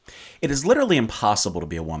It is literally impossible to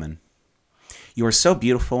be a woman. You are so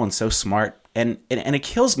beautiful and so smart, and it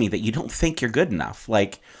kills me that you don't think you're good enough.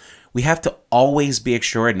 Like, we have to always be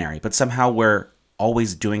extraordinary, but somehow we're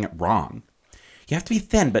always doing it wrong. You have to be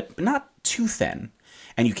thin, but not too thin.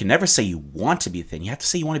 And you can never say you want to be thin. You have to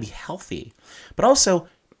say you want to be healthy. But also,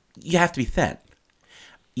 you have to be thin.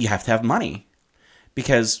 You have to have money.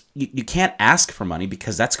 Because you can't ask for money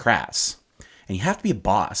because that's crass. And you have to be a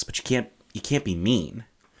boss, but you can't be mean.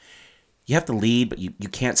 You have to lead, but you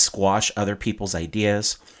can't squash other people's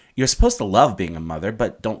ideas. You're supposed to love being a mother,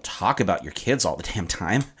 but don't talk about your kids all the damn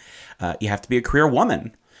time. You have to be a career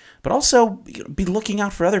woman, but also be looking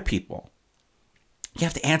out for other people. You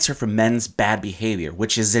have to answer for men's bad behavior,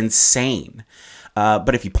 which is insane.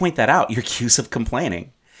 But if you point that out, you're accused of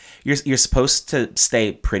complaining. You're supposed to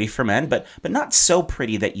stay pretty for men, but not so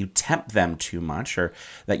pretty that you tempt them too much or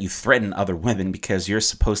that you threaten other women because you're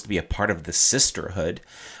supposed to be a part of the sisterhood.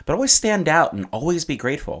 But always stand out and always be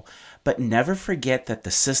grateful. But never forget that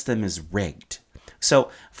the system is rigged.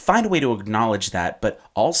 So find a way to acknowledge that, but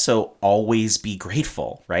also always be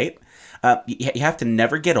grateful, right? You have to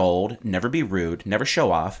never get old, never be rude, never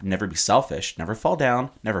show off, never be selfish, never fall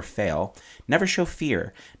down, never fail, never show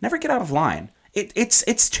fear, never get out of line.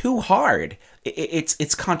 It's too hard.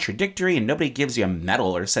 It's contradictory, and nobody gives you a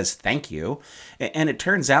medal or says thank you. And it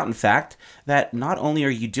turns out, in fact, that not only are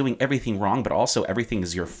you doing everything wrong, but also everything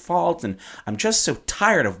is your fault. And I'm just so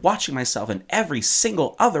tired of watching myself and every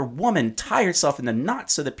single other woman tie herself in the knot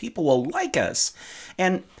so that people will like us.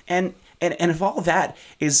 And if all that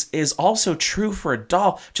is also true for a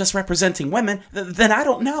doll just representing women, then I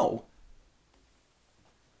don't know.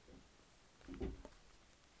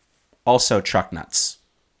 Also truck nuts.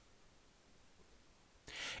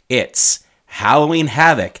 It's Halloween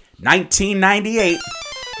Havoc 1998.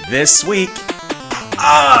 This week,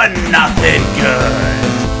 nothing good.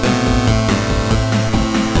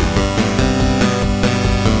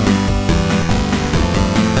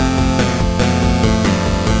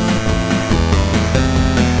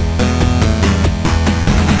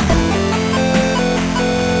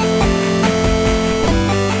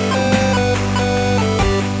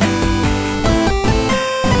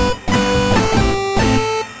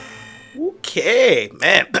 Okay,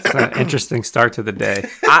 man. It's an interesting start to the day.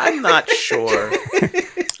 I'm not sure.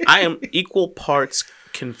 I am equal parts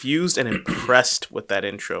confused and impressed with that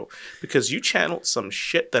intro because you channeled some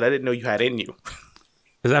shit that I didn't know you had in you.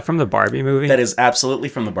 Is that from the Barbie movie? That is absolutely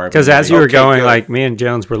from the Barbie movie. Because as you were going, good. like, me and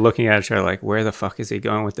Jones were looking at each other like, where the fuck is he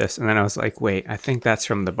going with this? And then I was like, wait, I think that's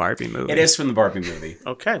from the Barbie movie. It is from the Barbie movie.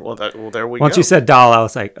 Okay, well, there we go. Once you said doll, I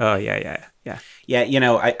was like, oh, yeah. Yeah, you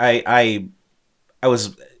know, I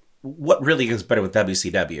was... What really is better with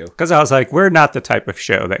WCW? Because I was like, we're not the type of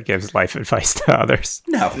show that gives life advice to others.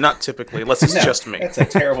 No. Not typically, unless it's just me. That's a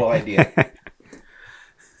terrible idea.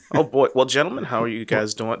 Oh boy! Well, gentlemen, how are you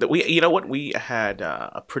guys doing? You know what? We had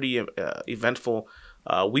a pretty eventful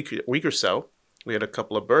week or so. We had a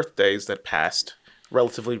couple of birthdays that passed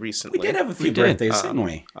relatively recently. We did have a few birthdays, didn't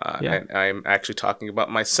we? Yeah. I'm actually talking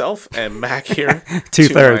about myself and Mac here.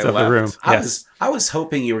 2/3 of the room. Yes. I was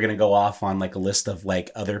hoping you were going to go off on like a list of like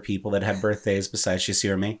other people that had birthdays besides just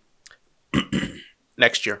you or me.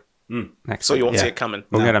 Next year. Next So you won't time. see it coming.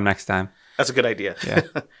 We'll get them next time. That's a good idea. Yeah.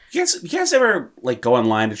 You guys ever like go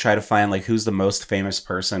online to try to find like who's the most famous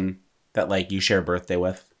person that like you share a birthday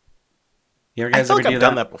with? You ever I guys feel ever like do I've that?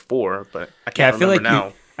 done that before, but I can't remember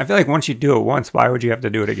now. I feel like once you do it once, why would you have to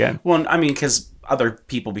do it again? Well, I mean, because other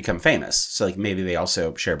people become famous, so like maybe they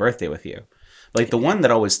also share a birthday with you. Like the one that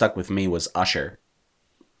always stuck with me was Usher.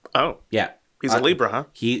 Oh, Yeah, he's a Libra, huh?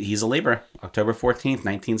 He's a Libra. October 14th,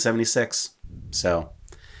 1976. So,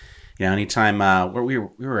 you know, anytime we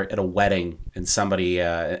were at a wedding and somebody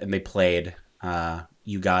and they played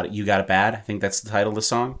 "You Got It Bad." I think that's the title of the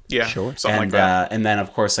song. Yeah, Sure. something like that. And then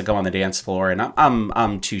of course I go on the dance floor and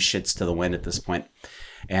I'm two shits to the wind at this point.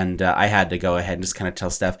 And I had to go ahead and just kind of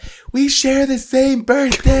tell Steph, we share the same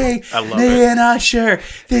birthday. I love me it. and Usher.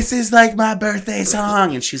 This is like my birthday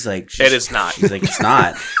song. And she's like, It is not. She's like, it's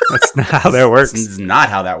not. That's not how that works. It's not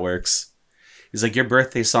how that works. He's like, your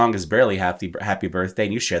birthday song is barely happy birthday,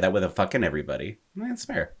 and you share that with a fucking everybody. That's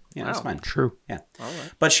fair. Yeah, that's Wow. fine. True. Yeah. All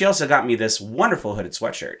right. But she also got me this wonderful hooded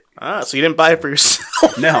sweatshirt. So you didn't buy it for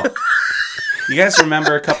yourself? No. You guys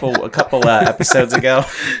remember a couple episodes ago?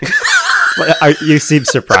 You seem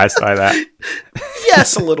surprised by that.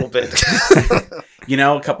 Yes, a little bit. You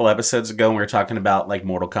know, a couple episodes ago, we were talking about like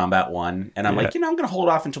Mortal Kombat 1, and I'm Yeah. like, I'm going to hold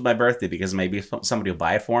off until my birthday because maybe somebody will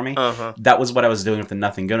buy it for me. Uh-huh. That was what I was doing with the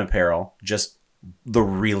Nothing Good apparel, just the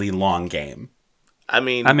really long game. I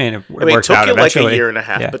mean, it it works took out you like a eventually. year and a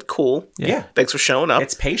half, Yeah. but cool. Yeah. Thanks for showing up.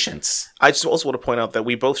 It's patience. I just also want to point out that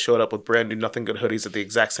we both showed up with brand new Nothing Good hoodies at the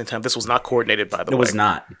exact same time. This was not coordinated, by the way. It was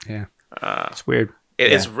not. Yeah. It's weird.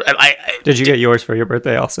 It is. Did you get yours for your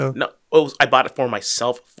birthday also? No, I bought it for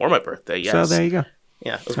myself for my birthday. Yes. So there you go.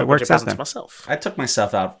 Yeah, it was my It birthday works out present to then. myself. I took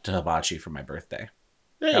myself out to hibachi for my birthday.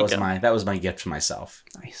 There That you was go. that was my gift to myself.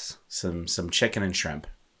 Nice. Some chicken and shrimp,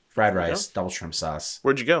 fried rice, double shrimp sauce.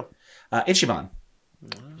 Where'd you go? Ichiban.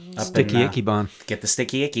 Up Sticky in, icky bon. Get the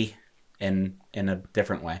sticky icky in a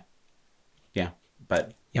different way. Yeah,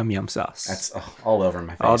 but Yum yum sauce. that's all over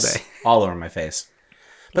my face. All day. All over my face.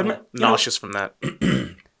 But you know, Nauseous from that.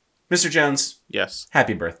 Mr. Jones, Yes.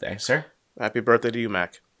 happy birthday, sir. Happy birthday to you,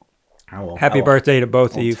 Mac. Happy birthday to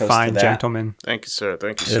both of I'll you toast to fine that. gentlemen. Thank you, sir.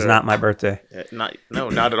 Thank you, It sir. is not my birthday, Not at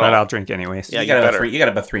but all. I'll drink anyways. Yeah, You you got better.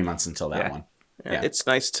 about 3 months until that Yeah. one. Yeah, Yeah. It's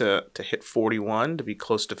nice to hit 41, to be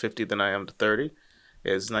close to 50 than I am to 30.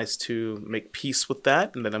 It's nice to make peace with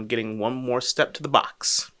that, and then I'm getting one more step to the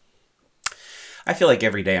box. I feel like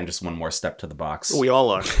every day I'm just one more step to the box. We all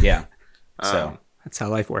are. Yeah. So That's how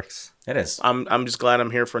life works. it is. I'm just glad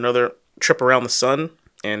I'm here for another trip around the sun,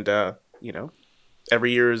 and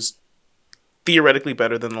every year is theoretically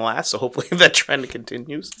better than the last. So hopefully that trend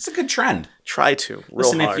continues. It's a good trend. Try to real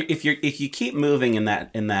Listen, hard. if you keep moving in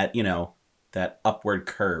that that upward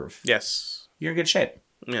curve, Yes. you're in good shape.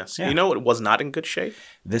 Yes. Yeah. You know what was not in good shape?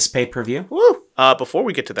 This pay-per-view, Woo! Before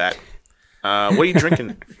we get to that, what are you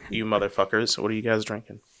drinking, you motherfuckers? What are you guys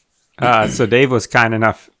drinking? So Dave was kind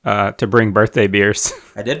enough to bring birthday beers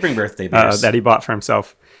I did bring birthday beers. that he bought for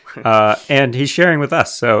himself. And he's sharing with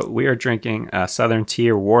us. So we are drinking Southern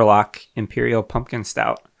Tier Warlock Imperial Pumpkin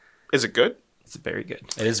Stout. Is it good? It's very good.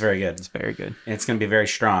 It is very good. It's very good. And it's going to be very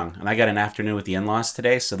strong. And I got an afternoon with the in-laws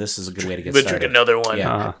today, so this is a good way to get But started. drink another one.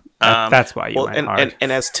 Yeah. That's why you Well, went hard.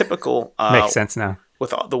 and as typical, Makes sense now.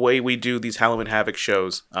 with the way we do these Halloween Havoc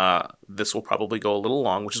shows, this will probably go a little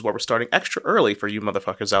long, which is why we're starting extra early for you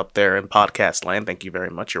motherfuckers out there in podcast land. Thank you very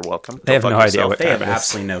much. You're welcome. They have Go no fuck idea yourself. what They have time it is.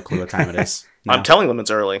 absolutely no clue what time it is. No. I'm telling them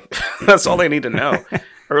it's early. That's all they need to know.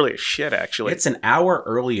 Early as shit, actually. It's an hour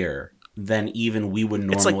earlier than even we would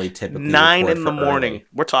It's normally like typically 9 record in the for morning. early.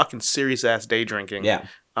 We're talking serious ass day drinking. Yeah.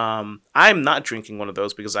 I'm not drinking one of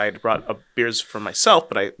those because I had brought beers for myself,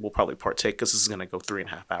 but I will probably partake because this is going to go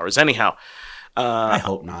 3.5 hours anyhow. I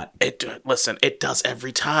hope not. Listen, it does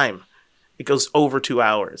every time. It goes over 2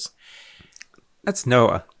 hours. That's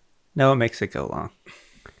Noah. Noah makes it go long.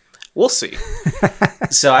 We'll see.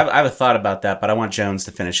 So I have a thought about that, but I want Jones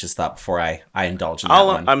to finish his thought before I indulge in that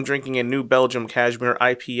one. I'm drinking a New Belgium Cashmere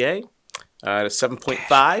IPA at a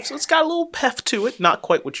 7.5, so it's got a little heft to it. Not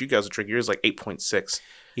quite what you guys are drinking. Yours is like 8.6.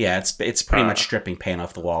 Yeah, it's pretty much stripping paint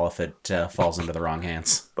off the wall if it falls into the wrong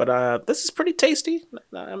hands. But this is pretty tasty.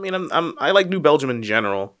 I mean, I like New Belgium in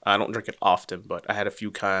general. I don't drink it often, but I had a few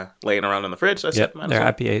kind of laying around in the fridge. So I Yep, said, might as their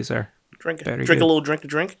well IPAs are drink it. very Drink good. a little drink to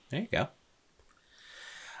drink. There you go.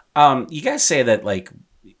 You guys say that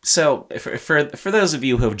so for those of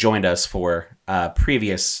you who have joined us for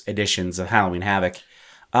previous editions of Halloween Havoc,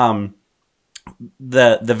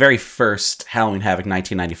 the very first Halloween Havoc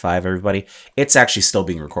 1995, everybody, it's actually still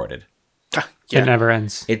being recorded. It never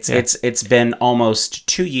ends. It's been almost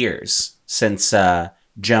 2 years since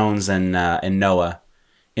Jones and Noah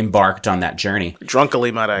embarked on that journey. Drunkily,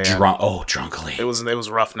 might I add. Drunkily. It was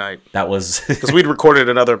a rough night. That was Because we'd recorded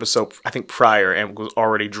another episode, I think, prior, and was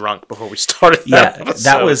already drunk before we started that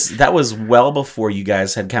episode. that was well before you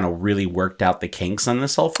guys had kind of really worked out the kinks on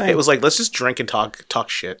this whole thing. It was like, let's just drink and talk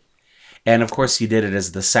shit. And of course, you did it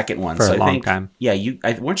as the second one For a I long think, time. Yeah,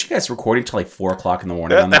 weren't you guys recording till like 4:00 in the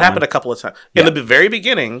morning? on That happened one? a couple of times. In the very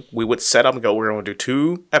beginning, we would set up and go, we're going to do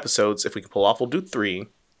 2 episodes. If we can pull off, we'll do 3.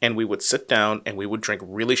 And we would sit down and we would drink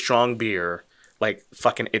really strong beer like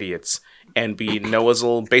fucking idiots and be in Noah's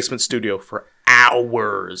little basement studio for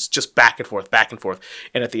hours, just back and forth, back and forth.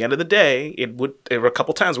 And at the end of the day, there were a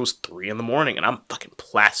couple times it was 3 in the morning and I'm fucking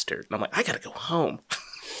plastered. And I'm like, I gotta go home.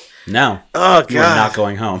 No. Oh, You were God. not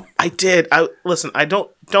going home. I did. Listen, I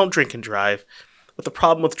don't drink and drive. But the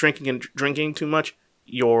problem with drinking and drinking too much,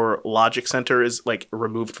 your logic center is like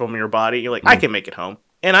removed from your body. You're like, I can make it home.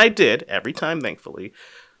 And I did every time, thankfully.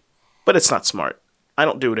 But it's not smart. I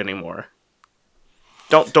don't do it anymore.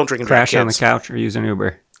 Don't drink and drive, Crash on the kids. couch or use an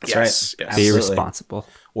Uber. That's Yes, right. yes. Be Absolutely. responsible.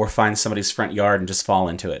 Or find somebody's front yard and just fall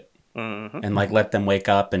into it. Mm-hmm. And let them wake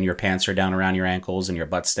up and your pants are down around your ankles and your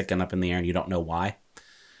butt's sticking up in the air and you don't know why.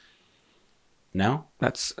 No?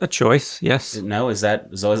 That's a choice. Yes. No? Was that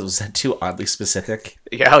too oddly specific?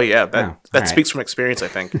 Yeah, yeah. That all right. speaks from experience, I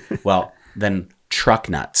think. Well, then truck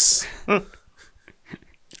nuts.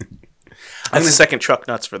 That's the second truck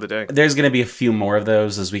nuts for the day. There's going to be a few more of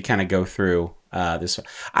those as we kind of go through this.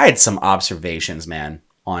 I had some observations, man,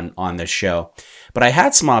 on this show. But I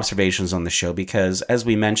had some observations on the show because, as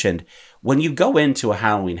we mentioned, when you go into a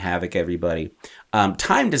Halloween Havoc, everybody,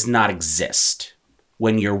 time does not exist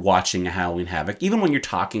when you're watching a Halloween Havoc, even when you're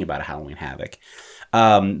talking about a Halloween Havoc.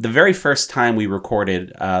 The very first time we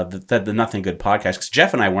recorded the Nothing Good podcast, because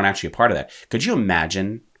Jeff and I weren't actually a part of that. Could you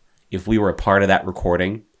imagine if we were a part of that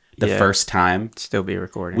recording the first time? Still be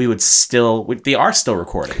recording. They are still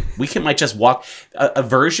recording. We might just walk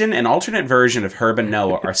an alternate version of Herb and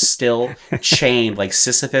Noah are still chained like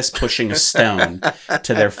Sisyphus pushing a stone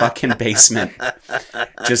to their fucking basement,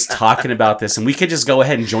 just talking about this. And we could just go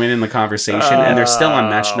ahead and join in the conversation. And they're still on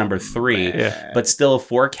match number 3, but still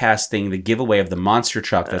forecasting the giveaway of the monster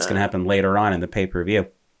truck that's going to happen later on in the pay-per-view.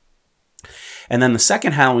 And then the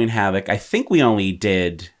second Halloween Havoc, I think we only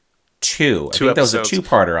did 2. I think that was a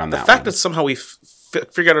 2-parter on that one. The fact that somehow we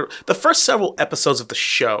figured out the first several episodes of the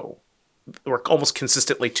show were almost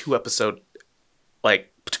consistently 2-episode,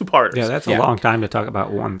 like 2-parters. Yeah, that's a long time to talk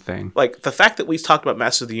about one thing. Like the fact that we've talked about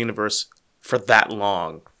Masters of the Universe for that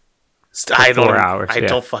long, I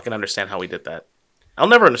don't fucking understand how we did that. I'll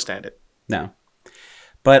never understand it. No,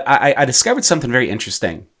 but I discovered something very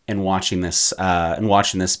interesting in watching this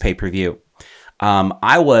pay-per-view.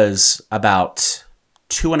 I was about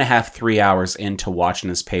 2.5, 3 hours into watching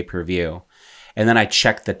this pay-per-view. And then I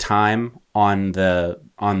checked the time on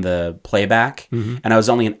the playback, and I was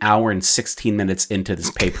only 1 hour and 16 minutes into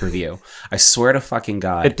this pay-per-view. I swear to fucking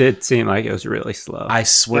God. It did seem like it was really slow. I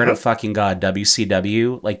swear to fucking God,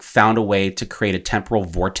 WCW found a way to create a temporal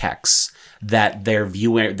vortex that their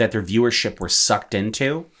viewership were sucked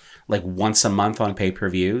into once a month on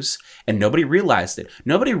pay-per-views, and nobody realized it.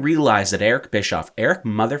 Nobody realized that Eric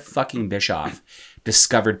motherfucking Bischoff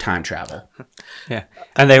discovered time travel. Yeah.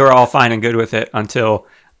 And they were all fine and good with it until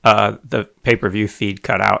the pay-per-view feed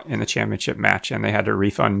cut out in the championship match, and they had to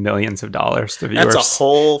refund millions of dollars to viewers. That's a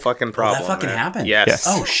whole fucking problem. That fucking happened? Yes.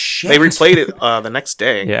 Oh, shit. They replayed it the next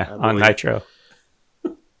day. Yeah, on Nitro.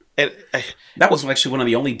 And that was actually one of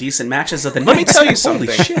the only decent matches of the night. Let me tell you something.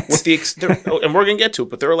 Holy shit. And we're going to get to it,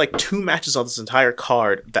 but there were 2 matches on this entire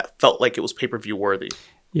card that felt like it was pay-per-view worthy.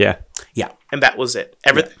 Yeah. Yeah. And that was it.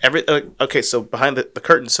 Okay, so behind the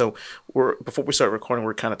curtain, so before we start recording,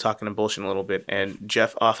 we're kind of talking and bullshitting a little bit, and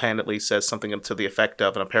Jeff offhandedly says something to the effect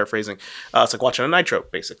of, and I'm paraphrasing, it's like watching a Nitro,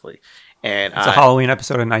 basically. And it's a Halloween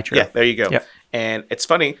episode of Nitro. Yeah, there you go. Yep. And it's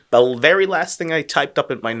funny, the very last thing I typed up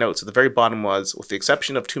in my notes at the very bottom was, with the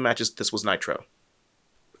exception of 2 matches, this was Nitro.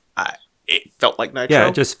 It felt like Nitro. Yeah,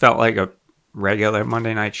 it just felt like a regular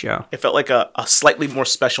Monday night show. It felt like a slightly more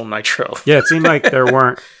special Nitro. Yeah, it seemed like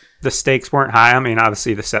the stakes weren't high. I mean,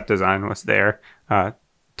 obviously the set design was there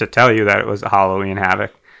to tell you that it was a Halloween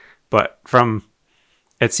Havoc, but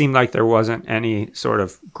it seemed like there wasn't any sort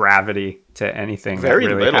of gravity to anything that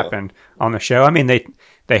really happened on the show. I mean, they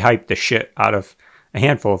hyped the shit out of a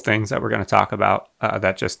handful of things that we're going to talk about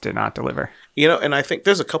that just did not deliver. And I think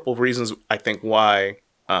there's a couple of reasons why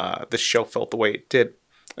this show felt the way it did.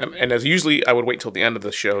 And as usually, I would wait till the end of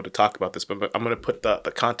the show to talk about this, but I'm going to put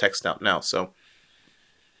the context out now. So,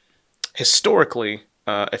 historically,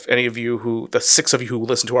 if any of you the 6 of you who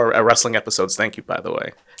listen to our wrestling episodes, thank you, by the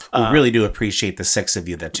way. We really do appreciate the 6 of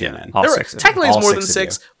you that tune in. Technically, it's more than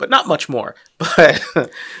 6, but not much more. But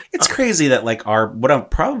it's crazy that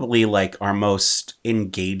our most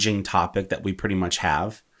engaging topic that we pretty much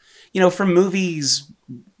have, for movies,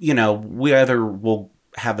 we either will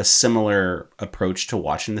have a similar approach to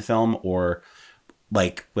watching the film, or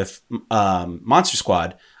with Monster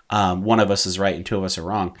Squad, one of us is right and 2 of us are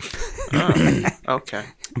wrong. Okay.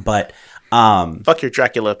 But fuck your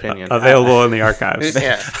Dracula opinion. Available in the archives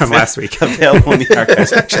from last week. Available in the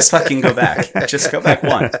archives. Just fucking go back. Just go back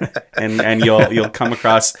one, and you'll come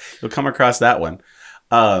across that one.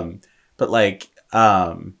 But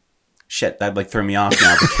shit, that threw me off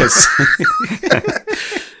now because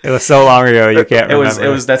it was so long ago you can't remember. It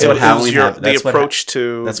was that's what Halloween Havoc. That's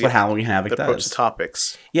what Halloween Havoc does. The approach to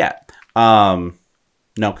topics. Yeah.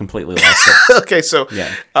 No, completely lost it. Okay, so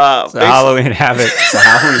Halloween Havoc,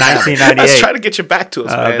 1998. I was trying to get you back to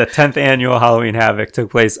us, man. The 10th annual Halloween Havoc took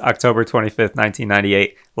place October 25th,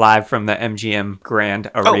 1998, live from the MGM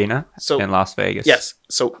Grand Arena in Las Vegas. Yes.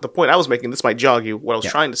 So the point I was making, this might jog you. What I was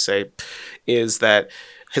trying to say is that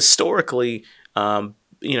historically,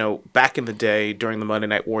 back in the day during the Monday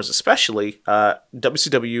Night Wars, especially,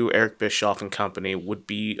 WCW, Eric Bischoff and company would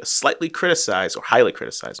be slightly criticized, or highly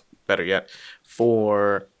criticized, better yet,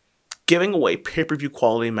 for giving away pay-per-view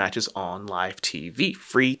quality matches on live TV,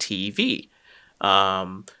 free TV.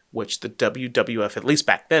 which the WWF, at least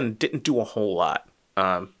back then, didn't do a whole lot.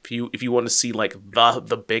 If you want to see like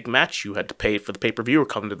the big match, you had to pay for the pay-per-view or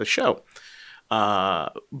come to the show.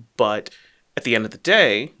 But at the end of the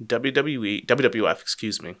day,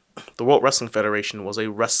 WWF, the World Wrestling Federation was a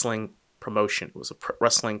wrestling promotion. It was a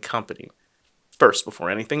wrestling company first before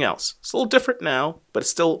anything else. It's a little different now, but it's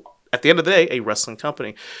still, at the end of the day, a wrestling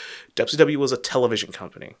company. WCW was a television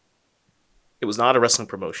company. It was not a wrestling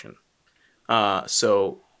promotion.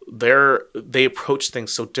 So they approached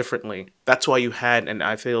things so differently. That's why you had, and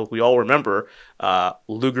I feel we all remember,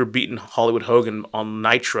 Luger beating Hollywood Hogan on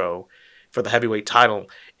Nitro for the heavyweight title.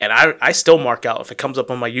 And I still mark out, if it comes up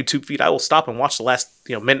on my YouTube feed, I will stop and watch the last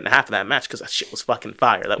minute and a half of that match because that shit was fucking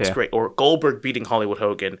fire. That was great. Or Goldberg beating Hollywood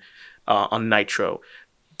Hogan on Nitro.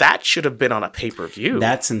 That should have been on a pay-per-view.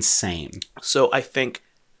 That's insane. So I think...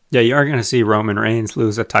 Yeah, you are going to see Roman Reigns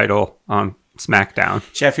lose a title on SmackDown.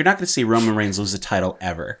 Jeff, you're not going to see Roman Reigns lose a title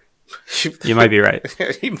ever. You might be right.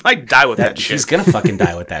 He might die with that shit. He's gonna fucking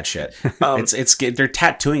die with that shit. They're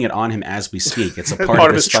tattooing it on him as we speak. It's a part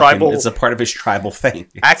of his tribal. It's a part of his tribal thing.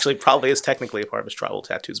 Actually, probably is technically a part of his tribal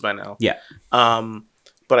tattoos by now. Yeah.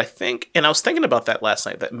 But I think, and I was thinking about that last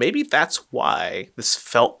night, that maybe that's why this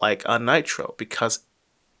felt like a Nitro, because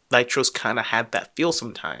Nitros kind of had that feel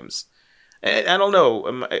sometimes. And I don't know.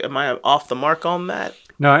 Am I off the mark on that?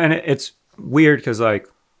 No, and it's weird because like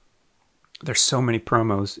there's so many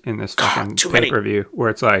promos in this fucking pay-per-view where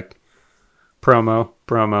it's like promo,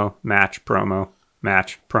 match, promo,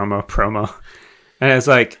 promo. And it's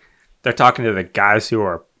like they're talking to the guys who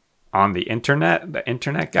are on the internet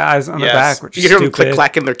guys on the back, which is stupid. You hear them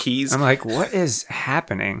click-clacking their keys. I'm like, what is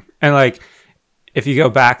happening? And like, if you go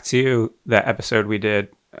back to the episode we did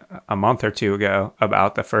a month or two ago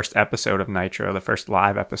about the first episode of Nitro, the first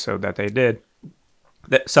live episode that they did,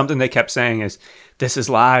 that something they kept saying is, this is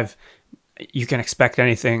live. You can expect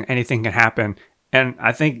anything can happen. And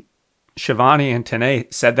I think Shivani and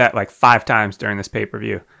Tenay said that like 5 times during this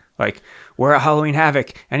pay-per-view. Like, we're at Halloween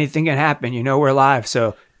Havoc. Anything can happen. We're live.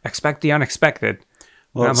 So expect the unexpected.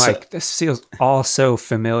 Well, and I'm like, this feels all so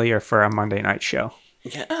familiar for a Monday night show.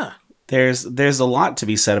 Yeah. There's a lot to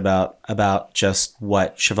be said about just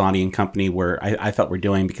what Shivani and company I felt were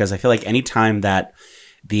doing, because I feel like anytime that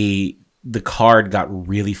the card got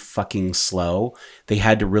really fucking slow, they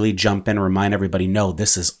had to really jump in and remind everybody, no,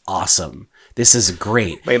 this is awesome. This is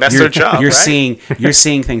great. I mean, that's their job, you're right? You're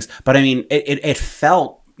seeing things. But I mean, it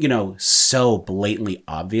felt, so blatantly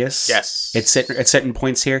obvious. Yes. At certain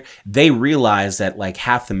points here, they realized that like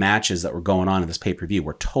half the matches that were going on in this pay-per-view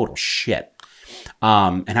were total shit.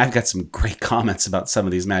 And I've got some great comments about some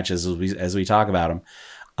of these matches as we talk about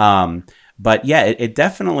them. But yeah, it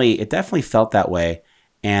definitely felt that way.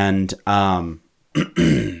 And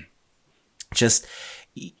just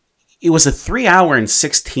it was a 3 hour and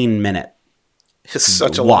 16 minute it's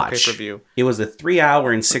such a long pay-per-view. It was a 3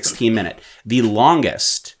 hour and 16 minute, the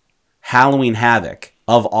longest Halloween Havoc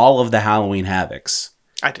of all of the Halloween Havocs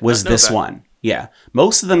was this one. Yeah,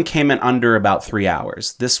 most of them came in under about 3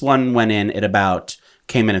 hours. This one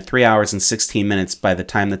came in at 3 hours and 16 minutes by the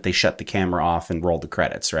time that they shut the camera off and rolled the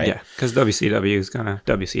credits, right? Yeah, because WCW is going to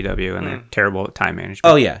WCW, and they're terrible at time management.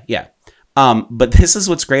 Oh, yeah. But this is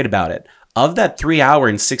what's great about it. Of that 3 hour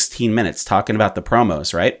and 16 minutes talking about the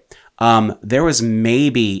promos, right? There was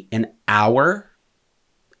maybe an hour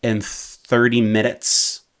and 30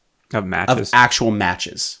 minutes of actual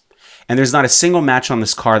matches. And there's not a single match on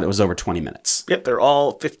this card that was over 20 minutes. Yep, they're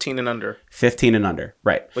all 15 and under. 15 and under,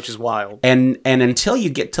 right. Which is wild. And until you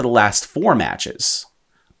get to the last 4 matches,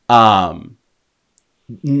 none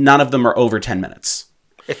of them are over 10 minutes.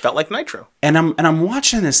 It felt like Nitro. And I'm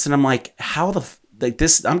watching this and I'm like,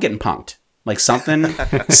 this I'm getting punked. Like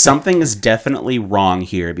something is definitely wrong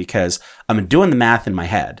here, because I'm doing the math in my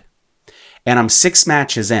head. And I'm 6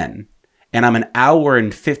 matches in. And I'm an hour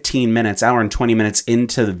and 20 minutes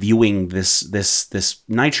into viewing this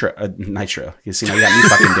Nitro. You see, now you got me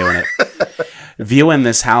fucking doing it. Viewing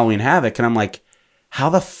this Halloween Havoc, and I'm like, how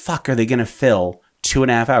the fuck are they going to fill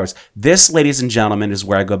 2.5 hours? This, ladies and gentlemen, is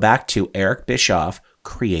where I go back to Eric Bischoff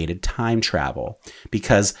created time travel,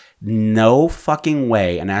 because no fucking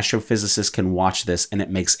way an astrophysicist can watch this and it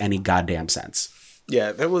makes any goddamn sense.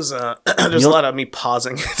 Yeah, there was there's a lot of me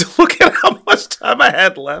pausing to look at how much time I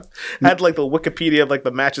had left. I had like the Wikipedia of like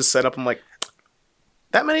the matches set up. I'm like,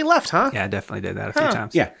 that many left, huh? Yeah, I definitely did that a few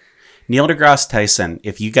times. Yeah. Neil deGrasse Tyson,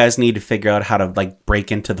 if you guys need to figure out how to like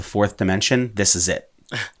break into the 4th dimension, this is it.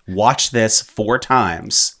 Watch this 4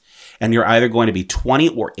 times and you're either going to be 20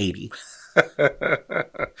 or 80.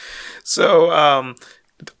 So,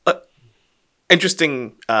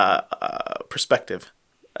 interesting perspective,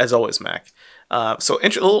 as always, Mac. So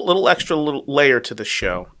little extra little layer to the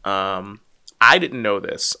show. I didn't know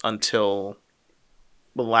this until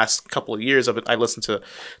the last couple of years of it. I listened to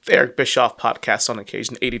the Eric Bischoff podcast on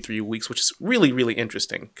occasion, 83 Weeks, which is really, really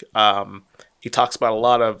interesting. He talks about a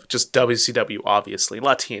lot of just WCW, obviously, a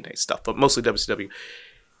lot of TNA stuff, but mostly WCW.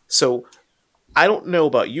 So I don't know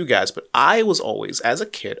about you guys, but I was always, as a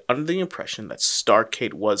kid, under the impression that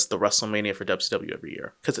Starrcade was the WrestleMania for WCW every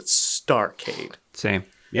year, because it's Starrcade. Same.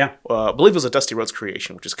 Yeah. I believe it was a Dusty Rhodes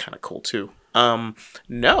creation, which is kind of cool too.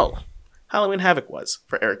 No, Halloween Havoc was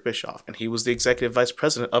for Eric Bischoff, and he was the executive vice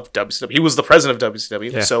president of WCW. He was the president of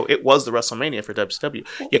WCW, so it was the WrestleMania for WCW.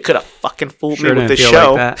 You could have fucking fooled me with this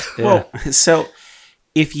show. Like that. Yeah. Well, so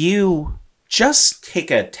if you just take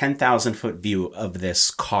a 10,000-foot view of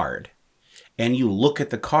this card, and you look at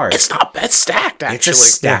the card, it's not bad stacked, actually. It's a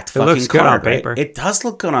stacked it fucking looks good card, on paper. Right? It does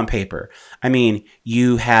look good on paper. I mean,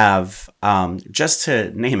 you have, just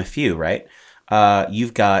to name a few, right?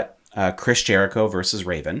 You've got Chris Jericho versus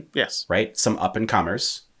Raven. Yes. Right? Some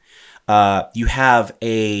up-and-comers. You have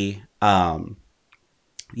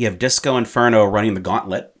Disco Inferno running the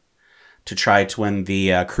gauntlet to try to win the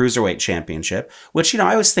Cruiserweight Championship, which,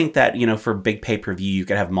 I always think that, for big pay-per-view, you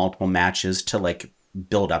could have multiple matches to, like,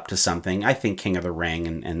 build up to something. I think King of the Ring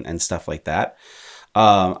and stuff like that.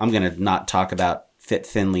 I'm going to not talk about Fit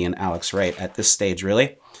Finley and Alex Wright at this stage,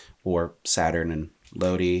 really, or Saturn and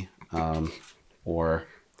Lodi, or,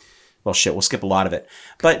 well, shit, we'll skip a lot of it.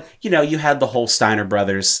 But, you had the whole Steiner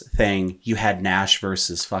Brothers thing. You had Nash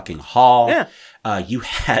versus fucking Hall. Yeah. You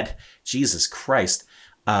had, Jesus Christ,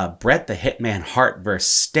 Bret the Hitman Hart versus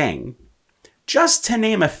Sting. Just to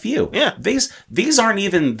name a few. Yeah. These aren't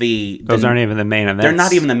even Those aren't even the main events. They're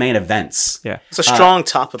not even the main events. Yeah. It's a strong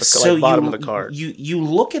top of the bottom of the card. You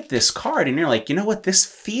look at this card and you're like, you know what? This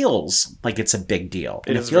feels like it's a big deal.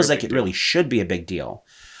 And it feels like it really should be a big deal.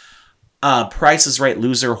 Price is Right,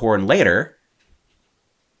 Loser, Horn Later.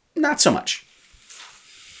 Not so much.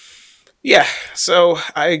 Yeah, so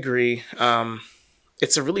I agree.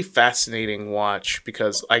 It's a really fascinating watch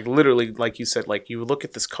because I literally, like you said, like you look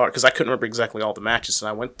at this card, because I couldn't remember exactly all the matches, and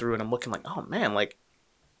I went through and I'm looking like, oh man, like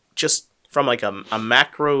just from like a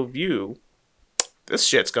macro view, this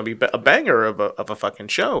shit's gonna be a banger of a fucking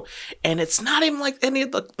show. And it's not even like any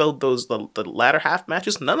of the latter half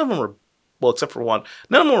matches. None of them were, well, except for one,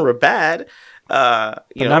 none of them were bad. None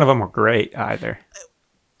of them were great either.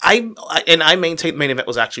 I maintain the main event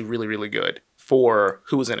was actually really, really good for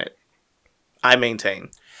who was in it. I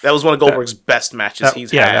maintain that was one of Goldberg's best matches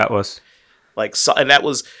he's had. Yeah, that was and that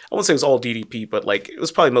was, I won't say it was all DDP, but like it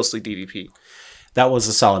was probably mostly DDP. That was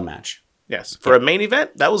a solid match. Yes, for a main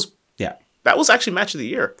event, that was actually match of the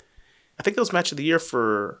year. I think that was match of the year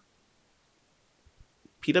for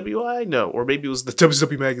PWI, no, or maybe it was the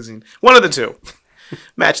WCW magazine. One of the two.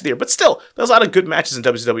 Match of the year, but still, there was a lot of good matches in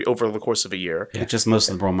WCW over the course of a year. Yeah, just most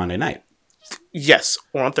of them were on Monday night. Yes,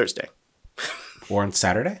 or on Thursday, or on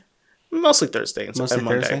Saturday. Mostly Thursday and Mostly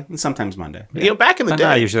Monday. Thursday and sometimes Monday. Yeah. Back in the day.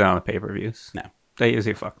 Not usually on the pay-per-views. No. They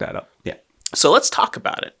usually fuck that up. Yeah. So let's talk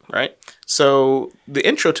about it, right? So the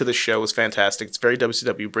intro to the show is fantastic. It's very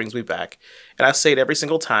WCW, brings me back. And I say it every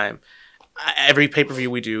single time. Every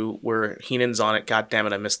pay-per-view we do where Heenan's on it, God damn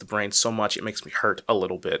it, I miss the brain so much. It makes me hurt a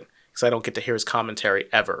little bit. Because I don't get to hear his commentary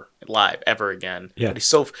live, ever again. Yeah. But he's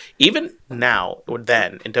so, even now, or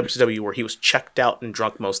then, in WCW, where he was checked out and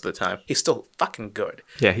drunk most of the time, he's still fucking good.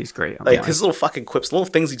 Yeah, he's great. Like, his little fucking quips, little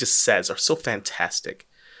things he just says are so fantastic.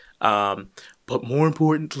 But more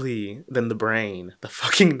importantly than the brain, the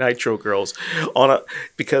fucking Nitro Girls.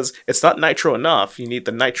 Because it's not Nitro enough, you need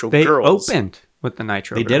the Nitro Girls. They opened with the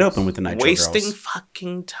Nitro They Girls. did open with the Nitro Wasting Girls.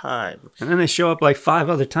 fucking time. And then they show up like 5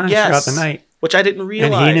 other times throughout the night. Which I didn't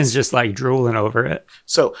realize. And Heenan's just like drooling over it.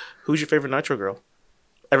 So, who's your favorite Nitro Girl?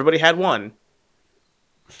 Everybody had one.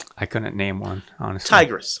 I couldn't name one, honestly.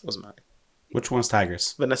 Tigress was mine. Which one's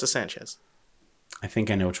Tigress? Vanessa Sanchez. I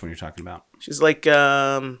think I know which one you're talking about. She's like,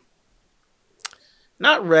 not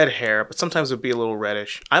red hair, but sometimes it would be a little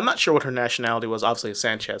reddish. I'm not sure what her nationality was. Obviously, it's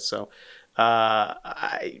Sanchez. So,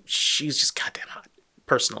 she's just goddamn hot.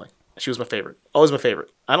 Personally, she was my favorite. Always my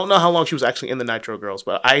favorite. I don't know how long she was actually in the Nitro Girls,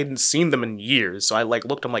 but I hadn't seen them in years. So I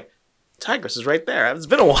looked. I'm like, Tigress is right there. It's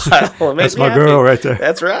been a while. That's my girl right there.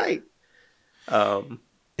 That's right.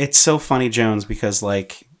 It's so funny, Jones, because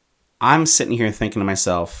like I'm sitting here thinking to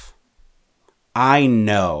myself, I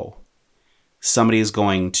know somebody is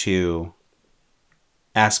going to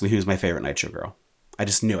ask me who's my favorite Nitro Girl. I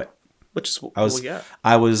just knew it. Which is I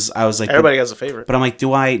was like, everybody has a favorite. But I'm like,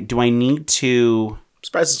 do I need to? I'm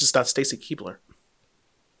surprised it's just not Stacy Keibler.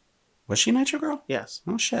 Was she a Nitro Girl? Yes.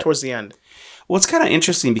 Oh shit. Towards the end. Well, it's kind of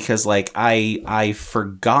interesting because like I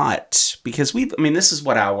forgot because this is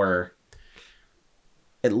what our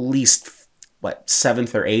at least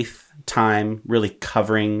seventh or eighth time really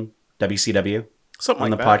covering WCW Something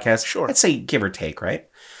on like the that. podcast. Sure. I'd say give or take, right?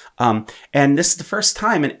 And this is the first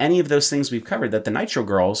time in any of those things we've covered that the Nitro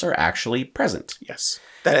Girls are actually present. Yes.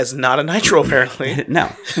 That is not a Nitro, apparently.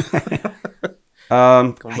 No.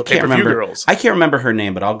 I can't remember. Girls. I can't remember her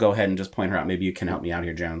name, but I'll go ahead and just point her out. Maybe you can help me out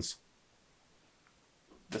here, Jones.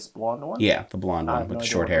 This blonde one? Yeah, the blonde one with the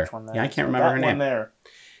short hair. Yeah, I can't remember her name. There.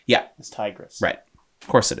 Yeah, It's Tigress. right. Of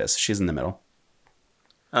course it is. She's in the middle.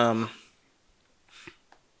 But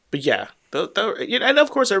yeah, and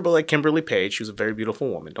of course everybody like Kimberly Page. She was a very beautiful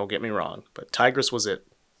woman. Don't get me wrong, but Tigress was it.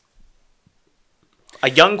 A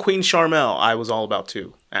young Queen Charmel, I was all about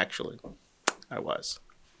too. Actually, I was.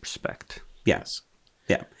 Respect. Yes.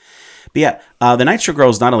 Yeah. But yeah, the Nitro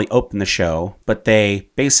Girls not only opened the show, but they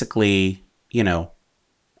basically,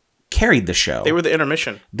 carried the show. They were the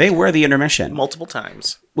intermission They were the intermission. multiple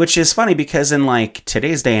times. Which is funny because in like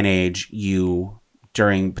today's day and age,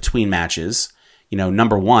 between matches,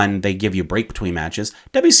 number one, they give you a break between matches.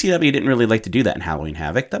 WCW didn't really like to do that in Halloween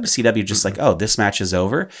Havoc. WCW just like, oh, this match is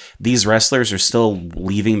over. These wrestlers are still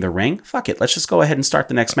leaving the ring. Fuck it. Let's just go ahead and start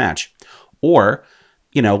the next match. Or,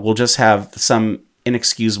 we'll just have some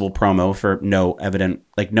inexcusable promo for no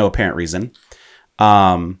apparent reason.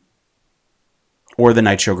 Or the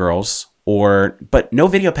Nitro Girls, but no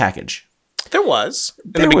video package. There was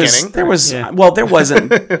in the beginning. There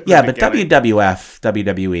wasn't. Yeah, but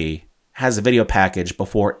WWE has a video package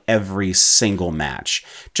before every single match,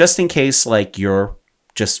 just in case you're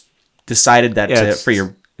just decided that for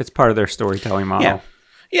your. It's part of their storytelling model. Yeah.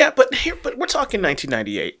 Yeah, but we're talking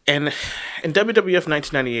 1998, and in WWF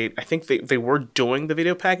 1998, I think they were doing the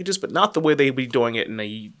video packages, but not the way they'd be doing it in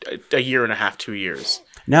a year and a half, 2 years.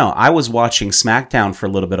 No, I was watching SmackDown for a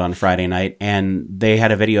little bit on Friday night, and they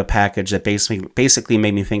had a video package that basically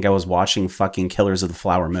made me think I was watching fucking Killers of the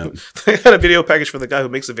Flower Moon. They had a video package for the guy who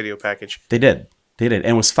makes a video package. They did, and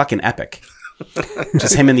it was fucking epic.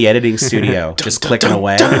 Just him in the editing studio, just clicking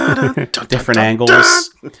away, different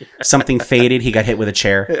angles. Something faded. He got hit with a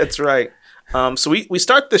chair. That's right. So we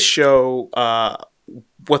start the show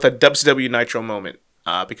with a WCW Nitro moment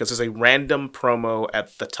because there's a random promo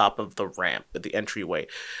at the top of the ramp at the entryway,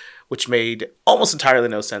 which made almost entirely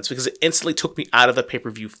no sense because it instantly took me out of the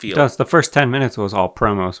pay-per-view feel. The first 10 minutes was all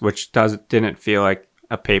promos, which didn't feel like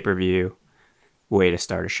a pay-per-view way to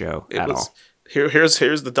start a show at all. Here's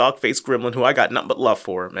the dog-faced gremlin who I got nothing but love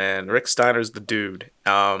for, man. Rick Steiner's the dude.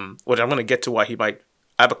 Which I'm going to get to why he might...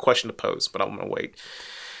 I have a question to pose, but I'm going to wait.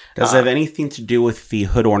 Does it have anything to do with the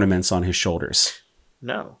hood ornaments on his shoulders?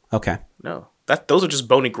 No. Okay. No. Those are just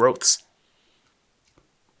bony growths.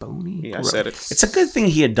 Bony I said it. It's a good thing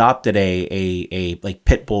he adopted a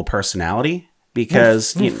pit bull personality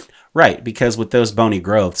because... because with those bony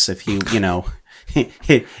growths, if he,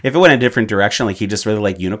 if it went a different direction, like he just really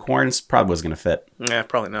liked unicorns, probably was going to fit. Yeah,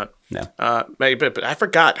 probably not. No. Maybe, but I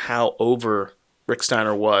forgot how over Rick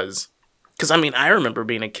Steiner was. Because, I remember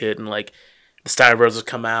being a kid and, the Steiner Brothers would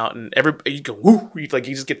come out and everybody, you go, woo! You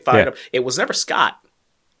just get fired up. It was never Scott.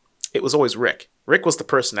 It was always Rick. Rick was the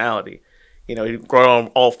personality. He'd grow on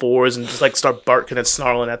all fours and just, start barking and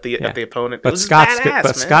snarling at the opponent. But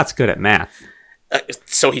Scott's good at math.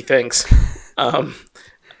 So he thinks. I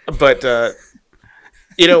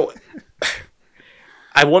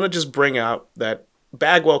want to just bring out that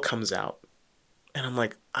Bagwell comes out, and I'm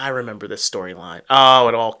like, I remember this storyline. Oh,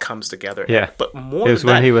 it all comes together. Yeah. But more it was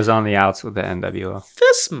when he was on the outs with the NWO.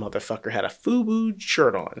 This motherfucker had a FUBU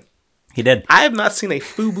shirt on. He did. I have not seen a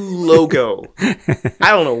FUBU logo.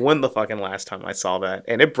 I don't know when the fucking last time I saw that,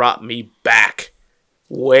 and it brought me back.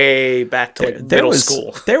 Way back to middle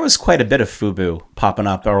school. There was quite a bit of FUBU popping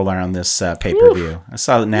up all around this pay-per-view. I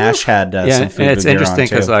saw that Nash had some FUBU and it's interesting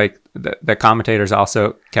because the commentators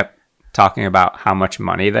also kept talking about how much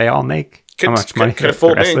money they all make, how much money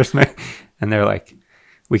the wrestlers make, and they're like,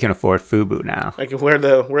 "We can afford FUBU now. I can wear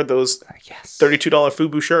those $32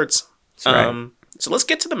 FUBU shirts." Right. So let's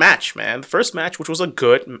get to the match, man. The first match, which was a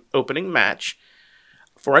good opening match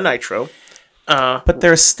for a Nitro. But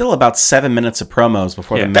there's still about 7 minutes of promos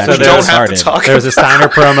before the match started. There was a Steiner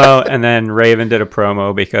promo, and then Raven did a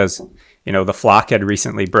promo because the flock had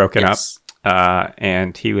recently broken up,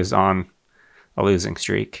 and he was on a losing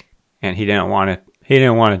streak, and he didn't want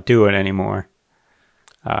to do it anymore.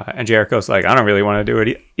 And Jericho's like, I don't really want to do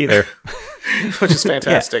it either, which is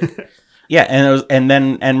fantastic. Yeah,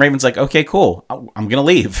 and Raven's like, okay, cool, I'm gonna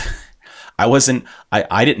leave. I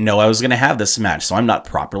didn't know I was gonna have this match, so I'm not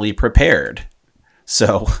properly prepared.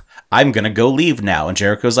 So I'm going to go leave now. And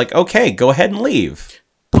Jericho's like, okay, go ahead and leave.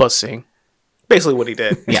 Pussing. Basically what he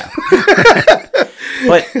did. Yeah.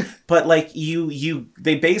 but like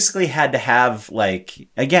they basically had to have like,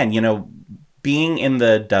 again, being in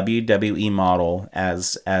the WWE model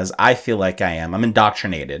as I feel like I am, I'm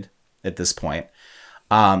indoctrinated at this point.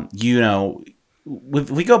 If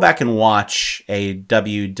we go back and watch a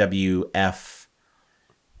WWF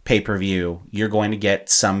pay-per-view, you're going to get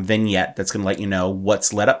some vignette that's going to let you know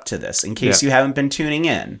what's led up to this in case you haven't been tuning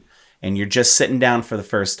in and you're just sitting down for the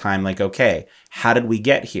first time like, okay, how did we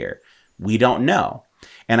get here? We don't know.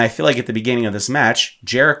 And I feel like at the beginning of this match,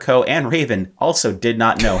 Jericho and Raven also did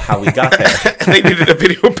not know how we got there. They needed a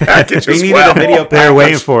video package They as needed well. a video package. They're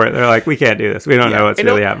waiting for it. They're like, we can't do this. We don't know what's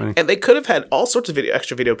really happening. And they could have had all sorts of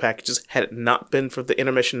extra video packages had it not been for the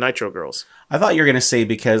intermission Nitro girls. I thought you were going to say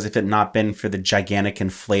because if it had not been for the gigantic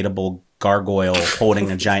inflatable gargoyle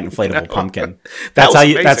holding a giant inflatable pumpkin.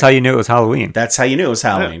 That's how you knew it was Halloween. That's how you knew it was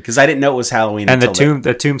Halloween, because I didn't know it was Halloween. And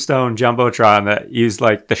the Tombstone Jumbotron that used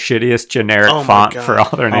like the shittiest generic Oh my font God. for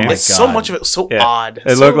all their names. my It's so God. much of it was so Yeah. odd.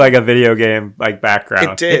 It looked like a video game like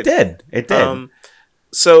background. It did. It did.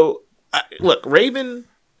 So, look, Raven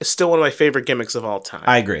is still one of my favorite gimmicks of all time.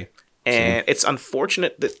 I agree. And it's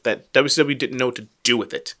unfortunate that WCW didn't know what to do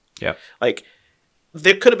with it. Yep. Like,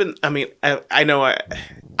 there could have been, I mean, I know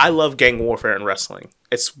I love gang warfare in wrestling.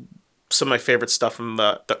 It's some of my favorite stuff from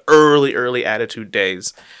the early Attitude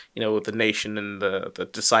days, with the Nation and the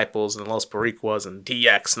Disciples and Los Boricuas and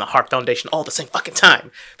DX and the Heart Foundation all at the same fucking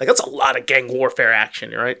time. Like, that's a lot of gang warfare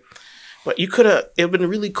action, right? But it would have been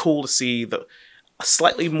really cool to see a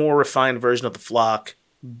slightly more refined version of the Flock,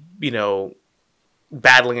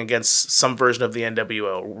 battling against some version of the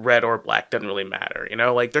NWO, red or black, doesn't really matter.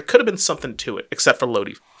 Like, there could have been something to it, except for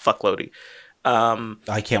Lodi. Fuck Lodi.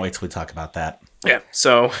 I can't wait till we talk about that. Yeah,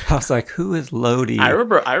 so I was like, who is Lodi? I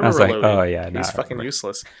remember was like, Lodi. oh, yeah, he's I fucking remember.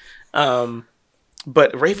 useless.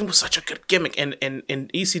 But Raven was such a good gimmick, and in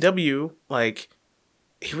ECW, like,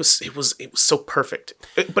 it was so perfect.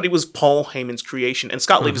 But it was Paul Heyman's creation and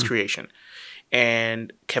Scott Levy's creation,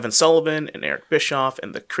 and Kevin Sullivan and Eric Bischoff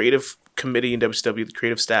and the creative committee in WCW, the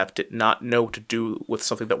creative staff, did not know what to do with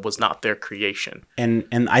something that was not their creation. And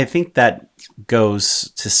I think that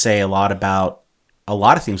goes to say a lot about a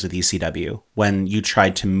lot of things with ECW when you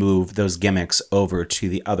tried to move those gimmicks over to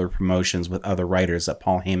the other promotions with other writers that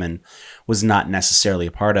Paul Heyman was not necessarily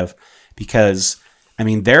a part of. Because, I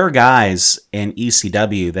mean, there are guys in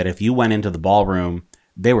ECW that if you went into the ballroom,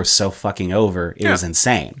 they were so fucking over. It was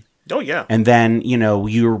insane. Oh, yeah. And then,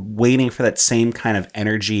 you're waiting for that same kind of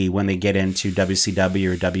energy when they get into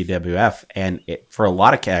WCW or WWF. And for a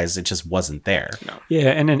lot of guys, it just wasn't there. No.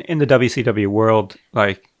 Yeah, and in the WCW world,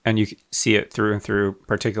 like, and you see it through and through,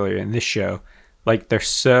 particularly in this show, like, they're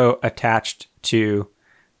so attached to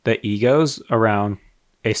the egos around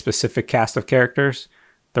a specific cast of characters.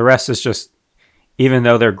 The rest is just, even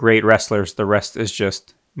though they're great wrestlers, the rest is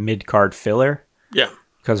just mid-card filler. Yeah.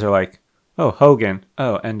 Because they're like, oh, Hogan,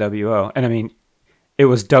 oh, NWO. And I mean, it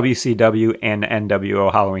was WCW and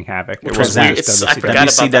NWO Halloween Havoc. It was I forgot about that.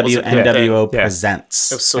 WCW Was a good NWO thing.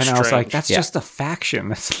 presents. It was so and strange. I was like, that's Yeah. just a faction.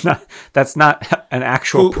 That's not an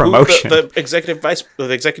actual promotion. The executive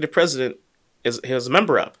president he was a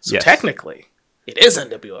member of. So Yes. technically, it is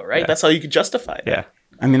NWO, right? That's how you could justify it. Yeah.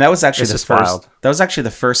 I mean, that was actually It's the just first. wild. That was actually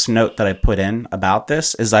the first note that I put in about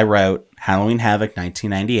this. Is I wrote Halloween Havoc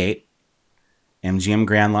 1998, MGM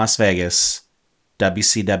Grand Las Vegas,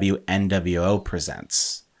 WCW NWO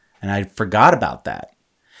presents, and I forgot about that.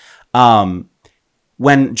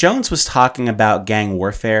 When Jones was talking about gang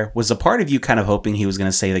warfare, was a part of you kind of hoping he was going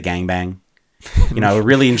to say the gangbang? I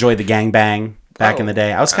really enjoyed the gangbang back in the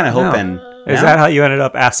day. I was kind of hoping. Is No? that how you ended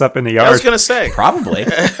up ass up in the I was yard gonna say. Probably.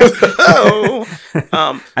 Oh,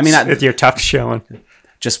 I mean, with your tough showing?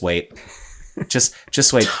 just wait. Just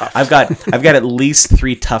wait. I've got at least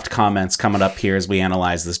 3 Tuft comments coming up here as we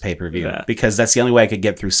analyze this pay-per-view, Yeah. because that's the only way I could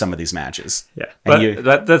get through some of these matches. Yeah, And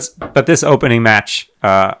but this opening match,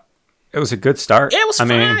 it was a good start. Yeah, it was fine.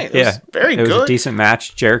 It was very it was a good. decent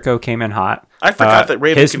match. Jericho came in hot. I forgot that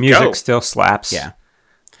Raven his could music go. still slaps. Yeah.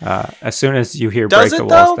 As soon as you hear does "Break the it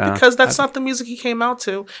Walls though? Down," Because that's not the music he came out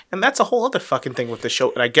to, and that's a whole other fucking thing with the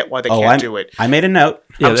show. And I get why they Oh, can't do it. I made a note.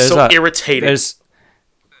 I'm there's so irritated.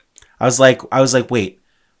 I was like, wait.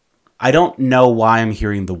 I don't know why I'm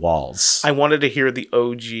hearing the walls. I wanted to hear the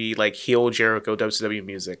OG like heel Jericho WCW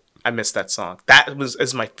music. I missed that song. That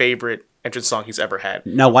is my favorite entrance song he's ever had.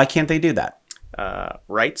 No, why can't they do that?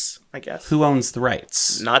 Rights, I guess. Who owns the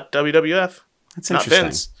rights? Not WWF. That's Not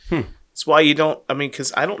interesting. Vince. That's why you don't. I mean,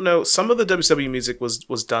 because I don't know. Some of the WCW music was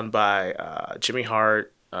done by Jimmy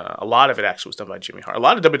Hart A lot of it actually was done by Jimmy Hart. A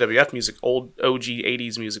lot of WWF music, old OG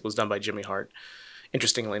 80s music, was done by Jimmy Hart.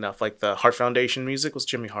 Interestingly enough, like the Hart Foundation music was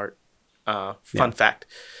Jimmy Hart. Fun fact.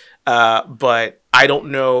 But I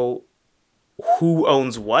don't know who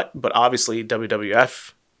owns what, but obviously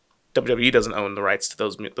WWE doesn't own the rights to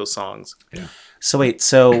those songs. Yeah. So wait,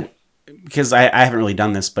 because I haven't really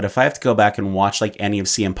done this, but if I have to go back and watch like any of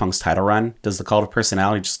CM Punk's title run, does the Cult of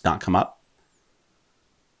Personality just not come up?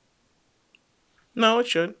 No, it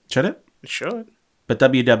should. Should it? It should. But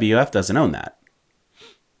WWF doesn't own that.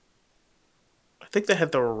 I think they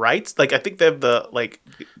have the rights. Like I think they have the like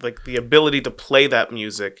the ability to play that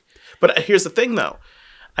music. But here's the thing, though.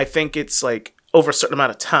 I think it's like over a certain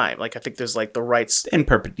amount of time. Like I think there's like the rights In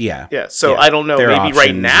yeah. Yeah. So Yeah. I don't know. There are Maybe right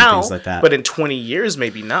options and now, things like that. but in 20 years,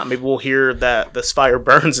 maybe not. Maybe we'll hear that this fire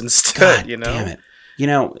burns instead. God You know. damn it. You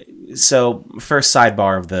know, so first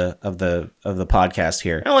sidebar of the podcast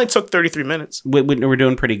here. It only took 33 minutes. We're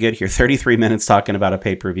doing pretty good here. 33 minutes talking about a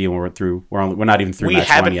pay-per-view, and we're not even through We match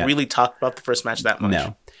one haven't yet. really talked about the first match that much.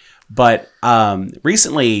 No. But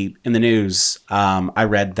recently in the news, I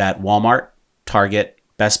read that Walmart, Target,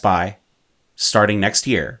 Best Buy, starting next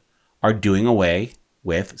year, are doing away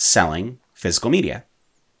with selling physical media.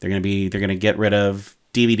 They're going to get rid of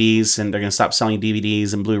DVDs, and they're going to stop selling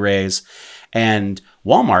DVDs and Blu-rays. And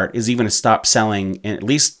Walmart is even going to stop selling, at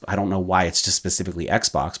least, I don't know why it's just specifically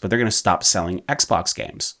Xbox, but they're going to stop selling Xbox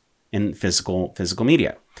games in physical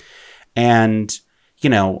media. And, you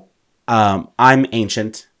know, I'm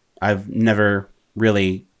ancient. I've never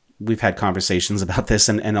really, we've had conversations about this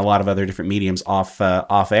and a lot of other different mediums off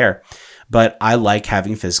air, but I like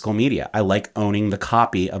having physical media. I like owning the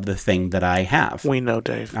copy of the thing that I have. We know,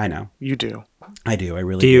 Dave. I know. You do. I do. I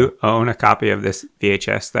really Do you own a copy of this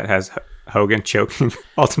VHS that has Hogan choking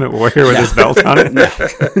Ultimate Warrior with his belt on it?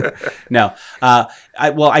 No.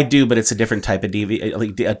 I do, but it's a different type of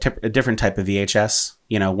a different type of VHS.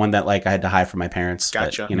 You know, one that like I had to hide from my parents.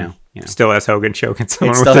 Gotcha. But, you know. Still has Hogan choking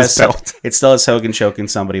someone It with still his has belt. It still has Hogan choking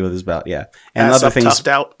somebody with his belt. Yeah, and Ass up, toughed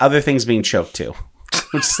out. other things being choked too.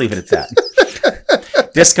 We'll just leave it at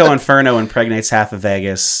that. Disco Inferno impregnates half of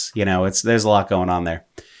Vegas. You know, there's a lot going on there.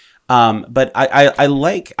 But I'm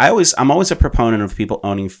always a proponent of people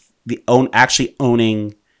actually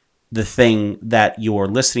owning the thing that you're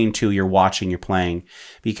listening to, you're watching, you're playing,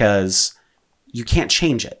 because you can't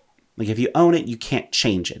change it. Like if you own it, you can't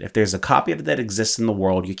change it. If there's a copy of it that exists in the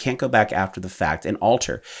world, you can't go back after the fact and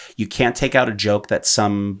alter. You can't take out a joke that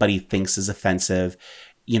somebody thinks is offensive.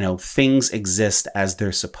 You know, things exist as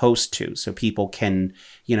they're supposed to. So people can,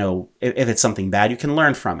 you know, if it's something bad, you can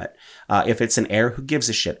learn from it. If it's an heir, who gives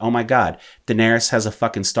a shit? Oh my God, Daenerys has a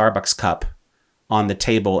fucking Starbucks cup on the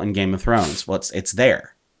table in Game of Thrones. Well, it's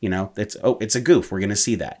there. You know, it's a goof. We're going to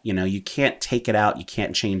see that. You know, you can't take it out. You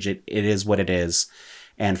can't change it. It is what it is.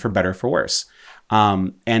 And for better or for worse.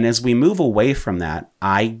 And as we move away from that,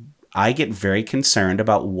 I get very concerned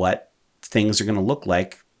about what things are going to look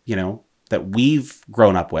like, you know, that we've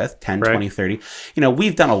grown up with 10, Right. 20, 30. You know,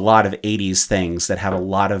 we've done a lot of 80s things that have a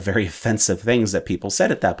lot of very offensive things that people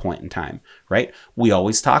said at that point in time, right? We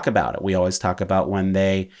always talk about it. We always talk about when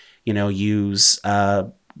they, you know, use, you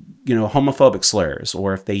know, homophobic slurs,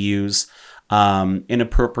 or if they use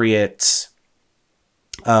inappropriate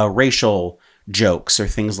racial jokes or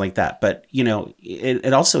things like that. But, you know,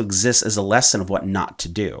 it also exists as a lesson of what not to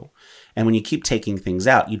do. And when you keep taking things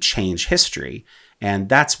out, you change history. And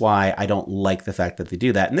that's why I don't like the fact that they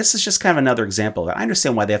do that. And this is just kind of another example of that. I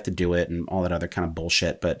understand why they have to do it and all that other kind of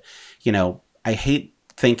bullshit. But, you know, I hate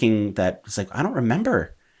thinking that it's like, I don't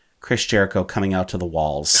remember Chris Jericho coming out to the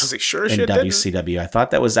walls Because he sure in shit WCW. I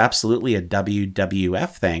thought that was absolutely a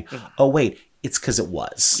WWF thing. Oh, wait, it's because it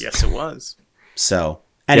was. Yes, it was. So,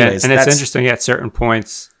 anyways. Yeah, and it's interesting at certain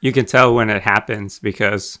points, you can tell when it happens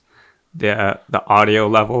because the audio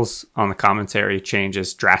levels on the commentary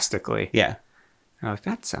changes drastically. Yeah. And I'm like,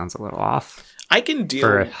 that sounds a little off I can deal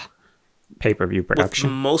for a pay-per-view with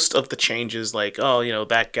production. most of the changes, like, oh, you know,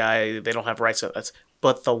 that guy, they don't have rights.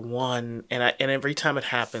 But the one, and every time it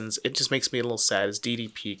happens, it just makes me a little sad, is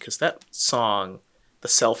DDP, because that song, the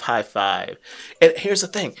Self High Five, and here's the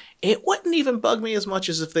thing, it wouldn't even bug me as much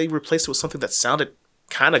as if they replaced it with something that sounded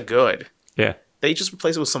kind of good. Yeah. They just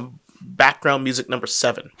replaced it with some background music number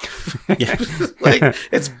 7. Yeah. Like,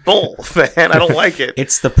 it's bull, man. I don't like it.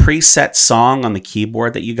 It's the preset song on the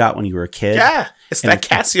keyboard that you got when you were a kid. Yeah, it's that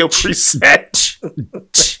Casio preset.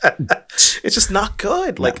 It's just not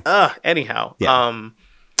good. Like, anyhow. Yeah.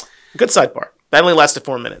 Good sidebar. That only lasted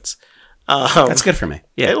 4 minutes. That's good for me.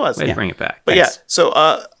 Yeah. It was. Way to Yeah. bring it back. But Thanks. yeah,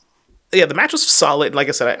 so yeah, the match was solid. Like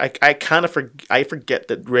I said, I kind of I forget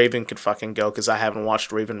that Raven could fucking go, because I haven't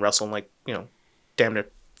watched Raven wrestle in, like, you know, damn near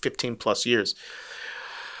 15 plus years.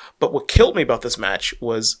 But what killed me about this match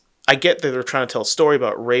was, I get that they're trying to tell a story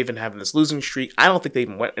about Raven having this losing streak. I don't think they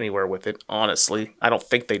even went anywhere with it, honestly. I don't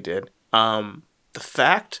think they did. The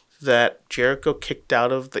fact that Jericho kicked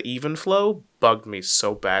out of the even flow bugged me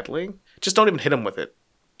so badly. Just don't even hit him with it.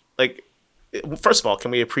 Like, first of all,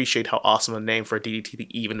 can we appreciate how awesome a name for a DDT the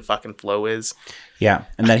even fucking flow is? Yeah,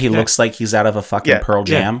 and that he looks like he's out of a fucking Pearl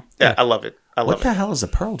Jam. Yeah, I love it. What the hell is a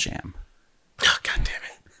Pearl Jam? Oh, God damn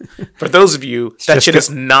it. For those of you, that shit is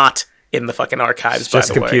not in the fucking archives, by the way.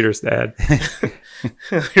 Just computers, Dad.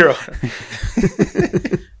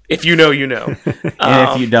 If you know, you know. And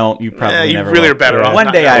if you don't, you probably never really will. are better off.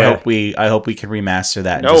 One day, I hope we can remaster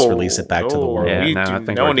that and just release it back to the world.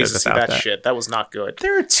 No one needs to see that shit. That was not good.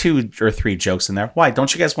 There are 2 or 3 jokes in there. Why?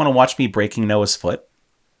 Don't you guys want to watch me breaking Noah's foot?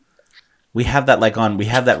 We have that we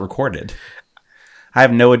have that recorded. I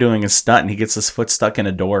have Noah doing a stunt and he gets his foot stuck in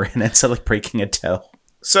a door and ends up breaking a toe.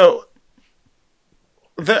 So,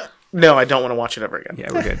 no, I don't want to watch it ever again.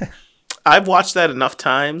 Yeah, we're good. I've watched that enough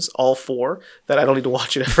times, all 4, that I don't need to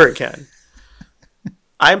watch it ever again.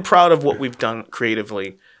 I'm proud of what we've done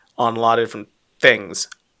creatively on a lot of different things.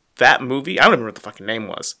 That movie, I don't even remember what the fucking name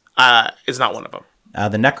was, is not one of them.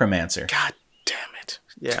 The Necromancer. God damn it.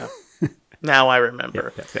 Yeah. Now I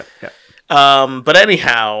remember. Yeah. But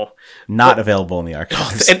anyhow, not available in the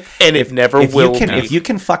archives, and it never will be. If you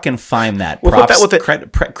can fucking find that, we'll props,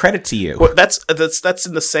 credit to you. Well, that's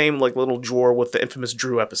in the same like little drawer with the infamous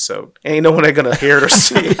Drew episode. Ain't no one gonna hear it or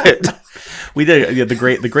see it. We did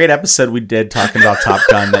the great episode we did talking about Top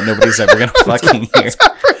Gun that nobody's ever gonna fucking hear.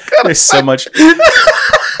 There's so much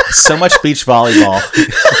beach volleyball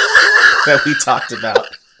that we talked about.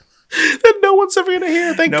 That no one's ever going to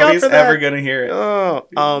hear. Thank Nobody's God for that. ever going to hear it.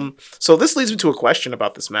 So this leads me to a question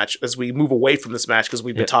about this match as we move away from this match, because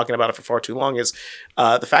we've been talking about it for far too long, is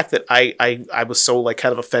the fact that I was so like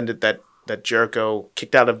kind of offended that Jericho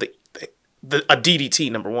kicked out of a DDT,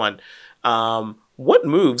 number one. What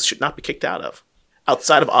moves should not be kicked out of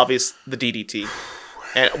outside of obvious the DDT?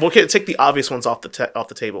 And we'll take the obvious ones off the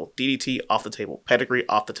table. DDT off the table. Pedigree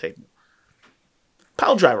off the table.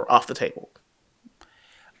 Pile driver off the table.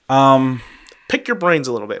 Pick your brains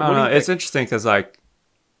a little bit. It's interesting because like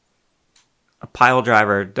a pile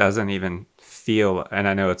driver doesn't even feel, and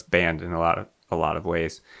I know it's banned in a lot of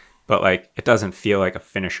ways, but like it doesn't feel like a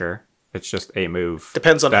finisher. It's just a move.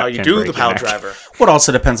 Depends on how you do the pile driver. Well, it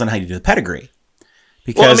also depends on how you do the pedigree.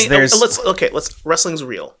 Because wrestling's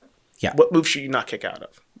real. Yeah. What move should you not kick out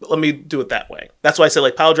of? Let me do it that way. That's why I say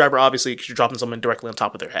like pile driver, obviously, because you're dropping someone directly on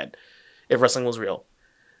top of their head. If wrestling was real,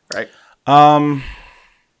 right?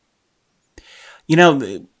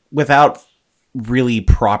 Without really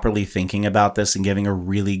properly thinking about this and giving a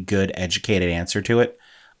really good, educated answer to it,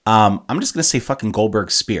 I'm just going to say fucking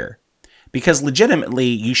Goldberg's spear. Because legitimately,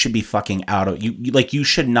 you should be fucking out of... You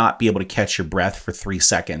should not be able to catch your breath for 3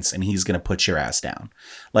 seconds and he's going to put your ass down.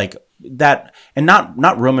 Like, that... And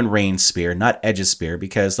not Roman Reigns' spear, not Edge's spear,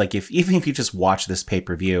 because like even if you just watch this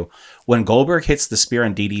pay-per-view, when Goldberg hits the spear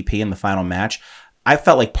on DDP in the final match... I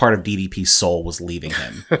felt like part of DDP's soul was leaving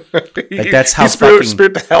him. Like that's how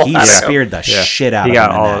speared the hell he out of him. speared the shit out of him. He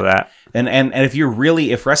got all of that. And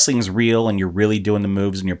if wrestling's real and you're really doing the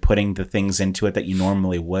moves and you're putting the things into it that you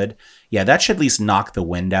normally would, yeah, that should at least knock the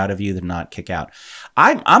wind out of you to not kick out.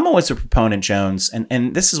 I'm always a proponent, Jones,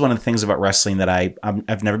 and this is one of the things about wrestling that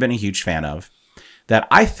I've never been a huge fan of. That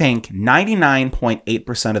I think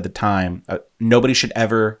 99.8% of the time nobody should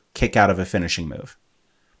ever kick out of a finishing move.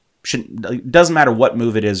 Doesn't matter what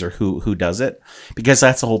move it is or who does it, because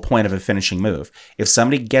that's the whole point of a finishing move. If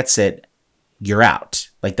somebody gets it, you're out.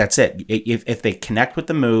 Like that's it. If they connect with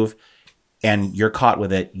the move and you're caught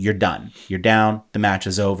with it, you're done. You're down. The match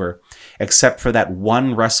is over. Except for that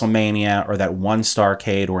one WrestleMania or that one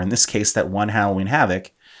Starrcade, or in this case, that one Halloween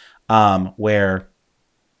Havoc, where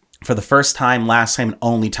for the first time, last time, and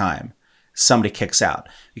only time, somebody kicks out.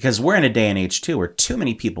 Because we're in a day and age too where too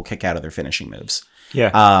many people kick out of their finishing moves.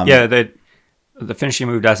 Yeah. The finishing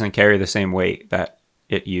move doesn't carry the same weight that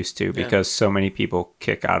it used to because so many people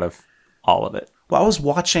kick out of all of it. Well, I was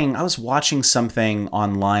watching something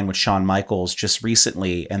online with Shawn Michaels just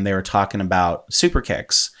recently, and they were talking about super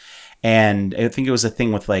kicks. And I think it was a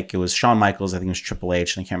thing with it was Shawn Michaels, I think it was Triple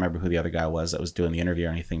H, and I can't remember who the other guy was that was doing the interview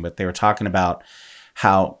or anything, but they were talking about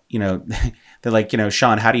how, they're like,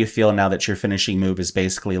 Shawn, how do you feel now that your finishing move is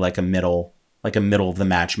basically like a middle of the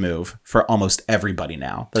match move for almost everybody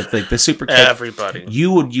now? Like the super kick, everybody.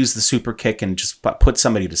 You would use the super kick and just put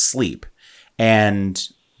somebody to sleep. And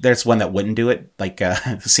there's one that wouldn't do it, like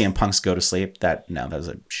CM Punk's go to sleep. That was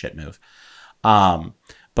a shit move.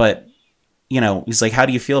 But he's like, how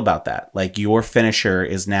do you feel about that? Like, your finisher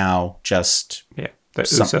is now just Yeah, the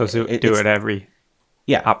Usos do it every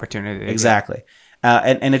opportunity. Exactly.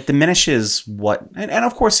 And it diminishes and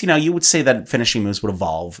of course, you would say that finishing moves would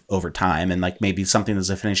evolve over time, and like maybe something that's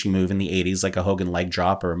a finishing move in the 80s, like a Hogan leg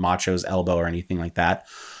drop or a Macho's elbow or anything like that,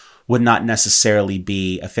 would not necessarily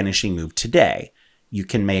be a finishing move today. You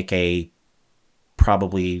can make a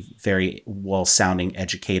probably very well-sounding,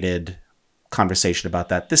 educated conversation about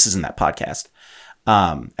that. This isn't that podcast,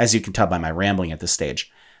 as you can tell by my rambling at this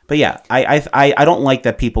stage. But yeah, I don't like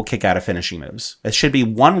that people kick out of finishing moves. It should be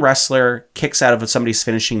one wrestler kicks out of somebody's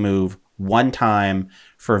finishing move one time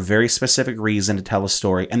for a very specific reason to tell a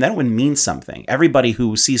story, and that would mean something. Everybody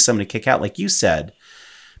who sees somebody kick out, like you said,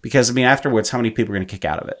 because afterwards, how many people are going to kick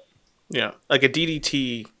out of it? Yeah, like a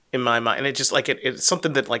DDT in my mind, and it just like it's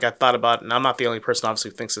something that like I thought about, and I'm not the only person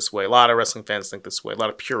obviously who thinks this way. A lot of wrestling fans think this way. A lot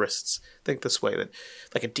of purists think this way, that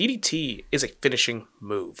like a DDT is a finishing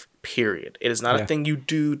move. Period. It is not a thing you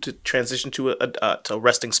do to transition to a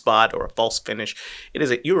resting spot or a false finish. It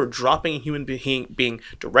is you are dropping a human being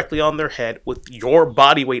directly on their head with your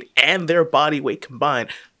body weight and their body weight combined.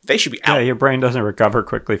 They should be out. Yeah, your brain doesn't recover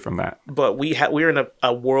quickly from that. But we're in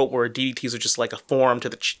a world where DDTs are just like a forearm to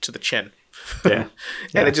the chin. Yeah.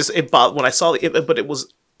 And it when I saw it, but it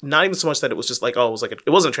was not even so much that it was just like, it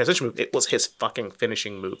wasn't a transition move. It was his fucking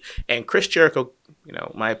finishing move. And Chris Jericho,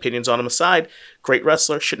 my opinions on him aside, great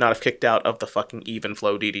wrestler, should not have kicked out of the fucking even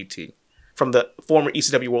flow DDT from the former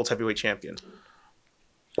ECW World Heavyweight Champion.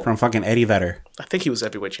 From fucking Eddie Vedder. I think he was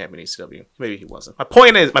heavyweight champion ECW. Maybe he wasn't. My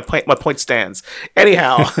point stands.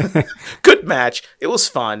 Anyhow, good match. It was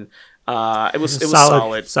fun. It was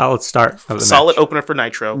solid start of the solid match. Opener for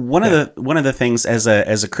Nitro. One of the things as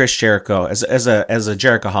a Chris Jericho, as a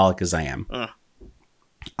Jerichoholic as I am,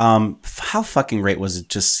 how fucking great was it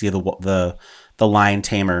just to see the Lion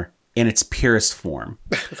Tamer in its purest form,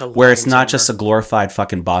 where it's not just a glorified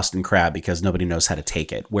fucking Boston Crab because nobody knows how to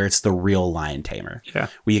take it, where it's the real Lion Tamer. Yeah,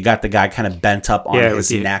 where you got the guy kind of bent up on his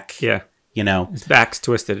neck. Yeah. His back's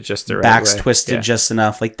twisted just the right way. Twisted just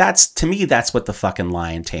enough. Like, to me, that's what the fucking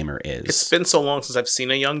Lion Tamer is. It's been so long since I've seen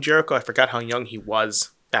a young Jericho. I forgot how young he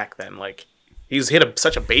was back then. Like, he's hit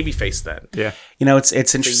such a baby face then. Yeah. It's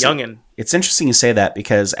interesting. Youngin'. It's interesting you say that,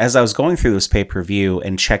 because as I was going through this pay-per-view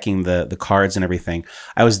and checking the cards and everything,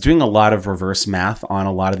 I was doing a lot of reverse math on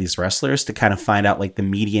a lot of these wrestlers to kind of find out like the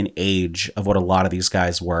median age of what a lot of these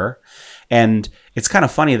guys were. And it's kind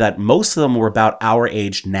of funny that most of them were about our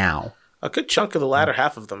age now. A good chunk of the latter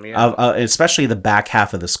half of them, yeah. Especially the back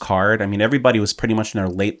half of this card. I mean, everybody was pretty much in their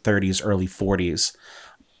late 30s, early 40s.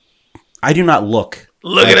 I do not look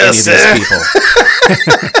at us, these people.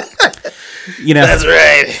 That's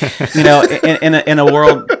right. In a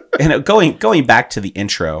world, going back to the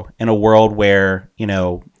intro, in a world where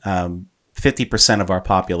 50% of our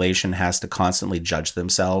population has to constantly judge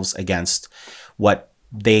themselves against what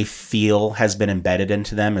they feel has been embedded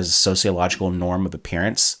into them as a sociological norm of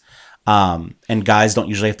appearance. And guys don't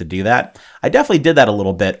usually have to do that. I definitely did that a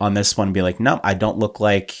little bit on this one and be like, no, I don't look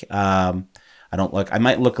like, I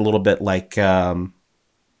might look a little bit like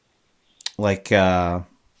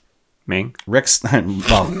Ming? Rick Steiner.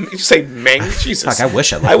 Well, you say Ming? Jesus. Fuck, I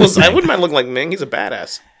wish I wouldn't mind looking like Ming. He's a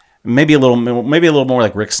badass. Maybe a little more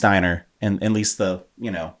like Rick Steiner, and at least the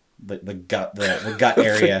gut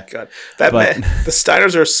area. God. Man, the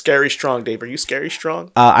Steiners are scary strong, Dave. Are you scary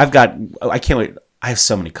strong? I can't wait. I have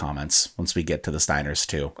so many comments once we get to the Steiners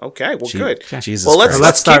too. Okay, well, good. Jesus. Well,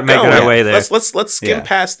 let's start making our way there. Let's skim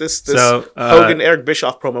past this Hogan Eric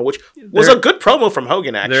Bischoff promo, which was a good promo from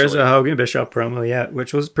Hogan. Actually, there's a Hogan Bischoff promo,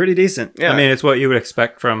 which was pretty decent. Yeah. I mean, it's what you would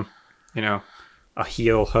expect from a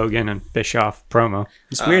heel Hogan and Bischoff promo.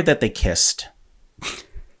 It's weird that they kissed.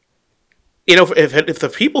 If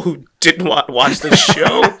the people who didn't watch the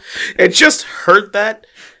show and just heard that,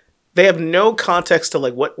 they have no context to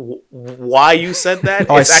why you said that.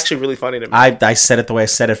 It's actually really funny to me. I said it the way I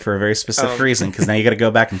said it for a very specific reason, because now you got to go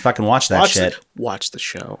back and fucking watch that shit. Watch the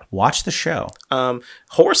show. Watch the show.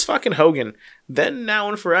 Horace fucking Hogan. Then, now,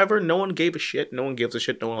 and forever, no one gave a shit. No one gives a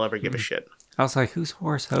shit. No one will ever give a shit. I was like, who's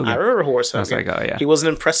Horace Hogan? I remember Horace Hogan. I was like, oh yeah. He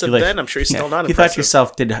wasn't impressive then. I'm sure he's still not impressive. You thought to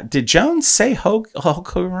yourself, did Jones say Hulk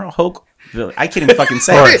I can't even fucking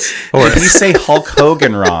say it. Did he say Hulk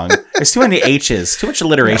Hogan wrong? There's too many H's. Too much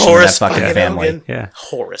alliteration in that fucking family. Hogan. Yeah.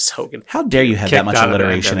 Horace Hogan. How dare you have that much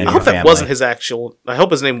alliteration in your family? I hope that wasn't his actual... I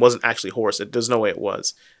hope his name wasn't actually Horace. There's no way it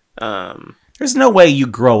was. There's no way you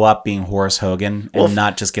grow up being Horace Hogan and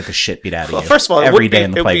not just get the shit beat out of you. First of all, every day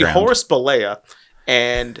in the playground. It would be Horace Balea,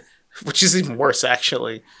 which is even worse,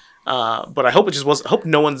 actually. But I hope it just wasn't. I hope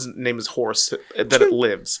no one's name is Horse that it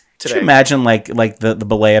lives today. Could you imagine like the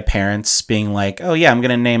Balea parents being like, oh yeah, I'm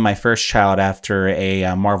gonna name my first child after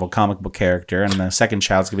a Marvel comic book character, and the second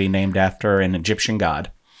child's gonna be named after an Egyptian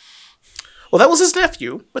god. Well, that was his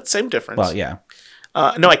nephew, but same difference. Well, yeah.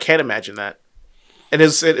 No, I can't imagine that. And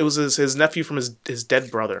it was his nephew from his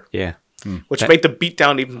dead brother. Yeah. Which made the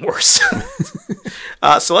beatdown even worse.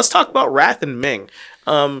 So let's talk about Wrath and Ming.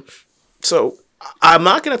 So I'm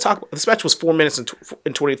not going to talk. This match was 4 minutes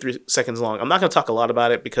and 23 seconds long. I'm not going to talk a lot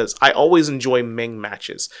about it because I always enjoy Ming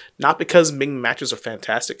matches. Not because Ming matches are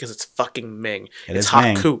fantastic, because it's fucking Ming. It's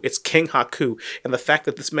Haku. Ming. It's King Haku. And the fact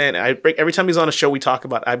that this man, every time he's on a show we talk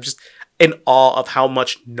about, I'm just in awe of how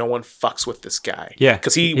much no one fucks with this guy. Yeah.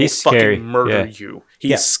 Because he will scary. fucking murder you.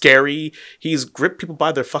 He's scary. He's gripped people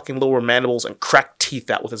by their fucking lower mandibles and cracked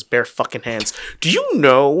teeth out with his bare fucking hands. Do you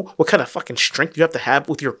know what kind of fucking strength you have to have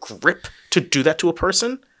with your grip to do that to a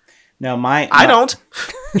person? No, I don't.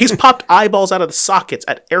 He's popped eyeballs out of the sockets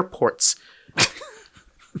at airports.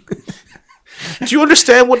 Do you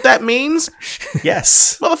understand what that means?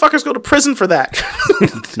 Yes. Motherfuckers go to prison for that.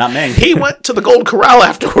 Not me. He went to the Gold Corral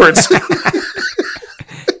afterwards. He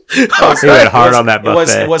went hard on that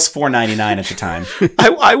buffet. It was $4.99 at the time.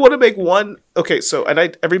 I want to make one. Okay, so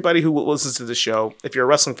everybody who listens to the show, if you're a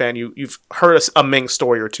wrestling fan, you've heard a Ming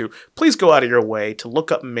story or two. Please go out of your way to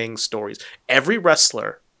look up Ming stories. Every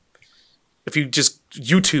wrestler, if you just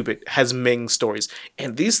YouTube it, has Ming stories,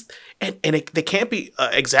 and they can't be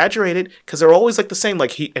exaggerated because they're always like the same.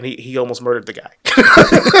 Like he almost murdered the guy.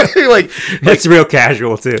 like it's real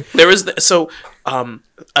casual too. There is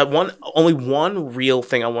only one real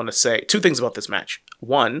thing I want to say. Two things about this match.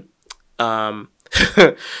 One,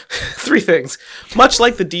 three things. Much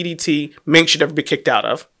like the DDT, Ming should never be kicked out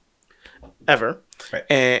of, ever. Right.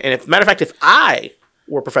 And if matter of fact, if I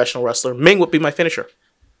were a professional wrestler, Ming would be my finisher.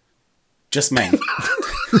 Just Ming.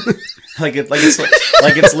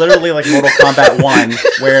 it's literally like Mortal Kombat 1,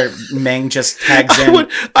 where Ming just tags in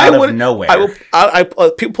out of nowhere.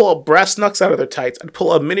 People pull brass knucks out of their tights. I'd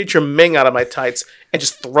pull a miniature Ming out of my tights and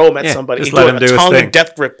just throw him at somebody. Just let him do his thing.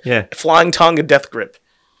 Death grip. Yeah. Flying Tonga death grip.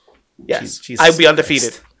 Yes. I'd be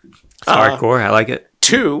undefeated. It's hardcore. I like it.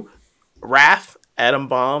 2, Wrath, Adam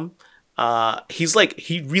Bomb.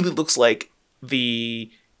 He really looks like the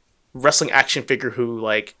wrestling action figure who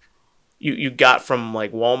like you got from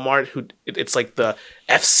like Walmart, it's like the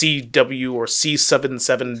FCW or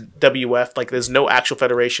C77WF. Like there's no actual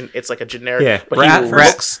federation. It's like a generic. Yeah, but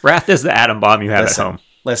Wrath is the atom bomb you have at home.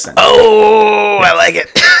 Listen. Oh, I like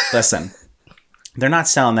it. Listen, they're not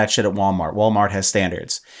selling that shit at Walmart. Walmart has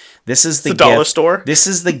standards. This is the dollar store. This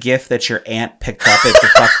is the gift that your aunt picked up at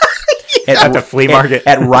the at the flea market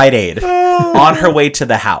at Rite Aid on her way to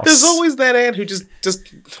the house. There's always that aunt who just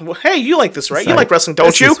hey, you like this, right? You like wrestling,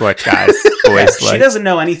 don't you? This is what guys always like. She doesn't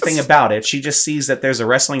know anything about it. She just sees that there's a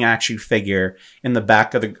wrestling action figure in the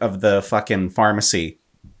back of the fucking pharmacy,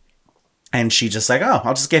 and she just like, oh,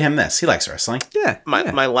 I'll just get him this. He likes wrestling. Yeah.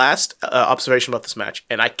 My last observation about this match,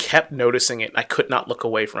 and I kept noticing it, and I could not look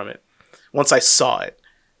away from it once I saw it.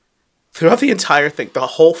 Throughout the entire thing, the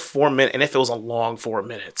whole 4 minutes, and if it was a long 4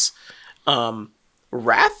 minutes,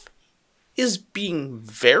 Wrath is being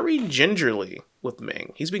very gingerly with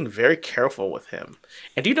Ming. He's being very careful with him.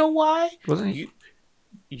 And do you know why? Wasn't he?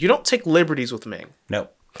 You don't take liberties with Ming. No.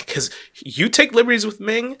 Because you take liberties with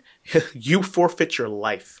Ming, you forfeit your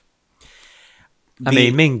life. I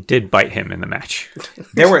mean, Ming did bite him in the match.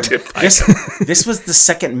 This was the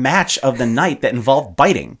second match of the night that involved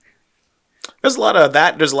biting. There's a lot of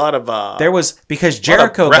that. There's a lot of there was because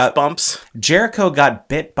Jericho got bumps. Jericho got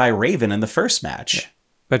bit by Raven in the first match, yeah.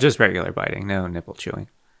 But just regular biting, no nipple chewing.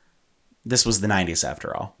 This was the 90s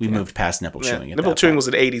after all. We moved past nipple chewing. Nipple chewing was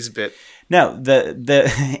an 80s bit. No,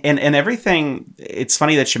 and everything. It's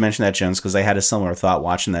funny that you mentioned that, Jones, because I had a similar thought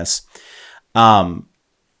watching this.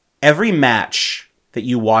 Every match that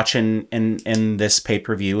you watch in this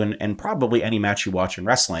pay-per-view and probably any match you watch in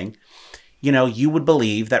wrestling, you would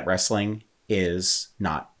believe that wrestling is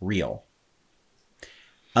not real.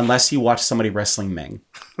 Unless you watch somebody wrestling Ming.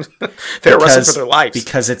 They're wrestling for their lives.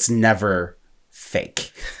 Because it's never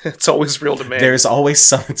fake. It's always real to Ming. It's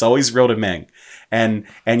always real to Ming. And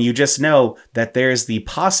you just know that there's the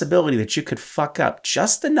possibility that you could fuck up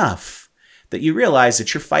just enough that you realize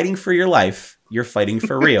that you're fighting for your life. You're fighting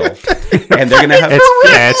for real. And they're gonna have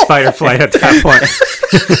it's fight or flight at that point.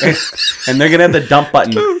 And they're gonna have the dump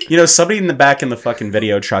button. Somebody in the back in the fucking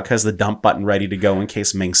video truck has the dump button ready to go in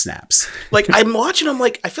case Ming snaps. Like I'm watching, I'm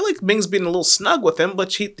like, I feel like Ming's being a little snug with him,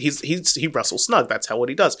 but he wrestles snug. That's what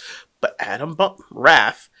he does. But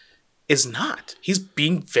Wrath is not. He's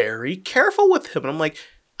being very careful with him, and I'm like,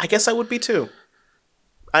 I guess I would be too.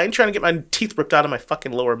 I ain't trying to get my teeth ripped out of my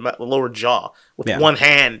fucking lower jaw with one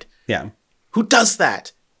hand. Yeah. Who does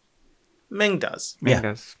that? Ming does. Ming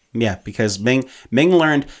does. Yeah, because Ming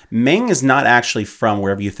learned. Ming is not actually from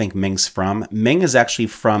wherever you think Ming's from. Ming is actually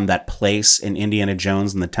from that place in Indiana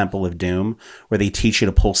Jones and the Temple of Doom where they teach you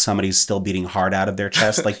to pull somebody's still beating heart out of their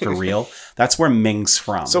chest, like for real. That's where Ming's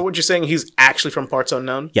from. So what you're saying, he's actually from parts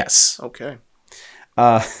unknown? Yes. Okay.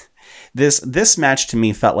 This match to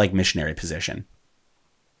me felt like missionary position.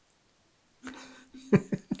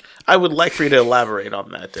 I would like for you to elaborate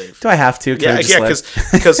on that, Dave. Do I have to? Can I just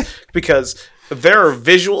because there are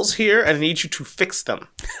visuals here, and I need you to fix them.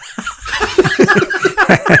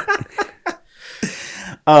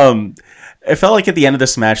 It felt like at the end of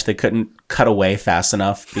this match they couldn't cut away fast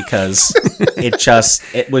enough because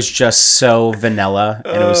it was just so vanilla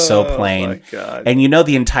and it was so plain. Oh my God. And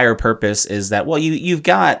the entire purpose is that you've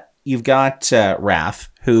got Wrath,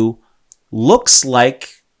 who looks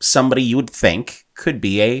like somebody you would think could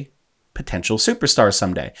be a potential superstar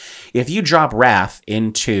someday. If you drop Wrath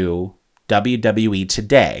into WWE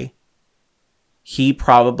today, he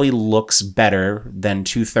probably looks better than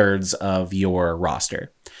 2/3 of your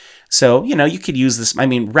roster. So, you could use this. I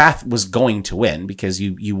mean, Wrath was going to win because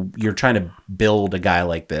you're trying to build a guy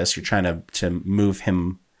like this. You're trying to move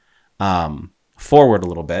him forward a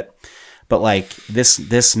little bit. But like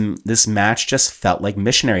this match just felt like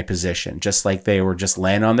missionary position, just like they were just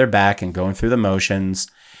laying on their back and going through the motions.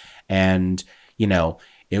 And,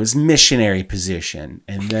 it was missionary position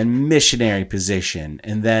and then missionary position.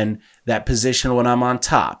 And then that position when I'm on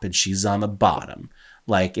top and she's on the bottom.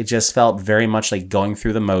 Like, it just felt very much like going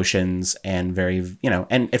through the motions and very,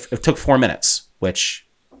 and it took 4 minutes, which,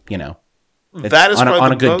 that is on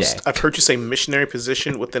probably a good most day. I've heard you say missionary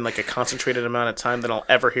position within like a concentrated amount of time that I'll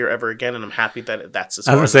ever hear ever again, and I'm happy that that's as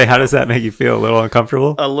I was going to say, how does that make you feel? A little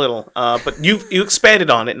uncomfortable? a little. But you expanded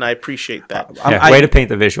on it, and I appreciate that. Way to paint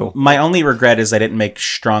the visual. My only regret is I didn't make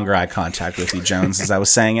stronger eye contact with you, Jones, as I was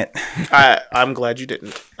saying it. I'm glad you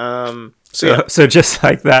didn't. So just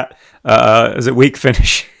like that, is it weak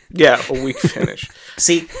finish? Yeah, a weak finish.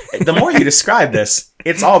 See, the more you describe this,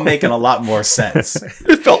 it's all making a lot more sense.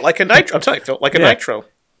 It felt like a nitro. I'm telling you, it felt like a nitro.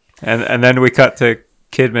 And then we cut to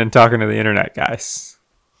Kidman talking to the internet guys.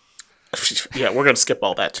 Yeah, we're going to skip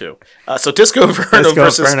all that too. So Disco Inferno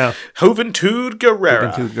versus Juventud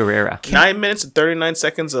Guerrera. 9 minutes and 39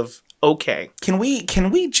 seconds of okay. Can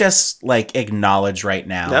we just like acknowledge right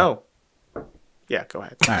now? No. Yeah, go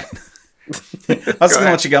ahead. All right. I was going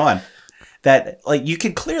to let you go on. That, like, you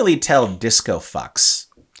could clearly tell Disco fucks.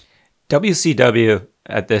 WCW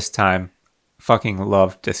at this time fucking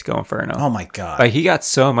loved Disco Inferno. Oh my God. Like, he got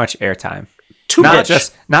so much airtime. Too much.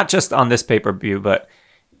 Not just on this pay-per-view, but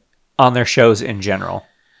on their shows in general.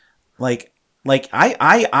 Like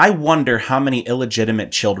I wonder how many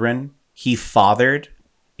illegitimate children he fathered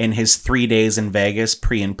in his 3 days in Vegas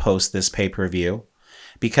pre and post this pay-per-view.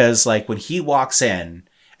 Because, like, when he walks in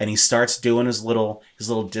and he starts doing his little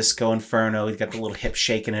Disco Inferno, he's got the little hip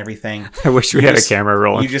shake and everything. I wish we had a camera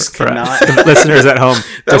rolling. You just cannot. The listeners at home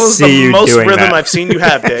that was see the you most doing rhythm that. I've seen you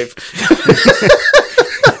have, Dave.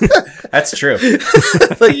 That's true.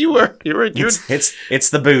 Like you were. It's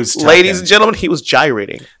the booze. Ladies and gentlemen, he was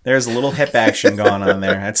gyrating. There's a little hip action going on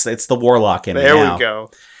there. It's the warlock in there me now. We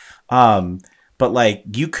go. But like,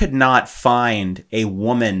 you could not find a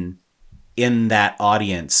woman in that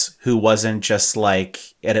audience who wasn't just like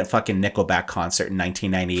at a fucking Nickelback concert in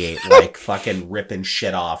 1998, like fucking ripping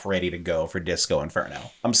shit off, ready to go for Disco Inferno.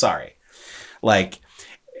 I'm sorry. Like,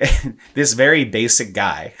 this very basic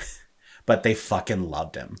guy, but they fucking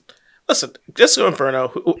loved him. Listen, Disco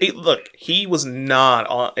Inferno, look, he was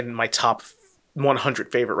not in my top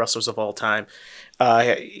 100 favorite wrestlers of all time.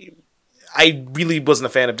 I really wasn't a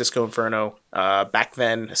fan of Disco Inferno back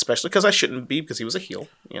then, especially because I shouldn't be, because he was a heel,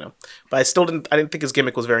 But I didn't think his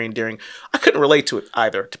gimmick was very endearing. I couldn't relate to it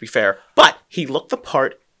either, to be fair. But he looked the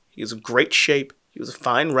part. He was in great shape. He was a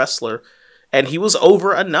fine wrestler, and he was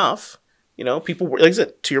over enough. People were, like I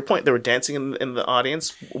said, to your point, they were dancing in the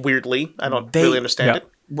audience weirdly. I don't really understand it.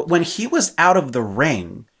 When he was out of the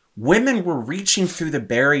ring, women were reaching through the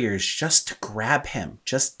barriers just to grab him,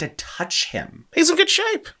 just to touch him. He's in good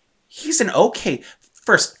shape. He's an okay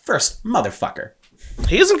first motherfucker.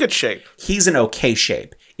 He is in good shape. He's in okay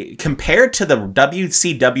shape compared to the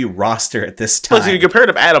WCW roster at this time. Listen, compared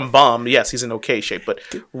to Adam Bomb, yes, he's in okay shape, but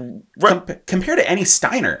compared to any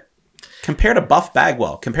Steiner, compared to Buff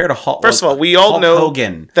Bagwell, compared to Hulk. First of all, we all Hulk know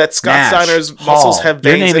Hogan, that Scott Nash, Steiner's Hall. muscles have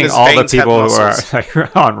You're veins. naming and his all the veins have people who are muscles.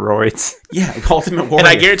 like on roids. Yeah, Ultimate Warrior. And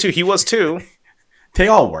I guarantee he was too. They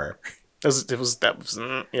all were.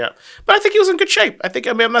 Yeah. But I think he was in good shape. I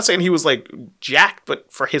mean, I'm not saying he was like jacked,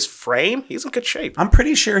 but for his frame, he's in good shape. I'm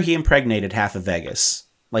pretty sure he impregnated half of Vegas.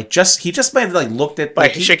 Like, he just might have like looked at By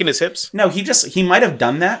like, shaking his hips. No, he might have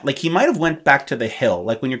done that. Like, he might have went back to the hill.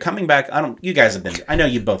 Like, when you're coming back, you guys have been. I know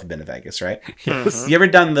you both have been to Vegas, right? Yes. You ever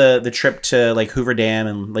done the trip to like Hoover Dam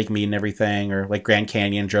and Lake Mead and everything, or like Grand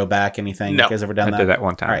Canyon? Drove back anything? No. You guys ever done I that? did that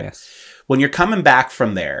one time. All right. Yes. When you're coming back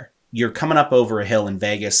from there, you're coming up over a hill and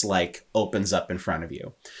Vegas like opens up in front of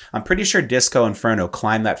you. I'm pretty sure Disco Inferno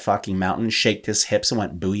climbed that fucking mountain, shaked his hips and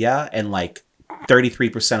went booyah, and like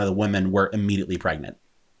 33% of the women were immediately pregnant.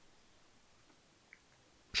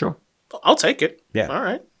 Sure. I'll take it. Yeah. All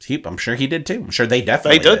right. I'm sure he did too. I'm sure they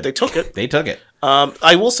definitely did. They took it. They took it.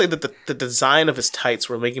 I will say that the design of his tights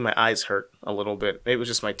were making my eyes hurt a little bit. Maybe it was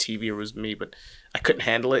just my TV or it was me, but I couldn't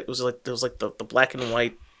handle it. It was like the black and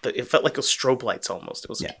white. It felt like those strobe lights almost. It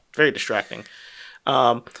was very distracting.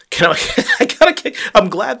 I'm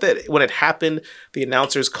glad that when it happened, the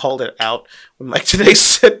announcers called it out. When Mike today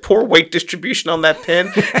said poor weight distribution on that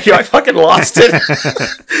pin, I fucking lost it. I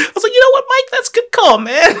was like, you know what, Mike, that's a good call,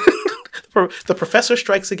 man. The professor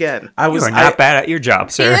strikes again. You are not bad at your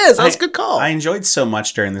job, sir. He is. That's a good call. I enjoyed so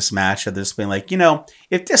much during this match of this being like,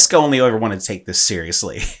 if Disco only ever wanted to take this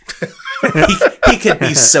seriously, he could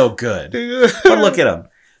be so good. But look at him.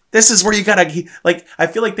 This is where you gotta I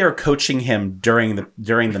feel like they were coaching him during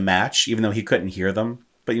the match, even though he couldn't hear them.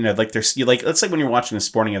 But it's like when you're watching a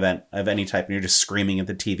sporting event of any type and you're just screaming at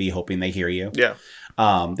the TV hoping they hear you. Yeah.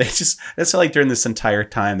 That's like during this entire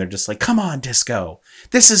time they're just like, come on, Disco,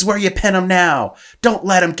 this is where you pin him now. Don't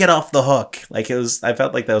let him get off the hook. I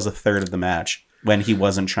felt like that was a third of the match when he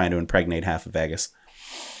wasn't trying to impregnate half of Vegas.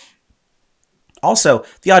 Also,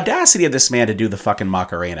 the audacity of this man to do the fucking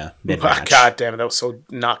Macarena mid-match. God damn it, that was so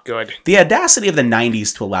not good. The audacity of the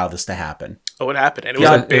 90s to allow this to happen. Oh, it happened. And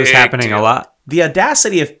It was happening deal. a lot. The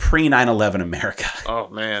audacity of pre-9/11 America. Oh,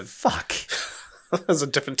 man. Fuck. That was a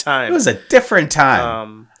different time. It was a different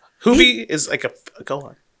time. Hoovy is like a... Go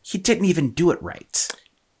on. He didn't even do it right.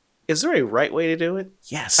 Is there a right way to do it?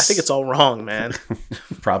 Yes. I think it's all wrong, man.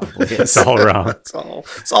 Probably is. It's all wrong.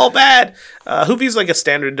 It's all bad. Hoovy's like a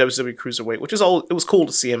standard WWE cruiserweight, which is all. It was cool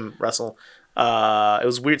to see him wrestle. It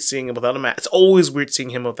was weird seeing him without a mask. It's always weird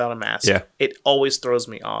seeing him without a mask. Yeah. It always throws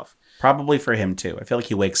me off. Probably for him too. I feel like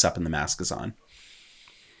he wakes up and the mask is on.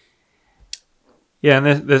 Yeah,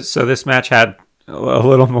 and this match had a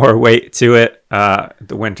little more weight to it.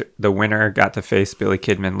 The winner got to face Billy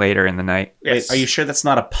Kidman later in the night. Yes. Wait, are you sure that's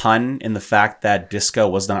not a pun in the fact that Disco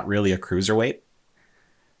was not really a cruiserweight?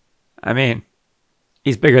 I mean,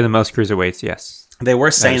 he's bigger than most cruiserweights, yes. They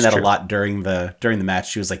were saying that a true. lot during the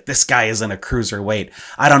match. She was like, "This guy isn't a cruiserweight.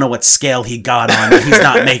 I don't know what scale he got on. But he's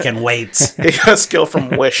not making weight." He got skill from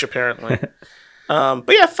Wish, apparently. But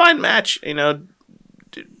yeah, fine match.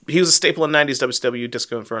 He was a staple in 90s WCW.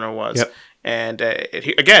 Disco Inferno was. Yep. And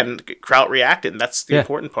again, crowd reacted, and that's the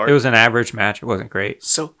important part. It was an average match. It wasn't great,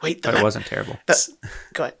 So wait, but it wasn't terrible.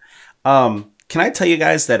 Go ahead. Can I tell you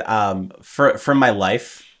guys that for my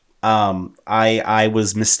life, I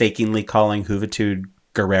was mistakenly calling Juventud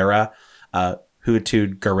Guerrera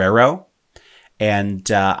Juventud Guerrero, and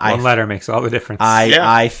One letter makes all the difference.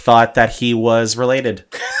 I thought that he was related.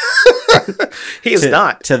 He is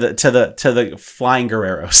not to the Flying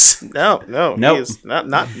Guerreros. No, Nope. he is not.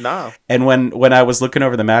 No. And when I was looking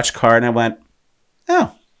over the match card, and I went,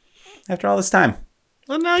 "Oh, after all this time,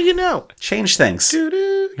 Well, now you know. change things." You're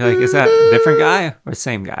like, is that a different guy or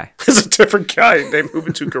same guy? There's a different guy named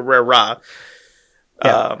Juventud Guerrera.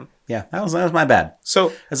 Yeah, that was my bad.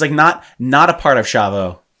 So It's like not a part of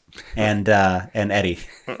Chavo and Eddie.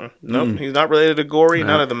 nope, he's not related to Gory.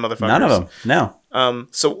 None of them motherfuckers. None of them. No.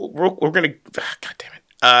 So we're gonna. God damn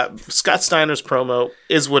it. Scott Steiner's promo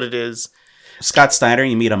is what it is. Scott Steiner,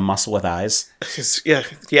 you meet a muscle with eyes. Yeah.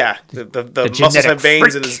 The muscles genetic have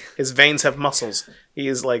veins, freak. and his veins have muscles. He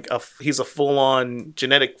is like he's a full on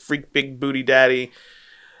genetic freak, big booty daddy.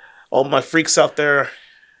 All my freaks out there,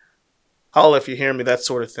 holla if you hear me, that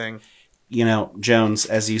sort of thing. Jones,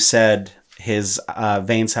 as you said, his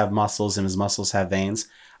veins have muscles and his muscles have veins.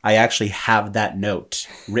 I actually have that note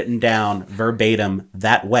written down verbatim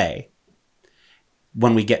that way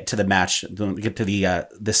when we get to the match, when we get to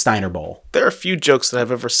the Steiner Bowl. There are a few jokes that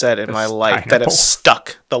I've ever said in my life that have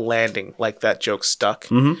stuck the landing like that joke stuck.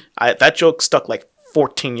 Mm-hmm. That joke stuck like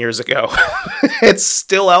 14 years ago. It's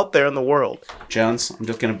still out there in the world. Jones, I'm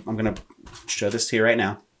gonna show this to you right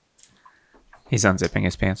now. He's unzipping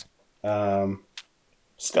his pants.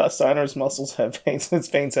 Scott Steiner's muscles have veins. His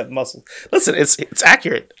veins have muscles. Listen, it's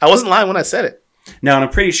accurate. I wasn't lying when I said it. No, and I'm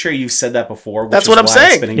pretty sure you've said that before. That's what I'm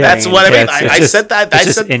saying. That's what I mean. I said that. I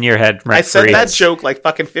said in your head. I said that joke like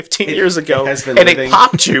fucking 15 years ago, and living, it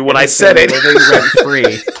popped you when I said it. Living rent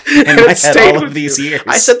free in my head all of these years.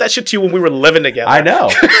 I said that shit to you when we were living together. I know,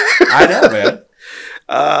 man.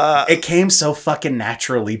 It came so fucking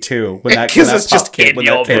naturally too. Because it's just in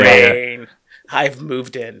your brain. I've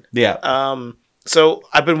moved in. Yeah. So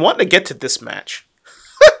I've been wanting to get to this match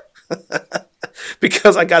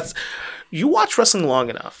because you watch wrestling long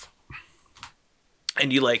enough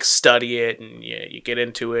and you like study it and you get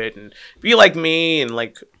into it and be like me and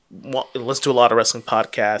like listen to a lot of wrestling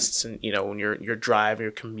podcasts and when you're driving,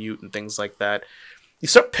 your commute and things like that, you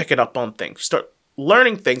start picking up on things. You start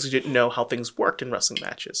learning things you didn't know how things worked in wrestling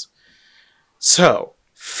matches. So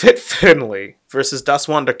Fit Finlay versus Das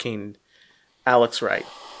Wunderkind, Alex Wright.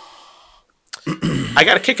 I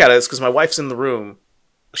got a kick out of this because my wife's in the room.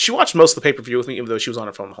 She watched most of the pay-per-view with me, even though she was on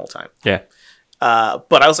her phone the whole time. Yeah.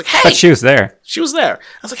 But I was like, hey. But she was there. She was there.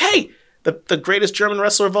 I was like, hey, the greatest German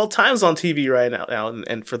wrestler of all time is on TV right now.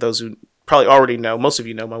 And for those who probably already know, most of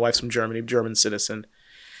you know, my wife's from Germany, German citizen.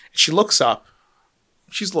 And she looks up.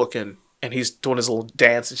 She's looking, and he's doing his little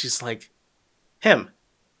dance, and she's like, him.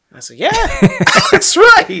 And I said, yeah, that's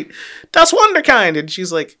right. Das Wunderkind. And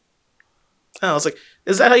she's like, I was like,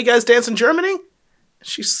 is that how you guys dance in Germany?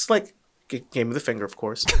 She's like, gave me the finger, of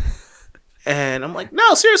course. And I'm like,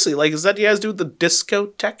 no, seriously, like, is that you guys do the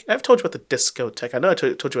discotheque? I've told you about the discotheque. I know I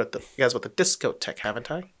told you about you guys about the discotheque, haven't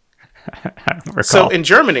I? I don't recall. So in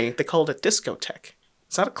Germany, they call it a discotheque.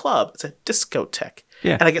 It's not a club, it's a discotheque.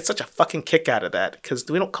 Yeah. And I get such a fucking kick out of that because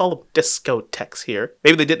we don't call them discotheques here.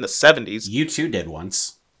 Maybe they did in the 70s. U2 did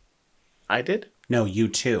once. I did? No,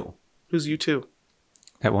 U2. Who's U2?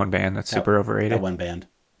 That one band that's super overrated. That one band.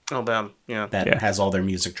 Oh, them. Yeah. That has all their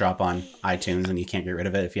music drop on iTunes and you can't get rid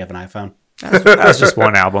of it if you have an iPhone. That was just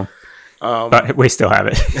one album. But we still have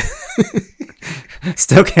it.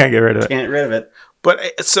 Still can't get rid of it. Can't get rid of it.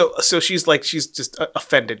 But so she's just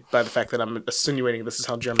offended by the fact that I'm insinuating this is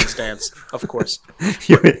how Germans dance, of course.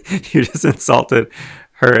 You just insulted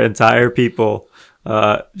her entire people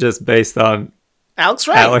just based on Alex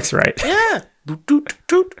Wright. Alex Wright. Yeah.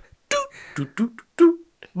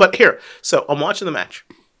 But here, so I'm watching the match.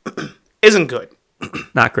 Isn't good.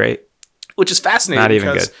 Not great. Which is fascinating. Not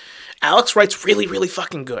even because good. Alex Wright's really, really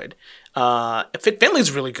fucking good. Fit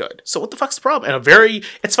Finlay's really good. So what the fuck's the problem? And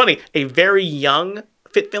it's funny, a very young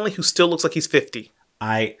Fit Finlay who still looks like he's 50.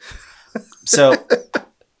 So,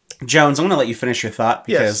 Jones, I'm going to let you finish your thought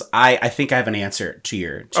because Yes. I think I have an answer to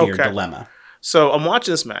your dilemma. So I'm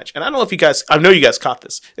watching this match, and I don't know if I know you guys caught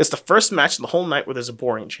this. It's the first match of the whole night where there's a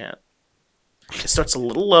boring chant. It starts a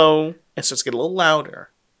little low, and starts to get a little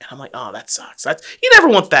louder. And I'm like, oh, that sucks. You never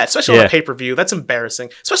want that, especially on a pay-per-view. That's embarrassing,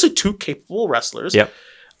 especially two capable wrestlers. Yep.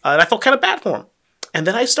 And I felt kind of bad for him. And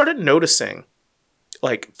then I started noticing,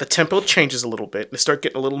 like, the tempo changes a little bit. They start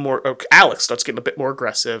getting a little more... Alex starts getting a bit more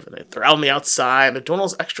aggressive. And they're out on the outside. And they're doing all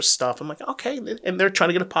this extra stuff. I'm like, okay. And they're trying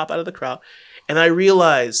to get a pop out of the crowd. And I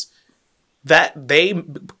realized that they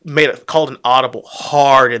called an audible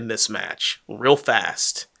hard in this match. Real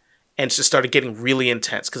fast. And it just started getting really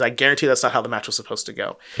intense. Because I guarantee that's not how the match was supposed to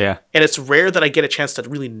go. Yeah. And it's rare that I get a chance to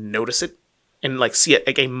really notice it. And, like, see it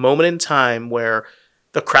like a moment in time where...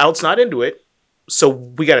 the crowd's not into it, so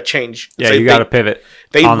we got to change. Yeah, you got to pivot.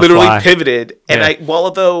 They literally pivoted, and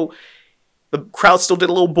although the crowd still did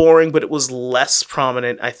a little boring, but it was less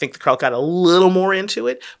prominent. I think the crowd got a little more into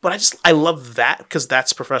it. But I love that because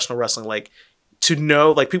that's professional wrestling. Like, to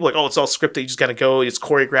know, like, people are like, oh, it's all scripted. You just got to go. It's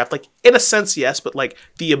choreographed. Like, in a sense, yes, but like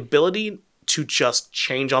the ability to just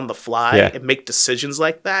change on the fly and make decisions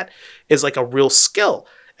like that is like a real skill,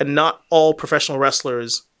 and not all professional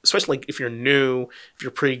wrestlers. Especially like if you're new, if you're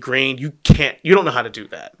pretty green, you don't know how to do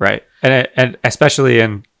that. Right. And especially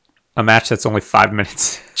in a match that's only 5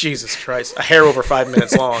 minutes. Jesus Christ. A hair over 5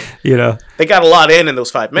 minutes long. They got a lot in those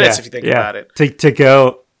 5 minutes if you think about it. To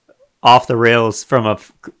go off the rails from a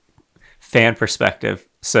fan perspective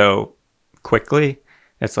so quickly,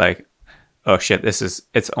 it's like, oh shit,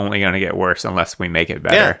 it's only going to get worse unless we make it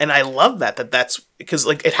better. Yeah, and I love that's because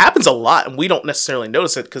like it happens a lot and we don't necessarily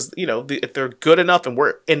notice it because if they're good enough and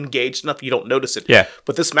we're engaged enough, you don't notice it. Yeah.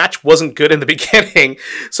 But this match wasn't good in the beginning,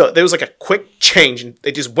 so there was like a quick change and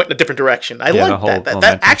they just went in a different direction. I like that.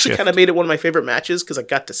 That actually kind of made it one of my favorite matches because I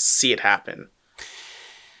got to see it happen.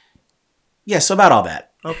 Yeah, so about all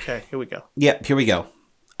that. Okay, here we go. Yep, here we go.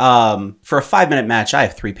 For a 5-minute match, I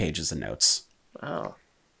have 3 pages of notes. Oh.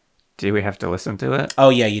 Do we have to listen to it? Oh,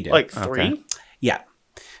 yeah, you do. Like 3? Okay. Yeah.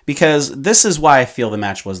 Because this is why I feel the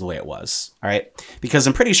match was the way it was. All right. Because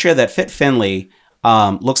I'm pretty sure that Fit Finlay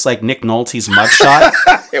looks like Nick Nolte's mugshot.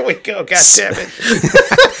 Here we go. God damn it.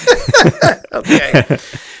 Okay.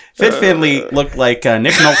 Fit Finley looked like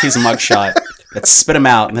Nick Nolte's mugshot that spit him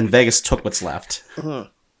out, and then Vegas took what's left.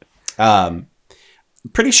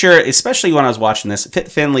 Pretty sure, especially when I was watching this,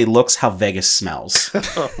 Fit Finley looks how Vegas smells.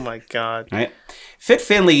 Oh my God. Right? Fit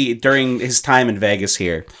Finley, during his time in Vegas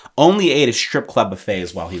here, only ate at strip club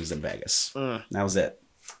buffets while he was in Vegas. That was it.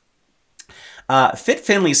 Fit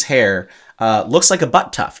Finley's hair looks like a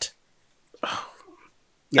butt tuft.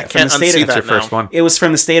 Yeah, I can't unsee that now. First one. It was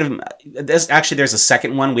from the state of... there's a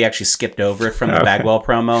second one. We actually skipped over it from the Bagwell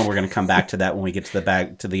promo, and we're going to come back to that when we get to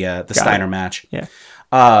the Steiner match. Yeah.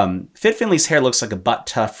 Fit Finley's hair looks like a butt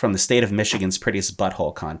tuft from the state of Michigan's Prettiest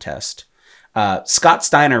Butthole contest. Scott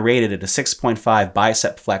Steiner rated it a 6.5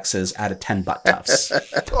 bicep flexes out of 10 butt tufts.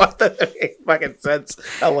 What the makes fucking sense.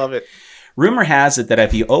 I love it. Rumor has it that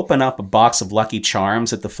if you open up a box of Lucky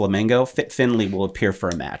Charms at the Flamingo, Fit Finley will appear for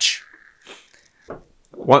a match.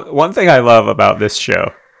 One thing I love about this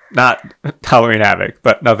show, not Halloween Havoc,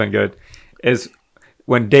 but nothing good, is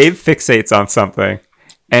when Dave fixates on something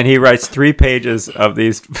and he writes 3 pages of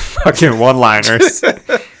these fucking one-liners.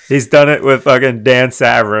 He's done it with fucking Dan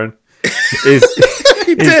Savran. He's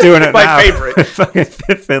doing it my now favorite. with fucking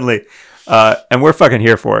Fit Finley. And we're fucking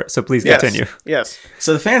here for it, so please continue. Yes.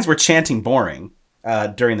 So the fans were chanting boring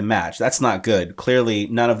during the match. That's not good. Clearly,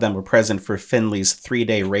 none of them were present for Finley's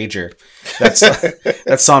 3-day rager.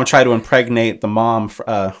 That saw him try to impregnate the mom.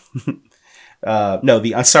 Not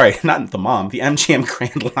the mom. The MGM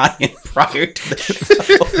Grand Lion prior to the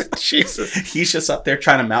show. Jesus. He's just up there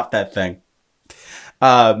trying to mount that thing.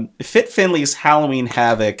 Fit Finley's Halloween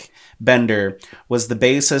Havoc bender was the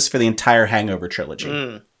basis for the entire Hangover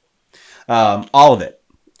trilogy. All of it.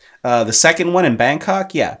 The second one in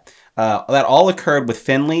Bangkok, that all occurred with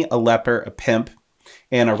Finley, a leper, a pimp,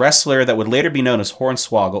 and a wrestler that would later be known as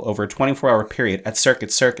Hornswoggle over a 24-hour period at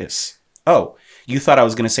Circuit Circus. Oh, you thought I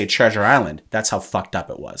was going to say Treasure Island. That's how fucked up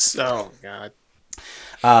it was. Oh, God.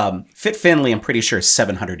 Fit Finley, I'm pretty sure, is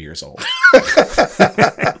 700 years old.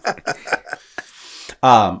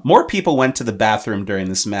 More people went to the bathroom during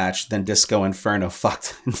this match than Disco Inferno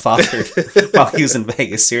fucked and fathered while he was in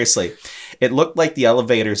Vegas. Seriously. It looked like the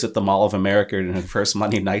elevators at the Mall of America in the first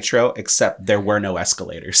Monday Nitro, except there were no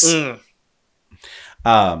escalators.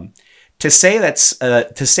 To say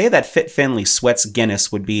that Fit Finley sweats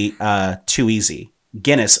Guinness would be too easy.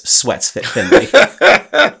 Guinness sweats Fit Finley.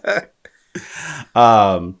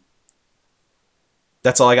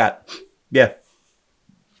 That's all I got. Yeah.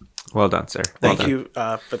 Well done, sir. Thank you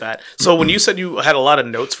for that. So when you said you had a lot of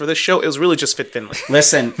notes for this show, it was really just Fit Finley.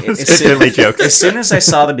 Listen, as soon as I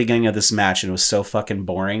saw the beginning of this match and it was so fucking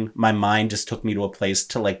boring, my mind just took me to a place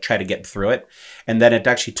to like try to get through it. And then it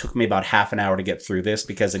actually took me about half an hour to get through this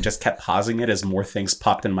because I just kept pausing it as more things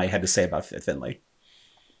popped in my head to say about Fit Finley.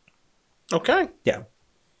 Okay. Yeah.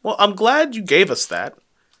 Well, I'm glad you gave us that.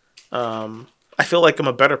 I feel like I'm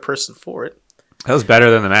a better person for it. That was better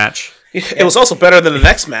than the match. It was also better than the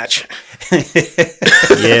next match.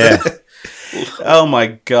 Yeah. Oh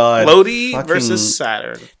my God. Lodi versus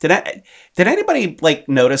Saturn. Did anybody like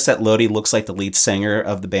notice that Lodi looks like the lead singer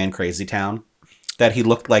of the band Crazy Town? That he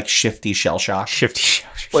looked like Shifty Shellshock.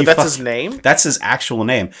 Wait, that's his name? That's his actual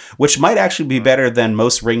name, which might actually be better than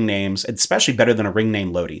most ring names, especially better than a ring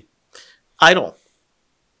name Lodi. Idol.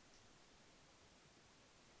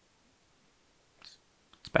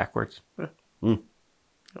 It's backwards.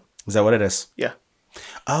 Is that what it is? Yeah.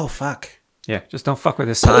 Oh, fuck. Yeah, just don't fuck with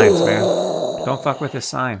his signs, man. Don't fuck with his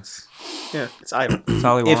signs. Yeah, it's Idol. That's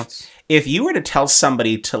all he wants. If you were to tell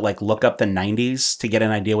somebody to like look up the 90s to get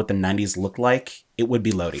an idea what the 90s looked like, it would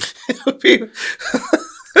be Lodi. It would be.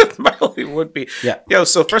 It probably would be. Yeah. Yo,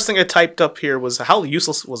 so first thing I typed up here was how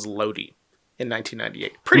useless was Lodi in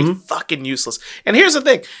 1998. Pretty fucking useless. And here's the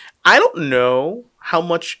thing. I don't know how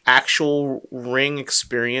much actual ring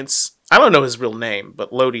experience, I don't know his real name,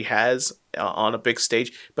 but Lodi has on a big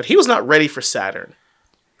stage. But he was not ready for Saturn.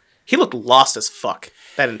 He looked lost as fuck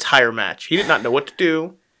that entire match. He did not know what to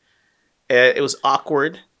do. It was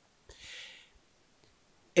awkward.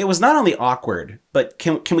 It was not only awkward, but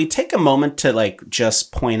can we take a moment to like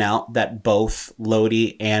just point out that both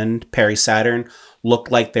Lodi and Perry Saturn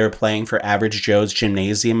looked like they were playing for Average Joe's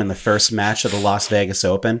Gymnasium in the first match of the Las Vegas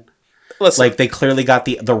Open? Listen, like they clearly got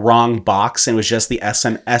the wrong box and it was just the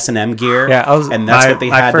S&M gear. Yeah, and that's what they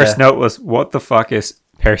had. My first note was, what the fuck is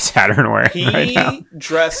Perry Saturn wearing right now? He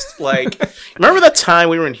dressed like... Remember that time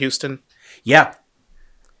we were in Houston? Yeah.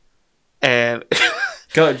 And...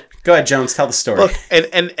 Go ahead, Jones. Tell the story. Look,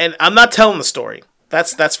 and I'm not telling the story.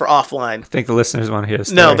 That's for offline. I think the listeners want to hear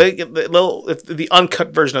this. No, if the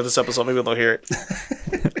uncut version of this episode, maybe they'll hear it.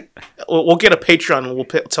 We'll get a Patreon and we'll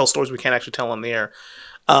tell stories we can't actually tell on the air.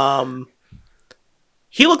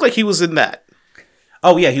 He looked like he was in that.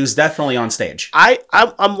 Oh yeah, he was definitely on stage.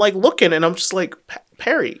 I'm like looking and I'm just like,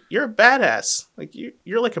 Perry, you're a badass. Like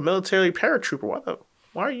you're like a military paratrooper.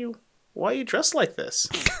 Why are you dressed like this?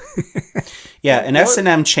 Yeah, an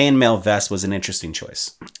S&M chainmail vest was an interesting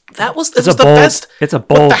choice. That was the best. It's a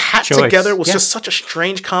bold the hat choice. together was just such a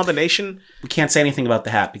strange combination. We can't say anything about the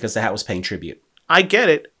hat because the hat was paying tribute. I get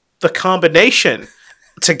it. The combination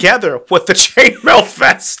together with the chainmail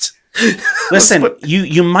vest. Listen,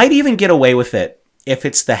 you might even get away with it if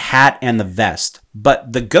it's the hat and the vest,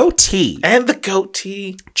 but the goatee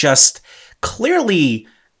just clearly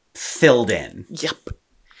filled in. Yep.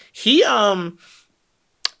 He and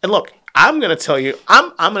look, I'm gonna tell you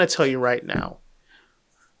right now.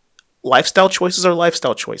 Lifestyle choices are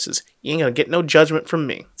lifestyle choices. You ain't gonna get no judgment from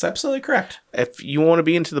me. That's absolutely correct. If you want to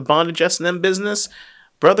be into the bondage S&M business,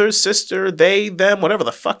 brother, sister, they, them, whatever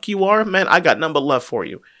the fuck you are, man, I got nothing but love for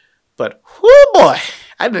you. But, whoo boy,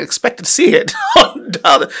 I didn't expect to see it on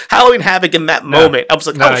Halloween Havoc in that moment. I was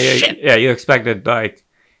like, shit. Yeah, you expected like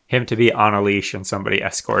him to be on a leash and somebody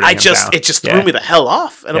escorting him down. It just threw me the hell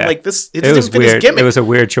off. And I'm like, it didn't fit weird. his gimmick. It was a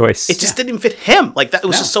weird choice. It just didn't even fit him. Like that, it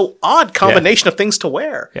was just so odd combination of things to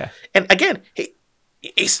wear. Yeah. And again,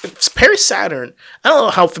 Perry Saturn, I don't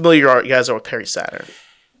know how familiar you guys are with Perry Saturn.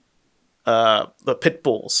 The Pit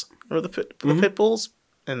Bulls. Remember the Pit Bulls?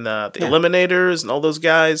 And the Eliminators and all those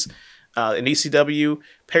guys in ECW.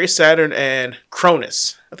 Perry Saturn and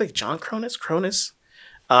Cronus. I think John Cronus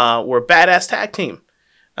were a badass tag team.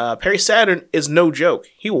 Perry Saturn is no joke.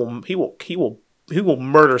 He will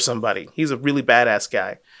murder somebody. He's a really badass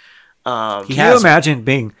guy. Can you imagine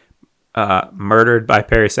being murdered by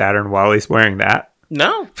Perry Saturn while he's wearing that?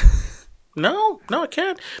 No, I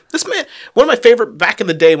can't. This man, one of my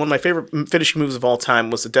favorite finishing moves of all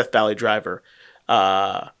time was the Death Valley Driver,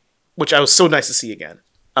 which I was so nice to see again.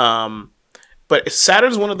 But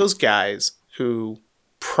Saturn's one of those guys who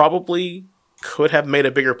probably could have made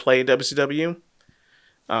a bigger play in WCW.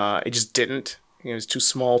 It just didn't. He was too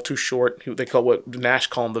small, too short. They call what Nash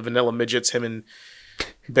called him the vanilla midgets. Him and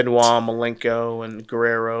Benoit, Malenko, and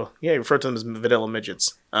Guerrero. Yeah, he referred to them as vanilla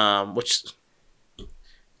midgets. Which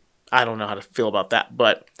I don't know how to feel about that,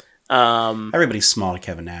 but everybody's small to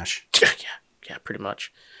Kevin Nash. Yeah, pretty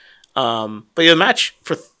much. But yeah, the match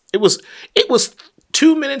it was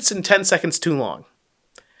 2 minutes and 10 seconds too long.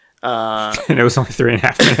 And it was only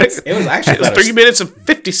 3.5 minutes. It was actually 3 minutes and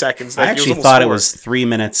 50 seconds. I actually thought it was 3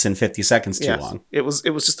 minutes and 50 seconds too long. It was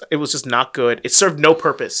just not good. It served no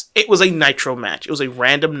purpose. It was a Nitro match. It was a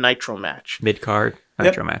random Nitro match. Mid-card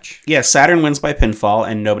Nitro match. Yeah, Saturn wins by pinfall,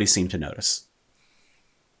 and nobody seemed to notice.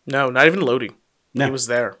 No, not even Lodi. No. He was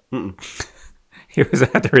there. He was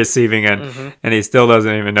at the receiving end, and he still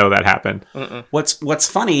doesn't even know that happened. What's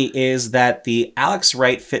funny is that the Alex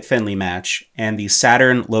Wright Fit Finley match and the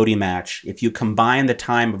Saturn Lodi match, if you combine the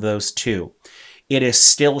time of those two, it is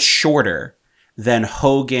still shorter than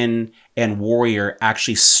Hogan and Warrior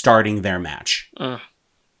actually starting their match.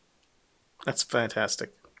 That's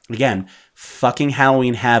fantastic. Again, fucking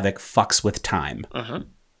Halloween Havoc fucks with time.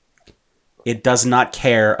 It does not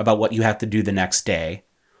care about what you have to do the next day,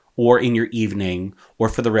 or in your evening, or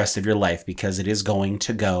for the rest of your life, because it is going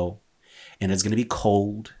to go, and it's going to be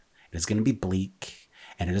cold, it is going to be bleak,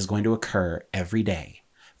 and it is going to occur every day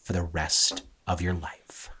for the rest of your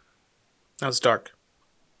life. That was dark.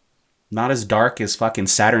 Not as dark as fucking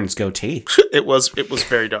Saturn's goatee. It was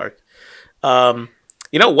very dark. It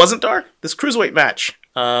wasn't dark? This Cruiserweight match.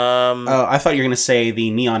 I thought you were going to say the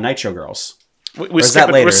Neon Nitro Girls. We're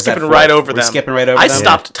skipping right over them. Skipping right over I them?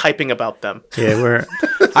 stopped typing about them. Yeah,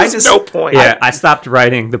 There's no point. Yeah, I stopped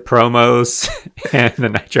writing the promos and the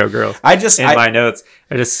Nitro Girls. My notes.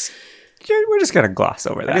 We're just gonna gloss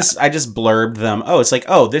over that. I just blurbed them. Oh, it's like,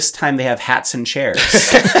 this time they have hats and chairs.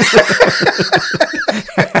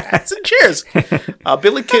 Hats and chairs.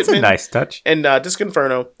 Billy Kidman. That's a nice touch. And Disc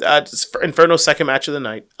Inferno. Inferno's second match of the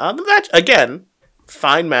night. The match again.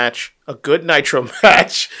 Fine match, a good Nitro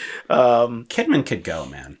match. Kidman could go,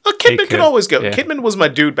 man. Kidman could always go. Yeah. Kidman was my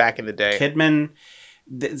dude back in the day. Kidman,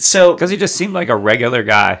 because he just seemed like a regular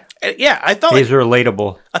guy. Yeah, I thought he's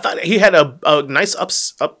relatable. I thought he had a nice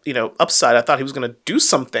upside. I thought he was going to do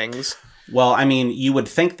some things. Well, I mean, you would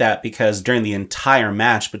think that because during the entire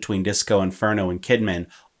match between Disco Inferno and Kidman,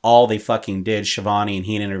 all they fucking did, Shivani and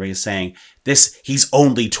Heenan and everybody saying, he's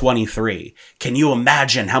only 23. Can you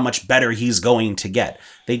imagine how much better he's going to get?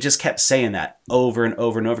 They just kept saying that over and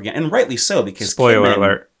over and over again. And rightly so, because Spoiler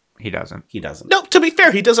alert, He doesn't. He doesn't. No, to be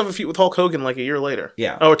fair, he does have a feud with Hulk Hogan like a year later.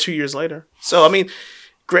 Yeah. Or 2 years later. So, I mean,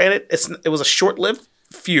 granted, it was a short-lived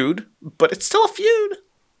feud, but it's still a feud.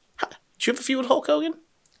 Did you have a feud with Hulk Hogan?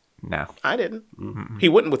 No. I didn't. Mm-hmm. He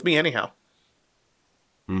wouldn't with me anyhow.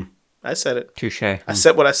 I said it. Touche. I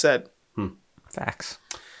said what I said. Facts.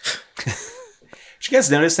 Did you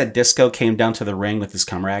guys notice that Disco came down to the ring with his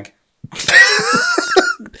cum rag?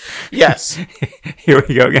 Yes. Here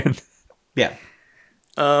we go again. Yeah.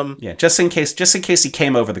 Yeah, just in case he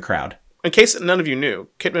came over the crowd. In case none of you knew,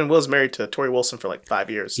 Kidman was married to Tori Wilson for like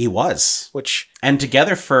 5 years. He was. Which... And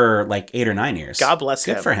together for like 8 or 9 years. God bless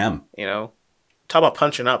him. Good for him. You know? Talk about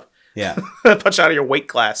punching up. Yeah. Punch out of your weight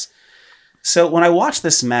class. So when I watched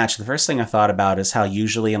this match, the first thing I thought about is how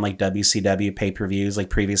usually in like WCW pay-per-views, like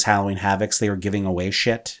previous Halloween Havocs, they were giving away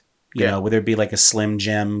shit. You know, whether it be like a Slim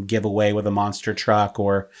Jim giveaway with a monster truck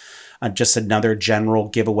or just another general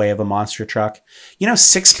giveaway of a monster truck.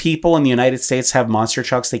 6 people in the United States have monster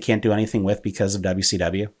trucks they can't do anything with because of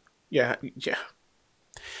WCW. Yeah.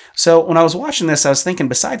 So when I was watching this, I was thinking,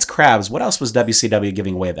 besides crabs, what else was WCW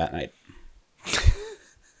giving away that night?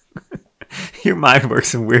 Your mind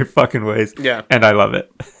works in weird fucking ways. Yeah. And I love it.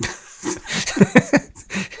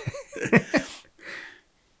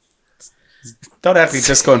 Don't act like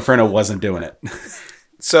Disco Inferno wasn't doing it.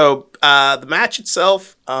 So, the match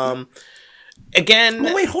itself, again...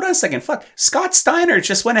 Well, wait, hold on a second. Fuck. Scott Steiner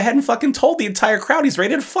just went ahead and fucking told the entire crowd he's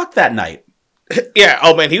ready to fuck that night. Yeah.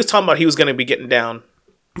 Oh, man. He was talking about he was going to be getting down.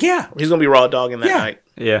 Yeah. He's going to be raw dogging that night.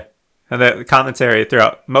 Yeah. And the commentary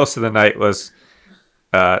throughout most of the night was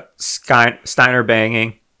Steiner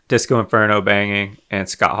banging, Disco Inferno banging, and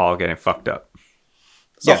Scott Hall getting fucked up.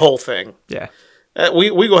 It's the whole thing. Yeah. We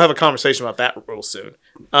going to have a conversation about that real soon.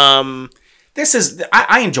 I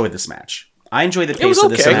enjoyed this match. I enjoyed the pace of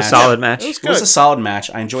this match. It was a solid match. It It was a solid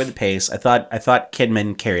match. I enjoyed the pace. I thought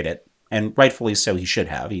Kidman carried it, and rightfully so. He should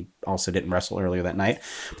have. He also didn't wrestle earlier that night.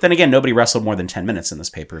 But then again, nobody wrestled more than 10 minutes in this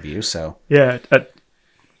pay-per-view. So yeah,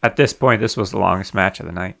 at this point, this was the longest match of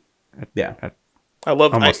the night. I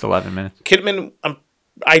love almost 11 minutes. Kidman.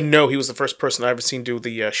 I know he was the first person I've ever seen do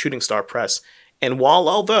the shooting star press, and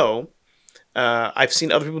although I've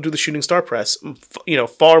seen other people do the shooting star press,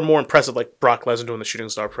 far more impressive, like Brock Lesnar doing the shooting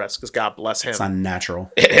star press, because God bless him. it's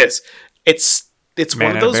unnatural. It is. It's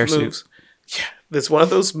one of those moves. Suit. Yeah, it's one of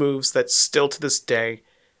those moves that still to this day,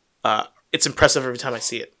 it's impressive every time I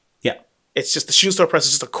see it. Yeah. It's just the shooting star press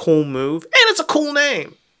is just a cool move, and it's a cool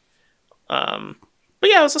name. But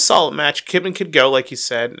yeah, it was a solid match. Kidman could go, like you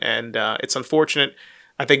said, and it's unfortunate.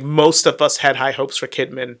 I think most of us had high hopes for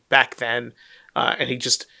Kidman back then, and he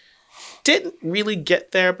just didn't really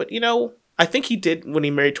get there. But I think he did when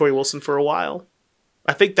he married Tori Wilson for a while.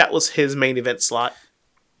 I think that was his main event slot.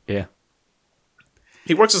 Yeah.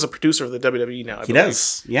 He works as a producer of the WWE now. He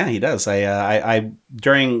does. Yeah, he does. I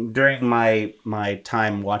during my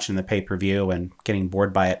time watching the pay-per-view and getting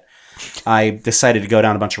bored by it, I decided to go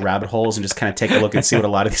down a bunch of rabbit holes and just kind of take a look and see what a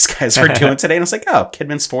lot of these guys were doing today. And I was like, oh,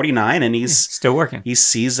 Kidman's 49 and he's still working. He's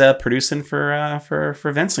producing for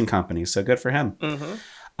Vince and Company. So good for him. Mm-hmm.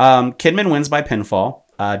 Kidman wins by pinfall.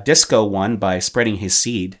 Disco won by spreading his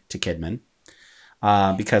seed to Kidman.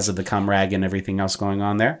 Because of the cum rag and everything else going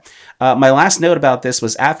on there. My last note about this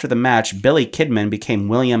was after the match, Billy Kidman became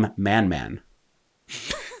William Man.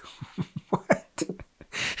 What?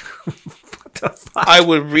 What the fuck? I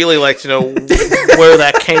would really like to know where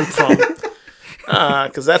that came from.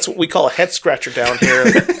 Because that's what we call a head scratcher down here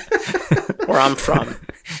where I'm from.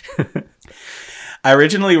 I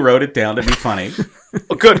originally wrote it down to be funny.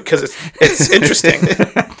 Well, good, because it's interesting.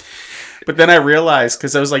 But then I realized,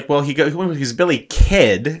 because I was like, well, he's Billy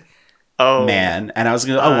Kid Man. And I was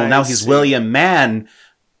going to, now he's William Man,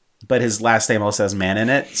 but his last name also has Man in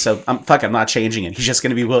it. So I'm not changing it. He's just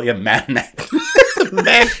going to be William Man.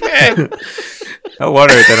 Man. No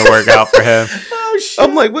wonder it didn't work out for him. Oh, shit.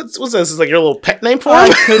 I'm like, what's this? Is like your little pet name for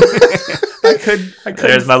him? I couldn't.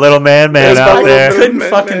 There's my little man out there. I couldn't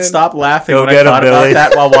fucking stop laughing when I thought about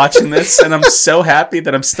that while watching this, and I'm so happy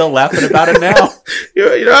that I'm still laughing about it now.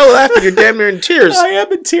 You're not laughing. You're damn near in tears. I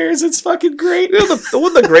am in tears. It's fucking great. One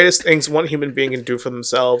of the greatest things one human being can do for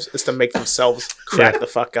themselves is to make themselves crack the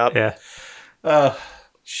fuck up. Yeah. Oh,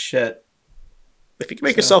 shit. If you can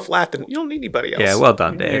make yourself laugh, then you don't need anybody else. Yeah, well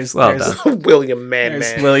done, Dave. Well done. William Man.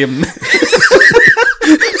 William.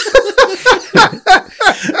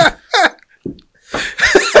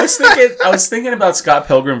 I was thinking about Scott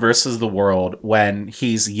Pilgrim versus the World when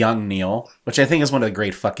he's young Neil, which I think is one of the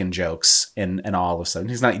great fucking jokes in all of a sudden.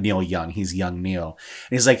 He's not Neil Young, he's young Neil.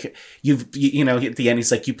 And he's like, you know, at the end,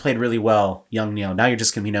 he's like, you played really well, young Neil. Now you're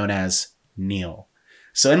just going to be known as Neil.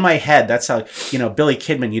 So in my head, that's how, Billy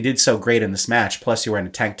Kidman, you did so great in this match. Plus you were in a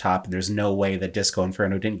tank top and there's no way that Disco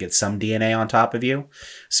Inferno didn't get some DNA on top of you.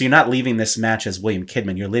 So you're not leaving this match as William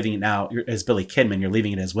Kidman. You're leaving it now as Billy Kidman. You're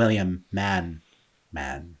leaving it as William Man.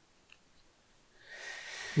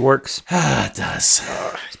 Works. It does.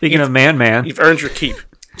 Speaking of Man. You've earned your keep.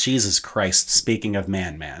 Jesus Christ. Speaking of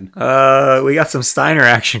Man. We got some Steiner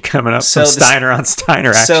action coming up. Some Steiner on Steiner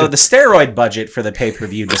action. So the steroid budget for the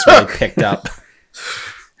pay-per-view just really picked up.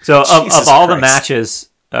 So of all the matches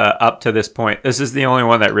up to this point, this is the only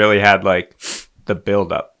one that really had like the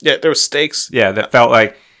build-up. Yeah, there were stakes. Yeah, that felt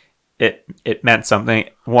like it meant something.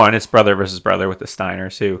 One, it's brother versus brother with the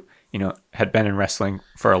Steiners, who had been in wrestling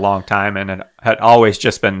for a long time and had always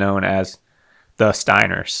just been known as the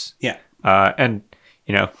Steiners. Yeah. And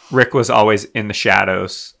Rick was always in the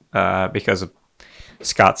shadows because of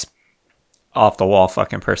Scott's off-the-wall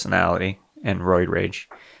fucking personality and roid rage.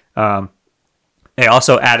 They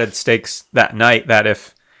also added stakes that night that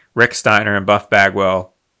if Rick Steiner and Buff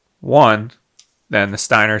Bagwell won, then the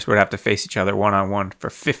Steiners would have to face each other one-on-one for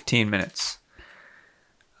 15 minutes.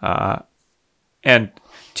 And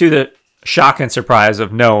to the shock and surprise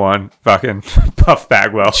of no one, fucking Buff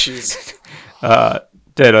Bagwell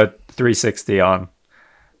did a 360 on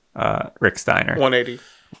Rick Steiner. 180.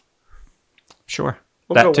 Sure.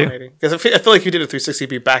 We'll that go too. 180. Because I feel like you did a 360,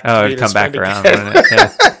 be back. Oh, it'd come back around. Wouldn't it?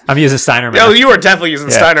 Yeah. I'm using Steiner math. Oh, you are definitely using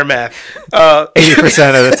Steiner math.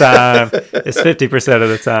 80% of the time. It's 50% of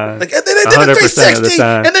the time. And then I did a 360,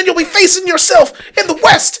 and then you'll be facing yourself in the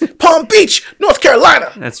West, Palm Beach, North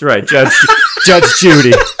Carolina. That's right, Judge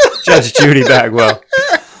Judy Bagwell.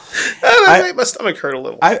 My stomach hurt a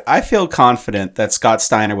little. I feel confident that Scott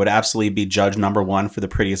Steiner would absolutely be judge number 1 for the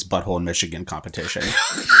prettiest butthole in Michigan competition.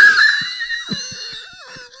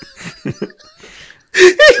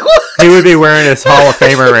 He would be wearing his Hall of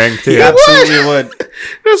Famer ring too. He absolutely would.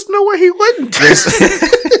 There's no way he wouldn't.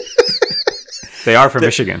 They are from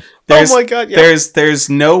Michigan. Oh my god! Yeah. There's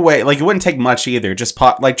no way. Like, it wouldn't take much either. Just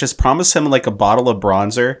promise him like a bottle of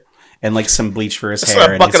bronzer and like some bleach for his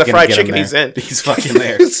hair. A bucket of fried chicken. He's in. He's fucking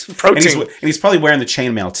there. It's protein. And he's probably wearing the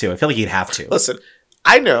chainmail too. I feel like he'd have to. Listen,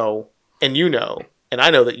 I know, and you know, and I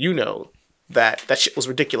know that you know that shit was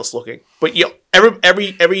ridiculous looking. But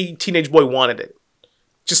every teenage boy wanted it,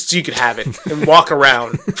 just so you could have it and walk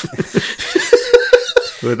around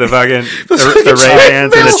with the fucking the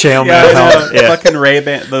Ray-Bans and the chainmail helmet. Yeah, fucking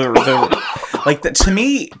Ray-Ban. To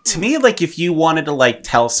me, like, if you wanted to like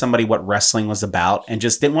tell somebody what wrestling was about and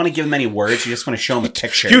just didn't want to give them any words, you just want to show them a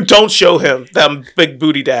picture. You don't show him that big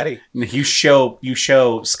booty daddy. You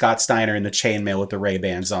show Scott Steiner in the chainmail with the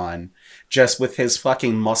Ray-Bans on, just with his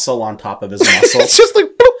fucking muscle on top of his muscle. It's just like.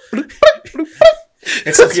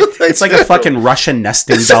 It's like a fucking Russian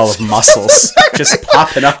nesting doll of muscles just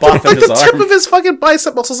popping up off of his arm. The tip of his fucking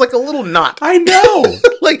bicep muscle is like a little knot. I know.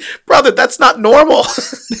 Like, brother, that's not normal.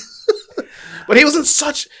 But he was in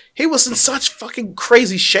such fucking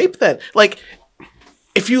crazy shape then. Like,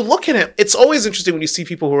 if you look at him, it's always interesting when you see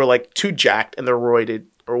people who are like too jacked and they're roided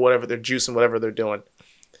or whatever, they're juicing whatever they're doing.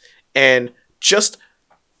 And just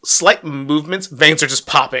slight movements, veins are just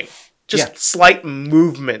popping. Just slight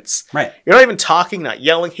movements. Right. You're not even talking, not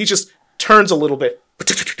yelling. He just turns a little bit.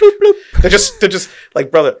 They're just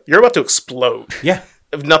like, brother, you're about to explode. Yeah.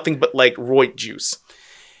 Of nothing but like roid juice.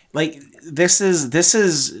 Like, this is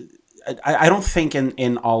I don't think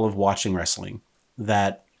in all of watching wrestling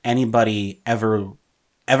that anybody ever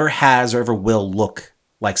has or ever will look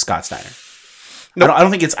like Scott Steiner. No, I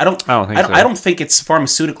don't think it's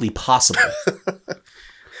pharmaceutically possible.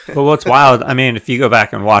 But what's wild, I mean, if you go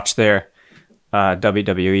back and watch their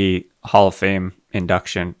WWE Hall of Fame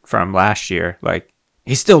induction from last year, like,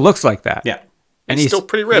 he still looks like that. Yeah. And he's still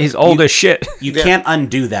pretty ripped. He's old as shit. You can't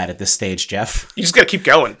undo that at this stage, Jeff. You just got to keep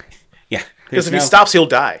going. Yeah. Because if he stops, he'll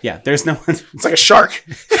die. Yeah, there's no one. It's like a shark.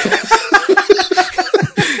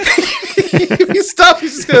 If he stops,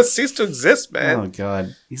 he's just going to cease to exist, man. Oh,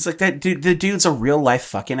 God. He's like that dude. The dude's a real life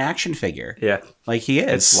fucking action figure. Yeah. Like, he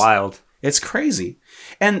is. It's wild. It's crazy.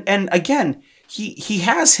 And again, he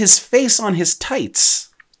has his face on his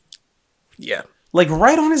tights. Yeah. Like,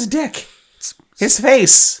 right on his dick. His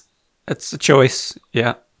face. It's a choice.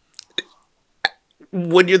 Yeah.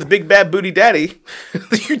 When you're the big bad booty daddy,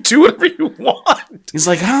 you do whatever you want. He's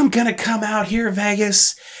like, I'm going to come out here,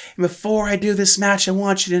 Vegas. And before I do this match, I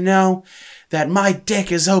want you to know that my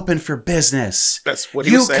dick is open for business. That's what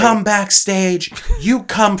he was saying. You come backstage. You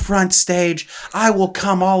come front stage. I will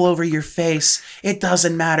come all over your face. It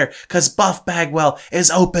doesn't matter, because Buff Bagwell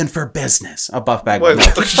is open for business. Oh, Buff Bagwell. No,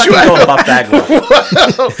 Buff Bagwell.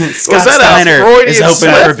 Scott Steiner is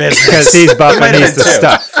open for business. Because he's buff and he's the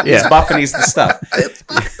stuff. He's buff and he's the stuff.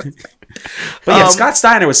 But yeah, Scott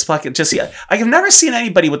Steiner was fucking just. I've never seen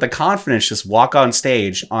anybody with the confidence just walk on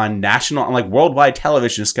stage on national, on like worldwide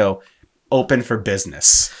television, just go open for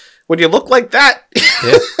business. When you look like that,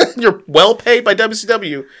 you're well paid by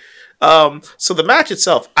WCW. So the match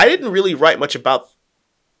itself, I didn't really write much about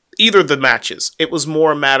either of the matches. It was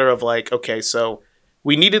more a matter of like, okay, so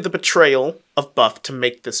we needed the betrayal of Buff to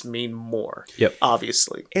make this mean more. Yep.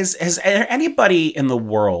 Obviously. Is there anybody in the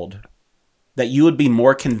world that you would be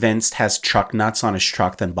more convinced has truck nuts on his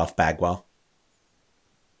truck than Buff Bagwell?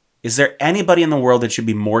 Is there anybody in the world that you'd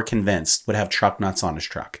be more convinced would have truck nuts on his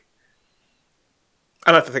truck?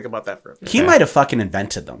 I'd have to think about that for a minute. He might have fucking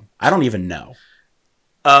invented them. I don't even know.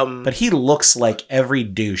 But he looks like every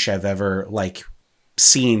douche I've ever like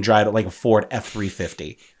seen drive like a Ford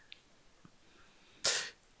F-350.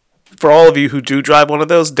 For all of you who do drive one of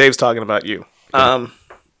those, Dave's talking about you.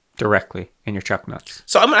 Directly in your truck nuts.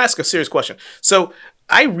 So I'm going to ask a serious question. So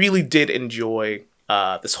I really did enjoy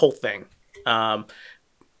this whole thing.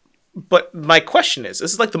 But my question is,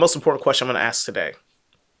 this is like the most important question I'm going to ask today.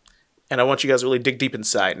 And I want you guys to really dig deep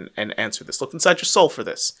inside and answer this. Look inside your soul for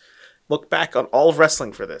this. Look back on all of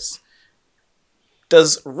wrestling for this.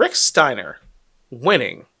 Does Rick Steiner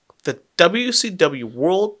winning the WCW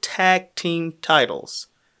World Tag Team titles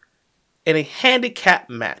in a handicap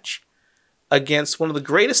match against one of the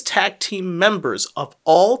greatest tag team members of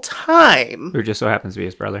all time, Who just so happens to be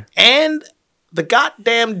his brother, and the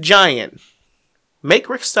goddamn Giant, make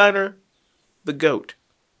Rick Steiner the GOAT?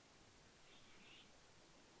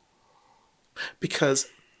 Because,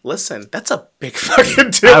 listen, that's a big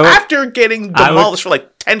fucking deal. After getting demolished for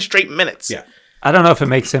like 10 straight minutes. Yeah. I don't know if it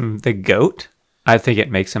makes him the GOAT. I think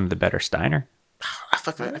it makes him the better Steiner. I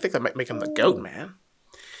think that might make him the GOAT, man.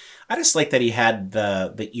 I just like that he had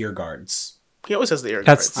the ear guards. He always has the ear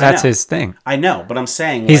guards. That's his thing. I know, but I'm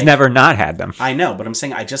saying He's never not had them. I know, but I'm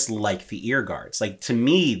saying I just like the ear guards. Like, to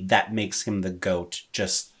me, that makes him the GOAT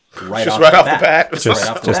just right off the bat.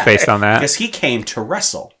 Just based on that. Because he came to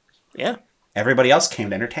wrestle. Yeah. Everybody else came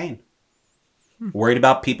to entertain. Worried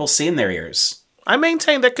about people seeing their ears. I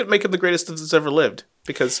maintain that could make him the greatest that's ever lived.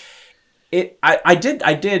 Because I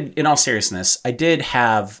did, in all seriousness, I did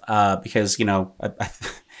have, because, you know,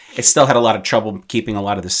 I still had a lot of trouble keeping a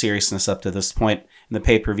lot of the seriousness up to this point in the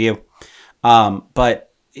pay-per-view.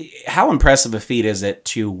 But how impressive a feat is it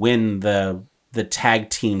to win the tag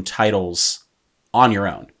team titles on your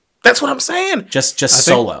own? That's what I'm saying. Just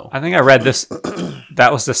solo. I think I read this.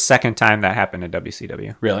 That was the second time that happened in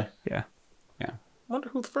WCW. Really? Yeah. I wonder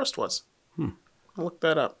who the first was. I'll look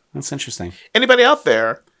that up. That's interesting. Anybody out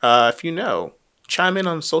there, if you know, chime in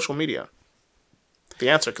on social media. The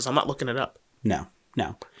answer, because I'm not looking it up. No.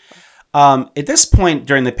 At this point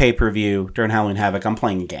during the pay-per-view, during Halloween Havoc, I'm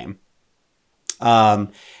playing a game.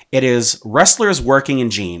 It is wrestlers working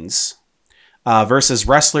in jeans versus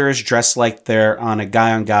wrestlers dressed like they're on a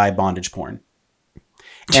guy-on-guy bondage porn.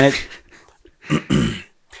 And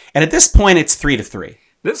at this point, it's 3-3.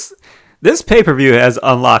 This pay-per-view has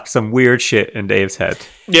unlocked some weird shit in Dave's head.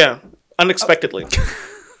 Yeah, unexpectedly.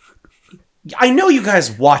 I know you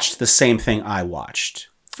guys watched the same thing I watched.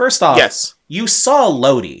 First off, yes, you saw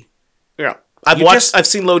Lodi. Yeah, I've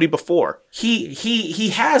seen Lodi before. He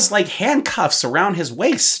has like handcuffs around his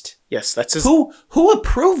waist. Yes, that's his. Who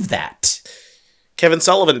approved that? Kevin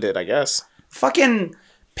Sullivan did, I guess. Fucking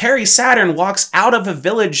Perry Saturn walks out of a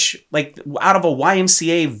village, like out of a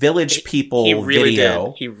YMCA Village People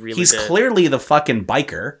video. He's clearly the fucking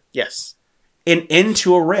biker. Yes.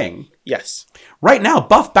 Into a ring. Yes. Right now,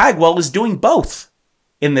 Buff Bagwell is doing both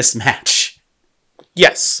in this match.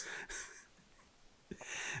 Yes.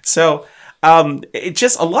 So, it's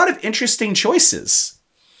just a lot of interesting choices.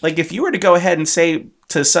 Like, if you were to go ahead and say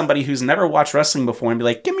to somebody who's never watched wrestling before and be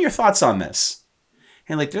like, give me your thoughts on this.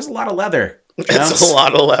 And like, there's a lot of leather. It's a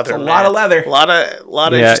lot of leather. A lot of leather. A lot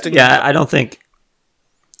of interesting. Yeah, I don't think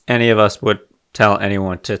any of us would tell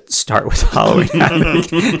anyone to start with Halloween Havoc.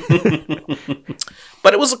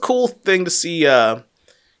 But it was a cool thing to see,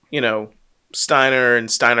 Steiner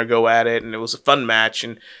and Steiner go at it, and it was a fun match,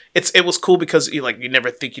 and it was cool because you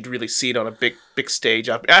never think you'd really see it on a big stage.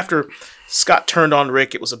 After Scott turned on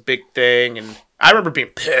Rick, it was a big thing, and I remember being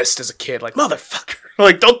pissed as a kid, like, motherfucker,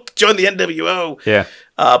 like, don't join the NWO. Yeah.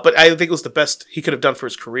 But I think it was the best he could have done for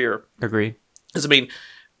his career. Agreed. Because, I mean,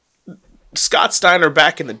 Scott Steiner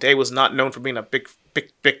back in the day was not known for being a big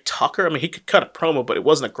talker. I mean, he could cut a promo, but it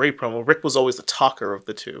wasn't a great promo. Rick was always the talker of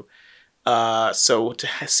the two. So to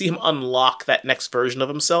see him unlock that next version of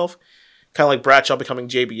himself, kind of like Bradshaw becoming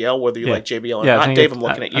JBL, whether you like JBL or not. Dave, I'm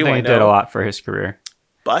looking at you. I think it did a lot for his career.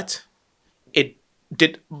 But it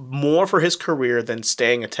did more for his career than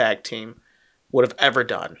staying a tag team would have ever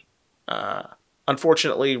done.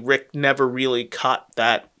 Unfortunately, Rick never really caught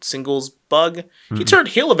that singles bug. Mm-hmm. He turned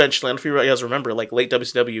heel eventually. I don't know if you guys remember, like late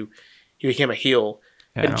WCW, he became a heel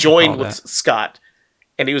and joined with Scott.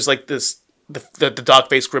 And he was like the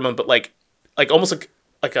dog-faced gremlin, but like almost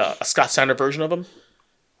like a Scott Steiner version of him.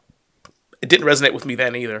 It didn't resonate with me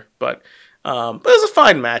then either, but it was a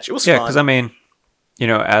fine match. It was fun. Yeah, because I mean,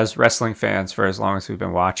 as wrestling fans for as long as we've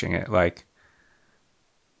been watching it, like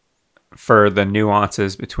for the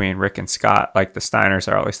nuances between Rick and Scott, like the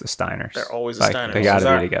Steiners are always the Steiners. They're always the Steiners. They got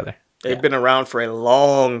to be together. They've been around for a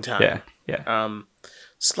long time. Yeah.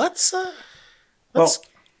 So let's. Well,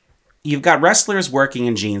 you've got wrestlers working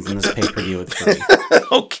in jeans in this pay-per-view with 3.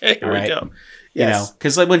 Okay, here we go. Yes.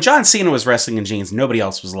 Because like when John Cena was wrestling in jeans, nobody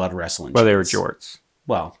else was allowed to wrestle in jeans. Well, they were jorts.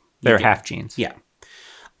 Well, they were half jeans. Yeah.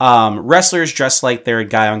 Wrestlers dressed like they're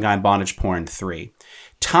guy-on-guy bondage porn 3.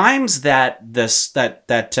 Times that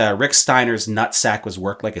Rick Steiner's nutsack was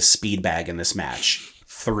worked like a speed bag in this match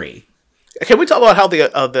 3. Can we talk about how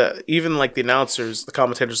the even like the announcers, the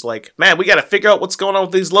commentators, like, man, we got to figure out what's going on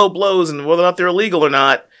with these low blows and whether or not they're illegal or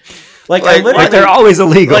not. Like they're always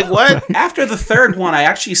illegal. Like what? After the third one, I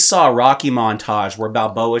actually saw a Rocky montage where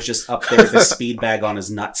Balboa's just up there with a speed bag on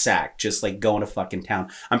his nutsack, just like going to fucking town.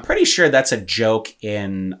 I'm pretty sure that's a joke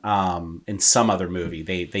in some other movie.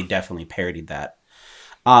 They definitely parodied that.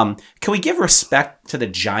 Can we give respect to the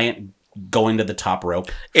giant going to the top rope?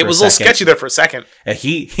 It was a little sketchy there for a second.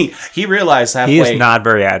 He realized halfway. He is not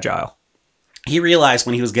very agile. He realized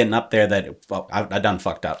when he was getting up there that I done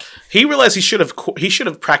fucked up. He realized he should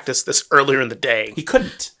have practiced this earlier in the day. He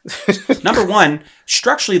couldn't. Number one,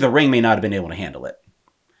 structurally the ring may not have been able to handle it.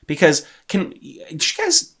 Because did you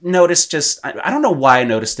guys notice I don't know why I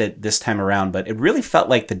noticed it this time around, but it really felt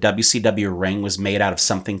like the WCW ring was made out of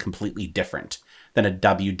something completely different than a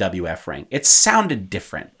WWF ring. It sounded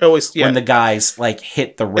different when the guys like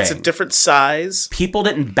hit the ring. It's a different size. People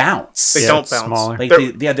didn't bounce. They don't bounce. Smaller. Like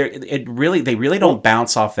they really don't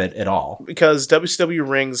bounce off it at all. Because WCW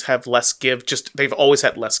rings have less give. They've always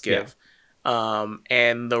had less give. Yeah.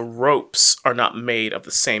 And the ropes are not made of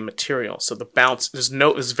the same material. So the bounce, there's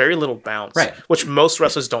very little bounce. Right. Which most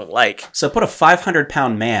wrestlers don't like. So put a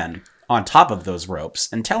 500-pound man on top of those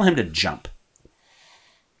ropes and tell him to jump.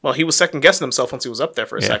 Well, he was second guessing himself once he was up there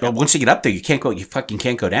for a second. But once you get up there, you fucking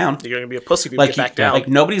can't go down. You're gonna be a pussy if you get back down. Like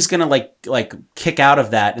nobody's gonna like kick out of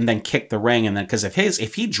that and then kick the ring, and then because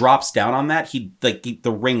if he drops down on that,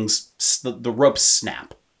 the ropes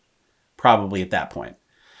snap. Probably at that point.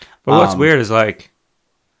 But what's weird is like,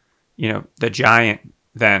 the giant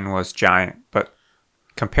then was giant, but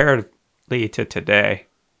comparatively to today,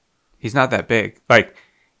 he's not that big. Like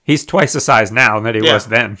he's twice the size now than he was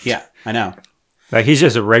then. Yeah, I know. Like, he's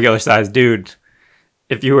just a regular-sized dude.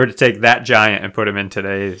 If you were to take that giant and put him in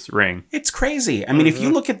today's ring. It's crazy. I mean, if you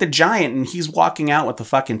look at the giant and he's walking out with the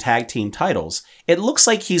fucking tag team titles, it looks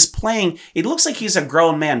like he's a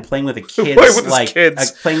grown man playing with a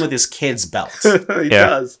kid's, playing with his kid's belt. He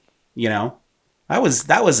does.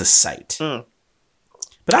 That was a sight. But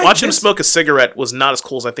watching him smoke a cigarette was not as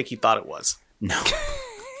cool as I think he thought it was. No.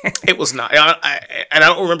 It was not. I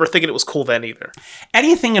don't remember thinking it was cool then either.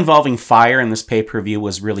 Anything involving fire in this pay-per-view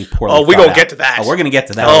was really poorly we're going to get to that. Oh, we're going to get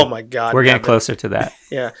to that. Oh, my God. We're getting closer to that.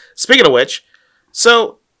 Yeah. Speaking of which,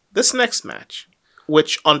 so this next match,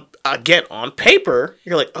 which on paper,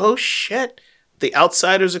 you're like, oh, shit. The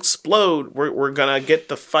Outsiders explode. We're going to get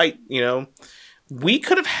the fight, We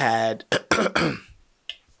could have had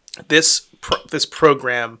this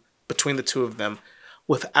program between the two of them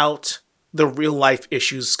without the real life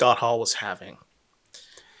issues Scott Hall was having.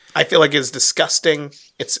 I feel like it's disgusting.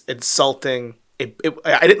 It's insulting.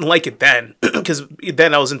 I didn't like it then because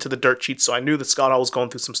then I was into the dirt sheets, so I knew that Scott Hall was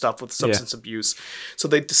going through some stuff with substance abuse. So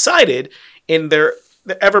they decided in their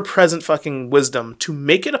ever-present fucking wisdom to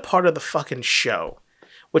make it a part of the fucking show,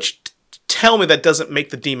 which tell me that doesn't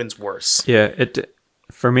make the demons worse. Yeah,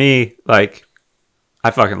 for me, like,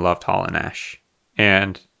 I fucking loved Hall and Nash.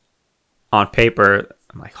 And on paper,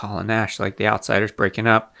 I'm like, Hall and Nash, like the Outsiders breaking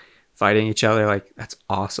up, fighting each other, like that's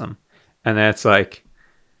awesome. And then it's like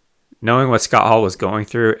knowing what Scott Hall was going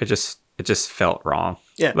through, it just felt wrong.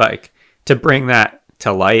 Yeah. Like to bring that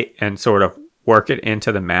to light and sort of work it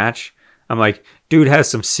into the match. I'm like, dude has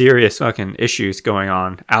some serious fucking issues going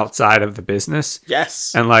on outside of the business.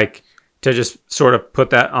 Yes. And like to just sort of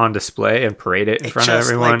put that on display and parade it in front of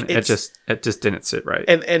everyone, like, it just didn't sit right.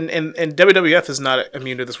 And WWF is not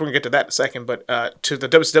immune to this. We're gonna get to that in a second. But to the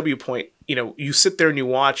WCW point, you sit there and you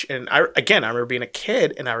watch. And I remember being a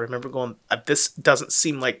kid and I remember going, this doesn't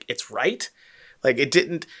seem like it's right. Like it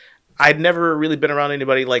didn't. I'd never really been around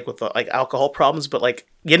anybody like with like alcohol problems, but like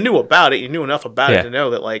you knew about it, you knew enough about it to know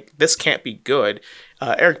that like this can't be good.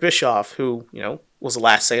 Eric Bischoff, who was the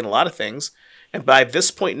last say in a lot of things, and by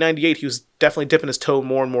this point in '98, he was definitely dipping his toe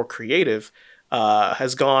more and more creative.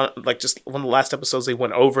 Has gone like just one of the last episodes they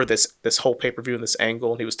went over this whole pay-per-view and this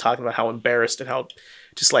angle, and he was talking about how embarrassed and how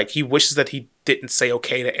just like he wishes that he didn't say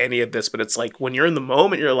okay to any of this, but it's like when you're in the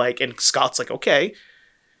moment, you're like, and Scott's like okay,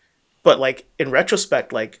 but like in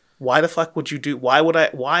retrospect, like. Why the fuck would you do? Why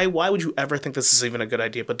would you ever think this is even a good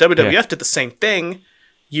idea? But WWF did the same thing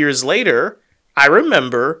years later. I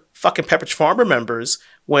remember fucking Pepperidge Farm remembers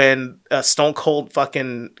when Stone Cold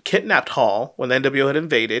fucking kidnapped Hall when the NWO had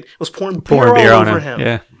invaded. It was pouring beer all over him.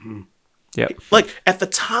 Yeah. Yep. Like at the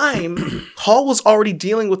time, Hall was already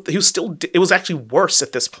dealing with. It was actually worse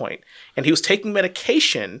at this point, and he was taking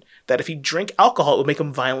medication that if he drank alcohol, it would make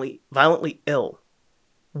him violently ill.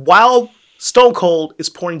 While Stone Cold is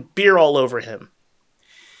pouring beer all over him.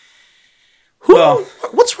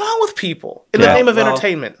 What's wrong with people in the name of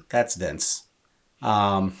entertainment? That's Vince.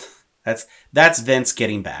 That's Vince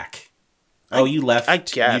getting back. You left. I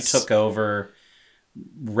guess you took over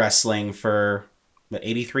wrestling for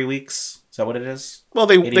 83 weeks. Is that what it is? Well,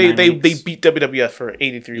 they beat WWF for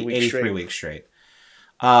 83 weeks 83 straight. Weeks straight.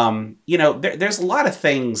 There's a lot of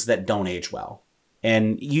things that don't age well.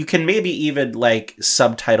 And you can maybe even like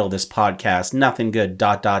subtitle this podcast "Nothing Good ...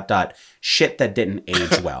 shit that didn't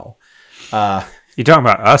age well." You talking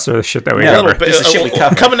about us or the shit that we covered? covered? This is shit we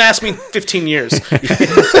covered. Come and ask me 15 years.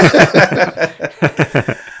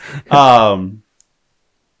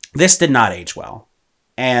 This did not age well,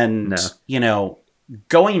 and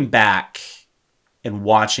going back and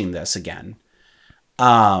watching this again,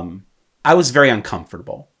 I was very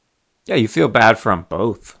uncomfortable. Yeah, you feel bad for them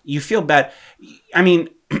both. You feel bad. I mean,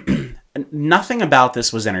 nothing about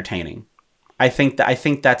this was entertaining. I think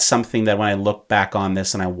that's something that when I look back on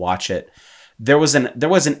this and I watch it, there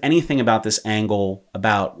wasn't anything about this angle,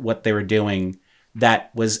 about what they were doing, that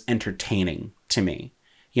was entertaining to me.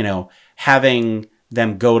 Having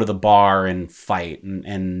them go to the bar and fight,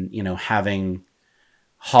 and having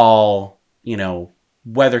Hall,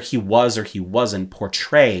 whether he was or he wasn't,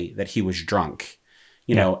 portray that he was drunk.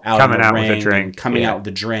 Out coming out with a drink, coming out with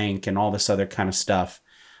the drink, and all this other kind of stuff.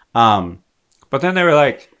 But then they were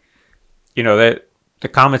like, that the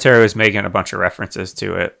commentary was making a bunch of references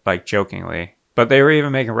to it, like jokingly, but they were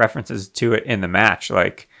even making references to it in the match.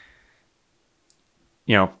 Like,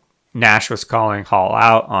 Nash was calling Hall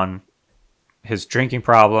out on his drinking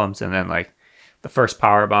problems, and then like the first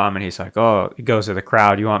power bomb, and he's like, "Oh," he goes to the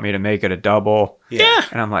crowd, "You want me to make it a double?" Yeah,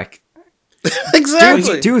 and I'm like.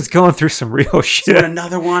 Exactly. Dude's going through some real shit. You want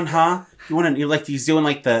another one, huh? He's doing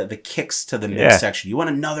like the kicks to the midsection. You want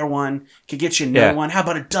another one? Could get you another one. How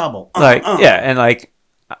about a double? And like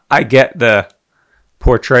I get the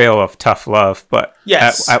portrayal of tough love, but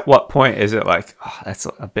at what point is it like, that's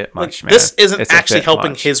a bit much, man? This isn't actually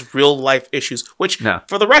helping his real life issues, which,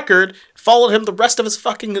 for the record, followed him the rest of his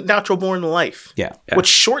fucking natural born life. Yeah. Which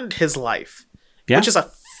shortened his life. Yeah. Which is a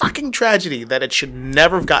fucking tragedy that it should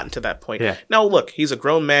never have gotten to that point. Yeah. Now, look, he's a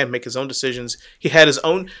grown man, make his own decisions. He had his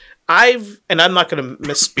own... I'm not going to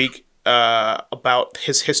misspeak about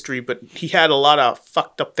his history, but he had a lot of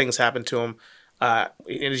fucked up things happen to him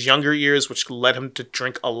in his younger years, which led him to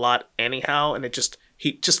drink a lot anyhow, and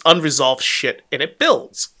he just unresolved shit, and it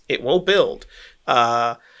builds. It will build.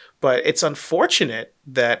 But it's unfortunate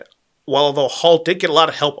that although Hall did get a lot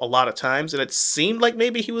of help a lot of times, and it seemed like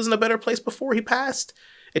maybe he was in a better place before he passed,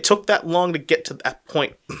 it took that long to get to that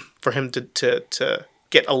point for him to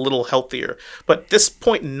get a little healthier. But this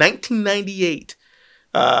point in 1998,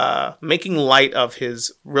 making light of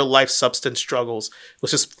his real life substance struggles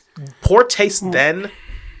was just poor taste then,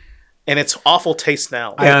 and it's awful taste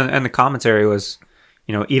now. Yeah, and the commentary was,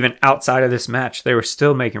 even outside of this match, they were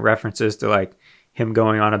still making references to like him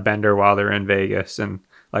going on a bender while they're in Vegas and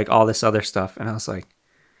like all this other stuff. And I was like,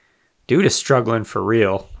 dude is struggling for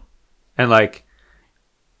real. And like,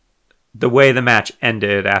 the way the match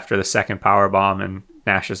ended after the second power bomb, and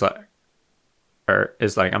Nash is like,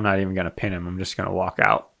 I'm not even going to pin him. I'm just going to walk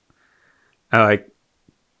out. And like,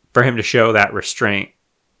 for him to show that restraint,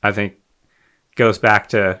 I think goes back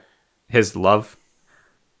to his love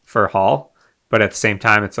for Hall. But at the same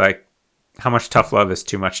time, it's like, how much tough love is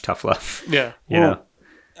too much tough love? Yeah.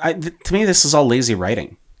 To me, this is all lazy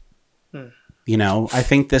writing. I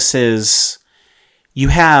think this is, you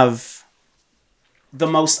have the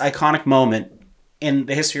most iconic moment in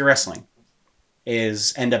the history of wrestling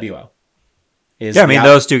is NWO.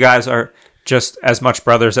 Those two guys are just as much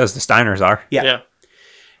brothers as the Steiners are. Yeah.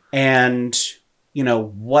 And,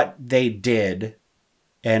 what they did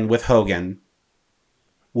and with Hogan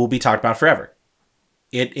will be talked about forever.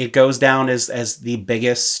 It goes down as the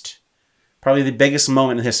biggest, probably the biggest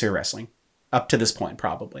moment in the history of wrestling up to this point,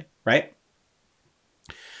 probably, right?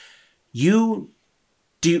 How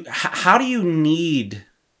do you need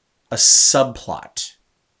a subplot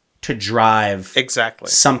to drive Exactly.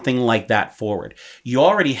 something like that forward? You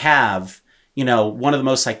already have, one of the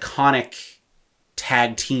most iconic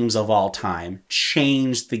tag teams of all time,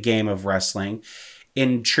 changed the game of wrestling,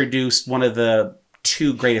 introduced one of the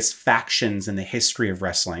two greatest factions in the history of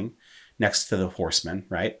wrestling next to the Horsemen,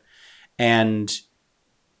 right? And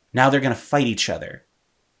now they're going to fight each other.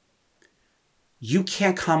 You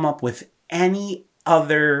can't come up with any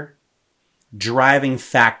other driving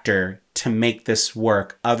factor to make this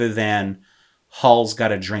work other than Hall's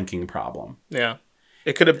got a drinking problem. Yeah.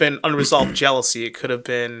 It could have been unresolved jealousy. It could have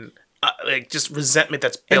been just resentment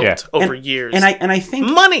that's built over years. And I think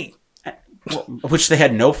money, which they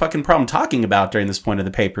had no fucking problem talking about during this point of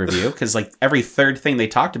the pay-per-view, because every third thing they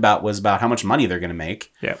talked about was about how much money they're going to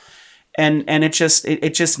make. Yeah. And it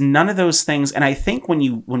just none of those things. And I think when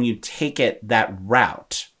you take it that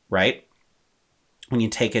route, right? When you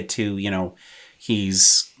take it to,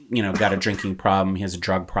 he's, got a drinking problem, he has a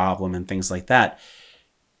drug problem and things like that.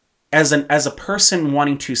 As a person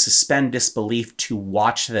wanting to suspend disbelief to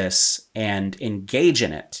watch this and engage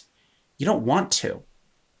in it, you don't want to.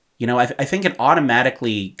 I think it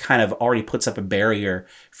automatically kind of already puts up a barrier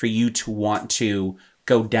for you to want to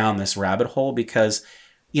go down this rabbit hole because,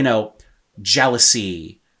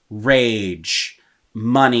 jealousy, rage,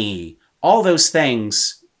 money, all those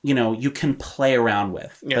things, you can play around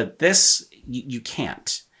with. Yeah. But this, you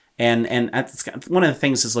can't. And one of the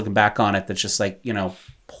things is looking back on it that's just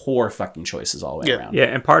poor fucking choices all the way around. Yeah,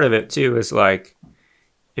 and part of it too is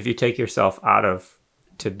if you take yourself out of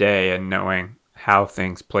today and knowing how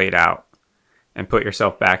things played out and put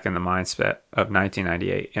yourself back in the mindset of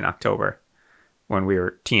 1998 in October when we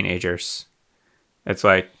were teenagers, it's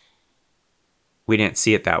we didn't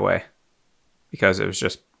see it that way because it was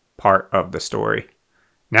just part of the story.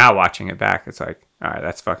 Now watching it back, it's all right,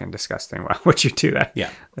 that's fucking disgusting. Why would you do that?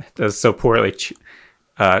 Yeah. That was so poorly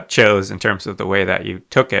chose in terms of the way that you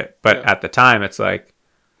took it. But at the time, it's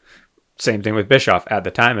same thing with Bischoff. At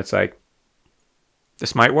the time, it's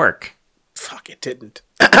this might work. Fuck, it didn't.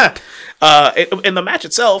 And the match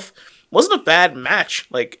itself wasn't a bad match.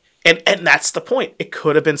 And that's the point. It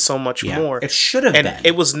could have been so much more. It should have been.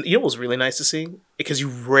 It was really nice to see because you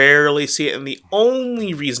rarely see it. And the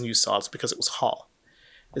only reason you saw it is because it was Hall.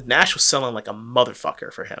 Nash was selling like a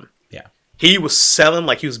motherfucker for him. Yeah. He was selling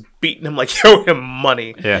like he was beating him, throw him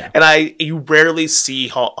money. Yeah. And you rarely see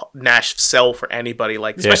Nash sell for anybody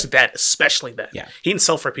especially then. Yeah. He didn't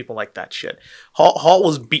sell for people like that shit. Hall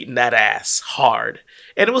was beating that ass hard.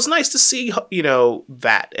 And it was nice to see,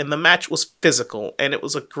 that. And the match was physical and it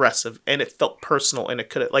was aggressive and it felt personal and it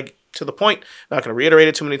could have, to the point, I'm not going to reiterate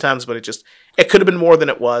it too many times, but it could have been more than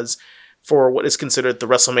it was for what is considered the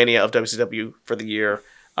WrestleMania of WCW for the year.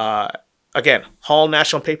 Again, Hall,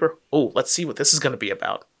 Nash on paper. Oh, let's see what this is going to be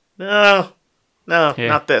about. No,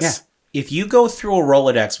 not this. Yeah. If you go through a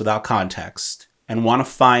Rolodex without context and want to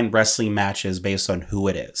find wrestling matches based on who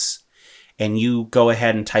it is, and you go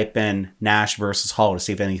ahead and type in Nash versus Hall to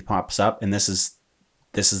see if anything pops up, and this is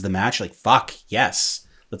the match, fuck, yes,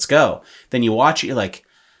 let's go. Then you watch it, you're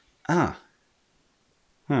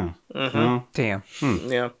Damn.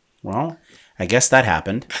 Yeah. Well, I guess that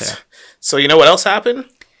happened. Yeah. So you know what else happened?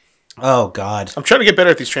 Oh, God. I'm trying to get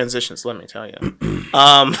better at these transitions, let me tell you.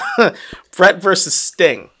 Brett versus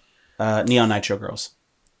Sting. Neon Nitro Girls.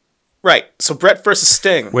 Right. So Brett versus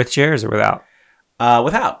Sting. With chairs or without?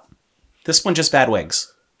 Without. This one just bad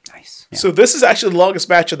wigs. Nice. Yeah. So this is actually the longest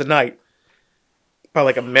match of the night. By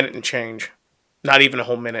a minute and change. Not even a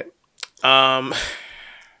whole minute.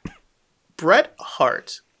 Bret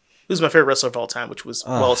Hart, who's my favorite wrestler of all time, which was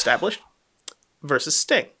well established, versus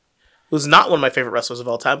Sting, who's not one of my favorite wrestlers of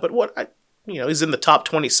all time, but he's in the top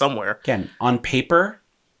 20 somewhere. Again, on paper,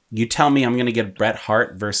 you tell me I'm going to get Bret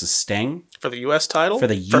Hart versus Sting for the U.S. title. For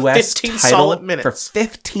the U.S. 15 title solid minutes. For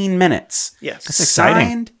 15 minutes. Yes, that's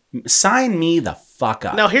exciting. Sign me the fuck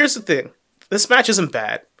up. Now here's the thing: this match isn't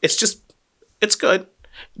bad. It's good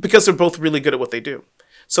because they're both really good at what they do.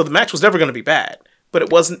 So the match was never going to be bad. But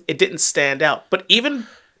it didn't stand out. But even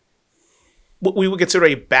what we would consider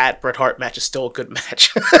a bad Bret Hart match is still a good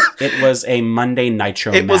match. It was a Monday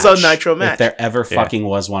Nitro match. It was a Nitro match. If there ever fucking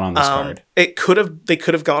was one on this card. They could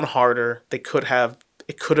have gone harder. It could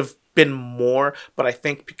have been more. But I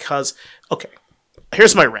think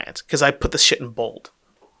here's my rant, because I put this shit in bold.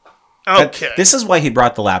 Okay. This is why he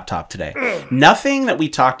brought the laptop today. Nothing that we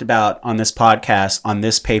talked about on this podcast, on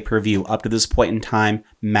this pay-per-view, up to this point in time,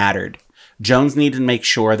 mattered. Jones needed to make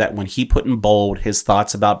sure that when he put in bold his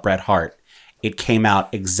thoughts about Bret Hart, it came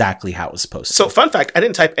out exactly how it was supposed to. So, fun fact, I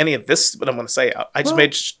didn't type any of this, what I'm going to say out. I just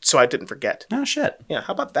made so I didn't forget. Oh, shit. Yeah,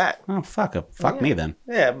 how about that? Oh, fuck me then.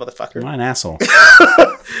 Yeah, motherfucker. I'm not an asshole.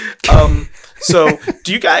 So,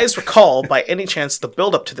 do you guys recall, by any chance, the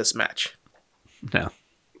build-up to this match? No.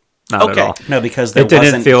 Not at all. No, because there It didn't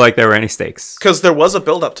wasn't... feel like there were any stakes. Because there was a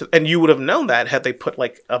build-up to... And you would have known that had they put,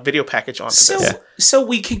 like, a video package onto this. So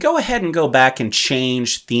we can go ahead and go back and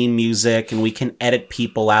change theme music, and we can edit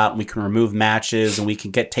people out, and we can remove matches, and we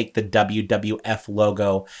can take the WWF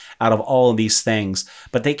logo out of all of these things.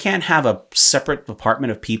 But they can't have a separate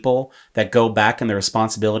department of people that go back, and their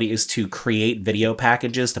responsibility is to create video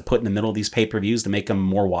packages to put in the middle of these pay-per-views to make them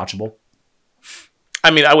more watchable.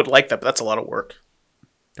 I mean, I would like that, but that's a lot of work.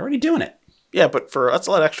 They're already doing it. Yeah, but that's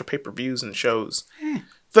a lot of extra pay-per-views and shows.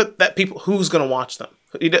 That people, who's going to watch them?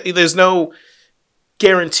 There's no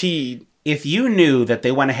guaranteed. If you knew that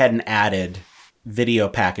they went ahead and added video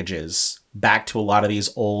packages back to a lot of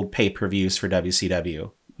these old pay-per-views for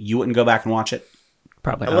WCW, you wouldn't go back and watch it?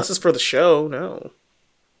 Probably Unless not. it's for the show, no.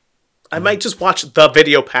 I might just watch the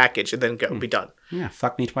video package and then be done. Yeah,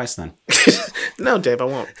 fuck me twice then. No, Dave, I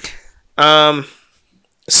won't.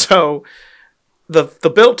 So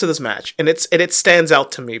the build to this match, and it stands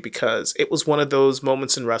out to me because it was one of those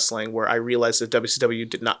moments in wrestling where I realized that WCW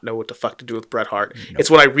did not know what the fuck to do with Bret Hart. Nope. It's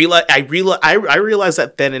when I realized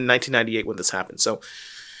that then in 1998 when this happened. So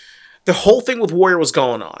the whole thing with Warrior was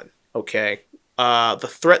going on. Okay.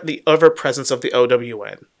 The ever presence of the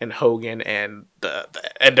OWN and Hogan and the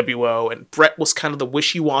NWO, and Bret was kind of the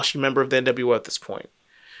wishy-washy member of the NWO at this point.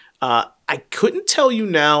 I couldn't tell you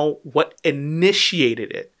now what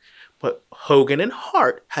initiated it, but Hogan and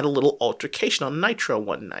Hart had a little altercation on Nitro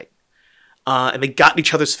one night. And they got in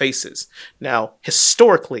each other's faces. Now,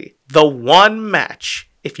 historically, the one match,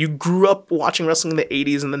 if you grew up watching wrestling in the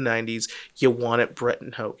 80s and the 90s, you wanted Bret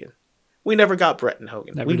and Hogan. We never got Bret and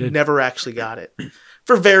Hogan. Never actually got it.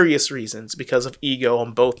 For various reasons, because of ego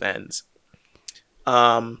on both ends.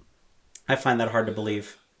 I find that hard to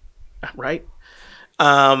believe. Right?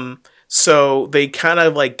 So they kind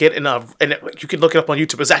of like get in and you can look it up on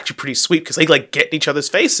YouTube. It's actually pretty sweet because they like get in each other's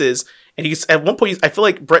faces. And at one point, I feel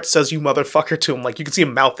like Bret says "you motherfucker" to him. Like you can see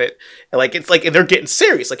him mouth it, and like it's like, and they're getting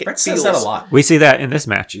serious. Like Bret says that a lot. We see that in this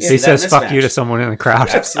match. He says "fuck you" to someone in the crowd.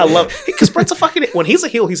 I love it because Bret's a fucking. When he's a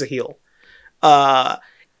heel, he's a heel.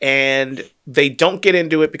 And they don't get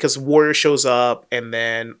into it because Warrior shows up, and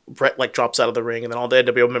then Bret like drops out of the ring, and then all the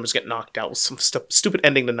NWO members get knocked out with some stupid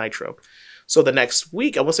ending to Nitro. So the next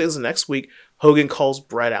week, I want to say it was the next week, Hogan calls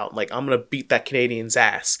Bret out. Like, I'm going to beat that Canadian's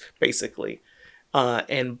ass, basically.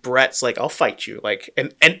 And Bret's like, I'll fight you. Like,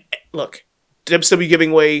 and look, WCW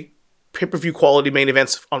giving away pay-per-view quality main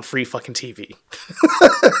events on free fucking TV.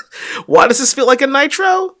 Why does this feel like a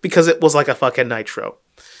Nitro? Because it was like a fucking Nitro.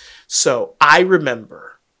 So I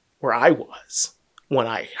remember where I was when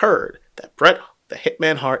I heard that Bret, the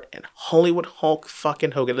Hitman Hart, and Hollywood Hulk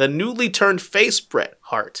fucking Hogan, the newly turned face Bret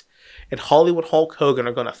Hart, and Hollywood Hulk Hogan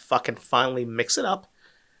are going to fucking finally mix it up.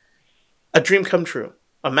 A dream come true.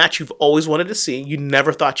 A match you've always wanted to see. You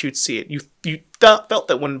never thought you'd see it. You felt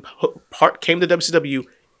that when Hart came to WCW,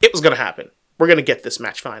 it was going to happen. We're going to get this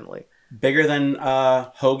match finally. Bigger than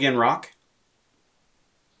Hogan Rock?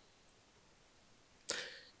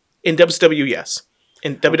 In WCW, yes.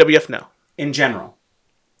 In WWF, no. In general.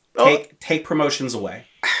 Take promotions away.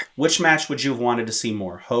 Which match would you have wanted to see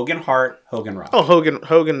more? Hogan Hart, Hogan Rock? Oh,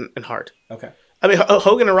 Hogan and Hart. Okay. I mean,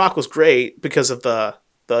 Hogan and Rock was great because of the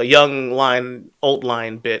young line, old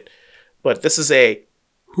line bit. But this is a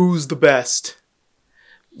who's the best.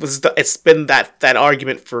 It's been that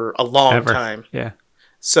argument for a long time. Yeah.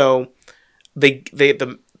 So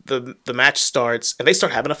the match starts and they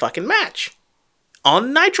start having a fucking match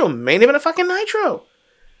on Nitro, main event of fucking Nitro.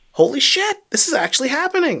 Holy shit, this is actually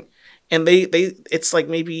happening. And it's like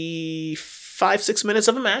maybe 5-6 minutes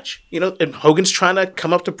of a match, you know, and Hogan's trying to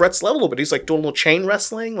come up to Bret's level, but he's like doing a little chain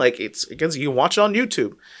wrestling. Like you can watch it on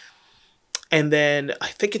YouTube. And then I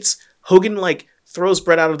think it's Hogan like throws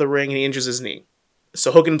Bret out of the ring and he injures his knee.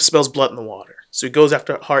 So Hogan smells blood in the water. So he goes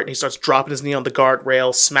after Hart and he starts dropping his knee on the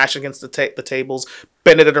guardrail, smashing against the tables,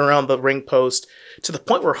 bending it around the ring post to the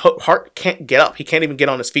point where Hart can't get up. He can't even get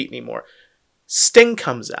on his feet anymore. Sting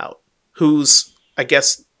comes out, who's, I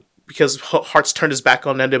guess, because Hart's turned his back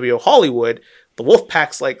on NWO Hollywood, the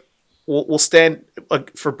Wolfpack's like, we'll stand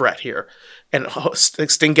for Bret here. And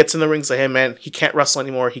Sting gets in the ring and says, hey man, he can't wrestle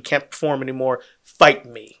anymore. He can't perform anymore. Fight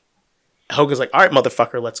me. Hogan's like, all right,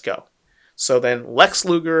 motherfucker, let's go. So then Lex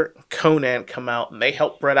Luger and Conan come out, and they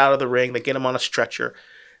help Bret out of the ring. They get him on a stretcher.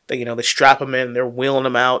 They strap him in. They're wheeling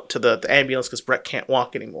him out to the ambulance because Bret can't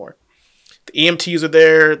walk anymore. The EMTs are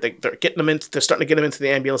there. They're getting him into. They're starting to get him into the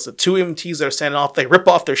ambulance. The two EMTs that are standing off, they rip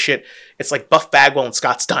off their shit. It's like Buff Bagwell and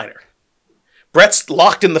Scott Steiner. Bret's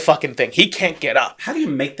locked in the fucking thing. He can't get up. How do you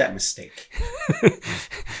make that mistake?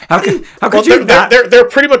 How could you not? They're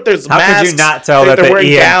pretty much there's How masks. could you not tell that the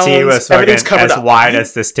EMT was everything's fucking covered as up. wide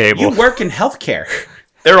as this table? You work in healthcare.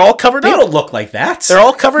 They're all covered They up. don't look like that. They're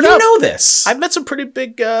all covered up. You know this. I've met some pretty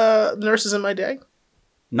big nurses in my day.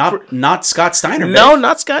 Not Scott Steiner. No,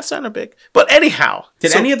 not Scott Steiner big. But anyhow,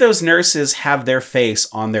 Did any of those nurses have their face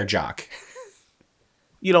on their jock?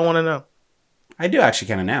 You don't want to know. I do actually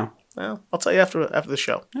kind of now. Well, I'll tell you after the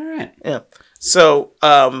show. All right. Yeah. So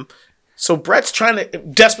Bret's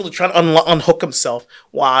desperately trying to unhook himself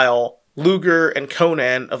while Luger and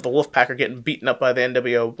Conan of the Wolfpack are getting beaten up by the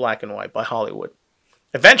NWO Black and White by Hollywood.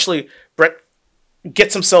 Eventually, Bret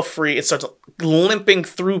gets himself free and starts limping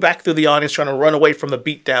back through the audience, trying to run away from the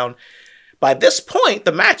beatdown. By this point,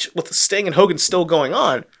 the match with Sting and Hogan still going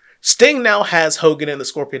on. Sting now has Hogan in the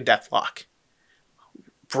Scorpion Deathlock.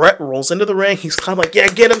 Bret rolls into the ring. He's kind of like, yeah,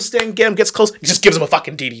 get him, Sting, get him, gets close. He just gives him a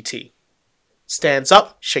fucking DDT. Stands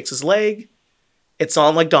up, shakes his leg. It's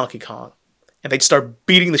on like Donkey Kong. And they start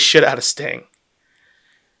beating the shit out of Sting.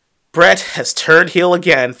 Bret has turned heel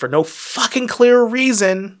again for no fucking clear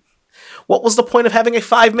reason. What was the point of having a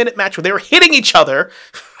 5-minute match where they were hitting each other?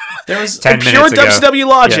 There was 10 minutes pure ago. WCW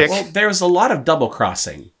logic. Yes. Well, there was a lot of double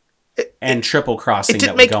crossing and triple crossing. It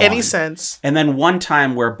didn't that would make go any on. sense. And then one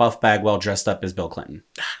time where Buff Bagwell dressed up as Bill Clinton.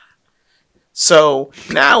 So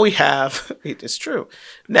now we have, it's true.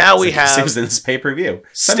 Now we It have was in this pay-per-view.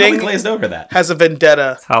 Sting Sting glazed over that. has a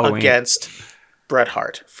vendetta Halloween. against Bret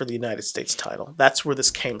Hart for the United States title. That's where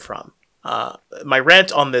this came from. My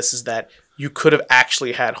rant on this is that you could have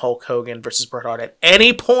actually had Hulk Hogan versus Bret Hart at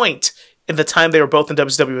any point in the time they were both in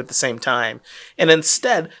WCW at the same time. And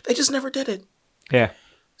instead, they just never did it. Yeah.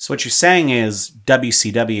 So what you're saying is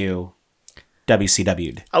WCW'd.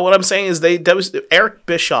 What I'm saying is Eric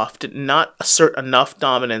Bischoff did not assert enough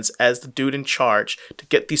dominance as the dude in charge to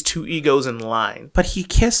get these two egos in line. But he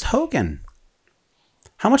kissed Hogan.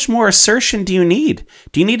 How much more assertion do you need?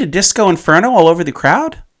 Do you need a Disco Inferno all over the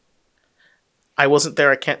crowd? I wasn't there,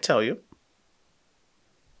 I can't tell you.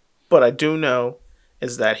 But I do know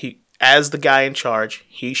is that he, as the guy in charge,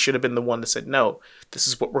 he should have been the one that said, no, this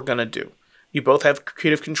is what we're going to do. You both have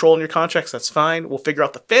creative control in your contracts, that's fine. We'll figure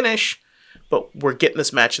out the finish, but we're getting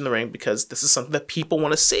this match in the ring because this is something that people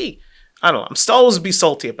want to see. I don't know. I'm still always be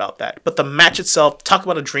salty about that. But the match itself, talk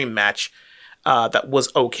about a dream match that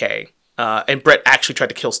was okay. And Bret actually tried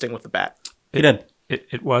to kill Sting with the bat. He did.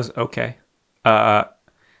 It was okay.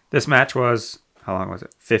 This match was, how long was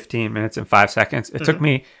it? 15 minutes and 5 seconds. It took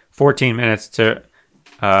me 14 minutes to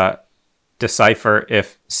decipher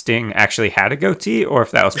if Sting actually had a goatee or if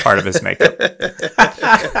that was part of his makeup.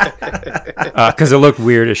 Because it looked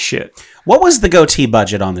weird as shit. What was the goatee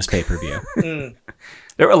budget on this pay-per-view?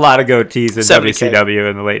 There were a lot of goatees in 70K. WCW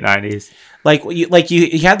in the late 90s.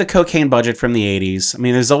 You had the cocaine budget from the 80s. I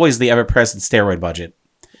mean, there's always the ever-present steroid budget.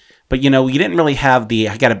 But, you didn't really have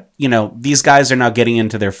these guys are now getting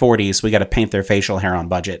into their 40s. We got to paint their facial hair on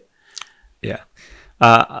budget. Yeah.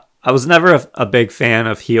 I was never a big fan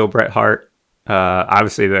of heel Bret Hart.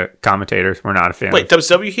 Obviously, the commentators were not a fan Wait, of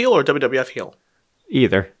WCW heel or WWF heel?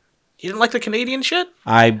 either. You didn't like the Canadian shit?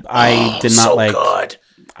 I did not like. Good.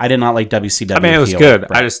 I did not like WCW. I mean, it was heel good.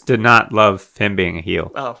 Bret. I just did not love him being a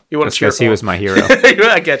heel. Oh, you want to Just cheer because for he him. was my hero.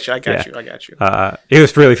 I get you. I got you. He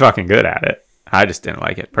was really fucking good at it. I just didn't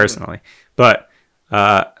like it personally. But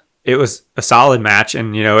it was a solid match,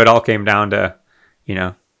 and it all came down to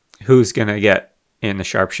who's gonna get in the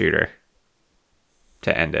sharpshooter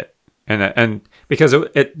to end it, and because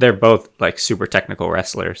they're both like super technical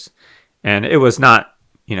wrestlers, and it was not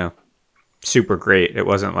super great. It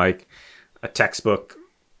wasn't like a textbook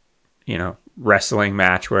wrestling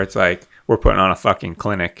match where it's like we're putting on a fucking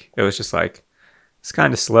clinic. It was just like it's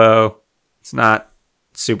kind of slow. It's not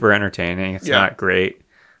super entertaining. It's not great.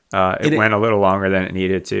 It went a little longer than it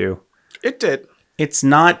needed to. It did. It's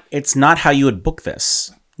not how you would book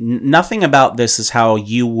this. Nothing about this is how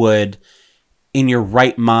you would, in your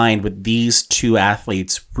right mind, with these two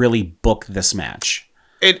athletes, really book this match.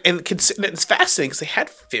 It's fascinating because they had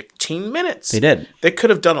 15 minutes. They did. They could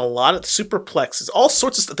have done a lot of superplexes, all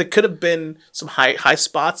sorts of stuff. There could have been some high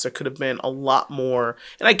spots. There could have been a lot more.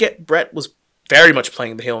 And I get Bret was very much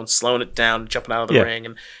playing the heel and slowing it down, jumping out of the ring.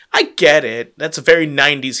 And I get it. That's a very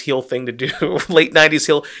 90s heel thing to do. Late 90s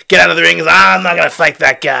heel, get out of the ring. I'm not going to fight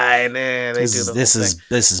that guy. And then they do the this whole is thing.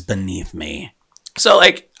 this is beneath me. So,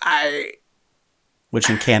 like, Which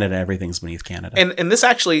in Canada, everything's beneath Canada. And this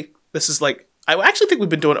is like, I actually think we've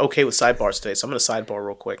been doing okay with sidebars today. So I'm going to sidebar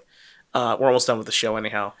real quick. We're almost done with the show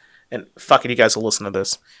anyhow. And fuck it, you guys will listen to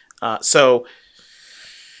this.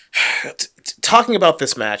 Talking about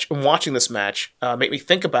this match and watching this match made me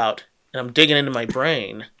think about, and I'm digging into my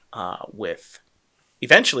brain with,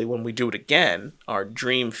 eventually when we do it again, our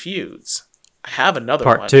dream feuds. I have another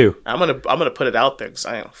Part one. 2. I'm gonna put it out there because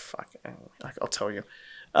I'll tell you.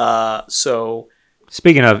 So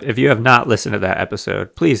Speaking of, if you have not listened to that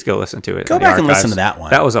episode, please go listen to it. Go back and listen to that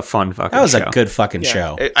one. That was a fun fucking show. That was a good fucking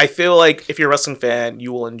show. I feel like if you're a wrestling fan,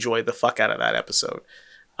 you will enjoy the fuck out of that episode.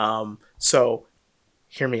 So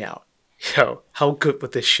hear me out. Yo, how good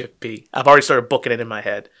would this shit be? I've already started booking it in my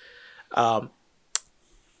head. Let's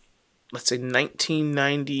say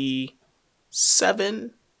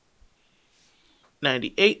 1997,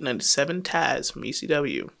 98, 97 Taz from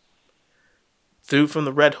ECW. Dude from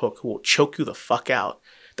the Red Hook who will choke you the fuck out.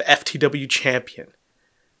 The FTW champion.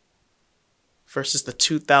 Versus the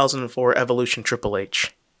 2004 Evolution Triple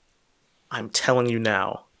H. I'm telling you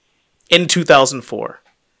now. In 2004.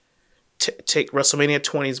 Take WrestleMania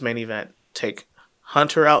 20's main event. Take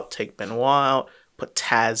Hunter out. Take Benoit out. Put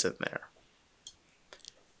Taz in there.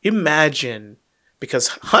 Imagine, because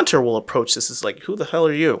Hunter will approach this as like, who the hell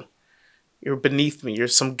are you? You're beneath me. You're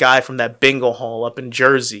some guy from that bingo hall up in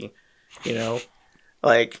Jersey. You know?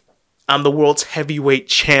 Like, I'm the world's heavyweight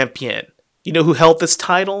champion. You know who held this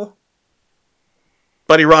title?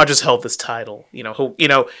 Buddy Rogers held this title.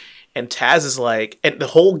 And Taz is like, and the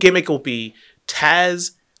whole gimmick will be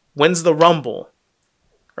Taz wins the Rumble,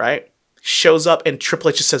 right? Shows up and Triple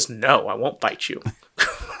H just says, no, I won't fight you.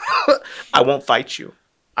 I won't fight you.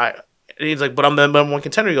 And he's like, but I'm the number one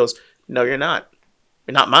contender. He goes, no, you're not.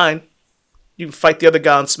 You're not mine. You can fight the other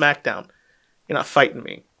guy on SmackDown. You're not fighting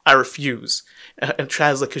me. I refuse. And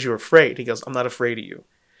Taz like, because you're afraid. He goes, I'm not afraid of you.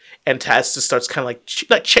 And Taz just starts kind of like,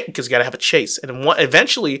 because you got to have a chase. And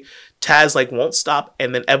eventually, Taz like won't stop,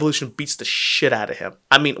 and then Evolution beats the shit out of him.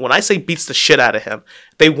 I mean, when I say beats the shit out of him,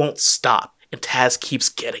 they won't stop. And Taz keeps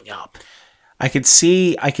getting up. I could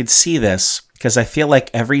see this because I feel like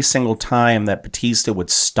every single time that Batista would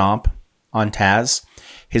stomp on Taz,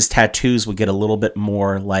 his tattoos would get a little bit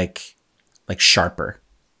more like sharper.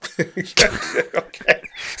 Okay.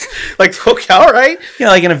 Like, okay, all right.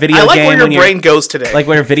 Like in a video game. I like where your brain goes today. Like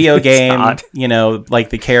when a video game, like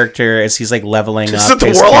the character as he's like leveling up. Is it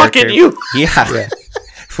the Warlock in you? Yeah.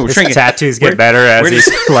 His tattoos get better as he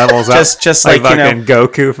levels up. Just like fucking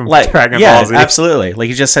Goku from Dragon Ball Z. Yeah, absolutely. Like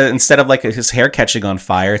he just said, instead of like his hair catching on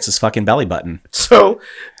fire, it's his fucking belly button. So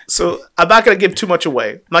I'm not going to give too much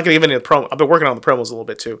away. I'm not going to give any of the promo. I've been working on the promos a little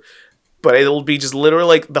bit too. But it'll be just literally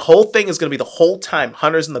like the whole thing is going to be the whole time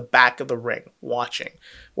Hunter's in the back of the ring watching,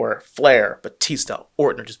 where Flair, Batista,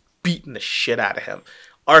 Orton are just beating the shit out of him.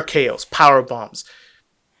 RKOs, power bombs,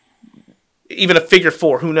 even a figure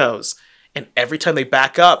four, who knows? And every time they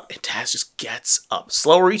back up, and Taz just gets up.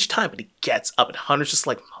 Slower each time, but he gets up. And Hunter's just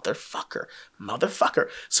like, motherfucker.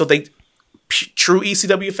 So they, true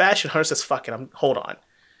ECW fashion, Hunter says, fuck it, hold on.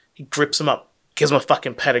 He grips him up, gives him a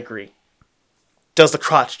fucking pedigree. Does the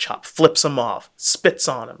crotch chop, flips him off, spits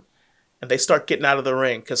on him. And they start getting out of the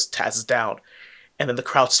ring because Taz is down. And then the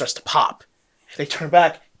crowd starts to pop. And they turn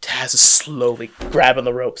back. Taz is slowly grabbing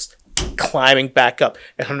the ropes, climbing back up.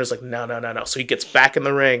 And Hunter's like, no. So he gets back in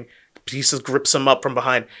the ring. Batista grips him up from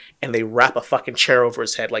behind. And they wrap a fucking chair over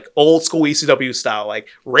his head. Like old school ECW style. Like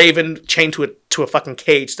Raven chained to a fucking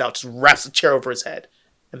cage style. Just wraps the chair over his head.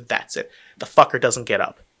 And that's it. The fucker doesn't get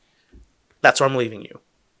up. That's where I'm leaving you.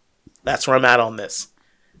 That's where I'm at on this.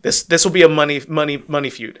 This will be a money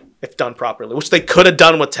feud if done properly, which they could have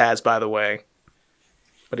done with Taz, by the way,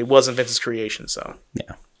 but he wasn't Vince's creation. So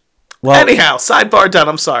yeah. Well, anyhow, sidebar done.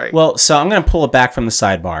 I'm sorry. Well, so I'm gonna pull it back from the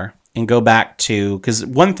sidebar and go back to, because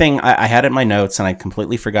one thing I had in my notes and I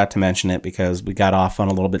completely forgot to mention it because we got off on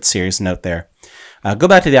a little bit serious note there. Go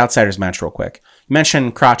back to the Outsiders match real quick. You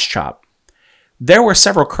mentioned crotch chop. There were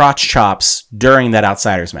several crotch chops during that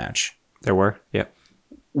Outsiders match. There were, yeah.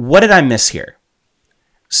 What did I miss here?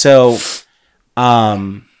 So, I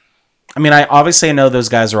mean, I know those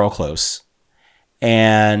guys are all close.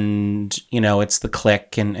 And, it's the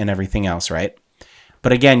Clique and everything else, right?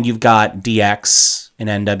 But again, you've got DX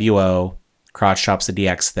and NWO, crotch chop's the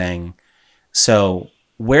DX thing. So,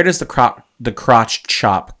 where does the crotch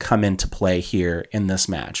chop come into play here in this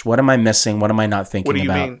match? What am I missing? What am I not thinking about?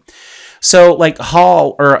 What do you mean? So like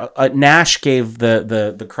Hall or Nash gave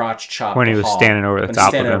the crotch chop When he to was Hall standing over the when top of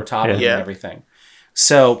standing him. over top of him Yeah. and everything.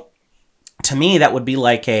 So to me, that would be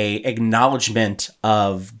like a acknowledgement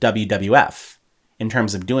of WWF in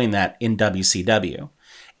terms of doing that in WCW.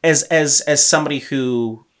 As somebody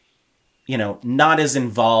who, not as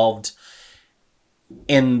involved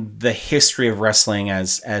in the history of wrestling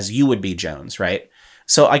as you would be, Jones, right?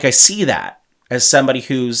 So like I see that as somebody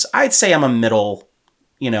who's, I'd say I'm a middle,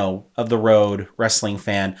 of the road wrestling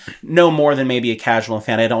fan, no more than maybe a casual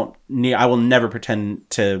fan. I will never pretend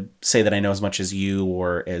to say that I know as much as you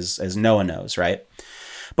or as Noah knows, right?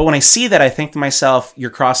 But when I see that, I think to myself,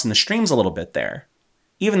 you're crossing the streams a little bit there.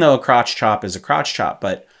 Even though a crotch chop is a crotch chop,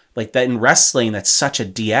 but like that in wrestling, that's such a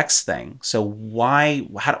DX thing. So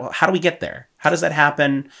how do we get there? How does that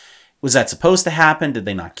happen? Was that supposed to happen? Did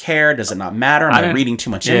they not care? Does it not matter? Am I reading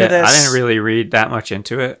too much into this? I didn't really read that much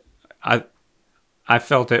into it. I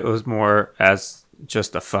felt it was more as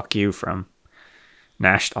just a fuck you from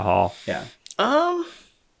Nash to Hall. Yeah.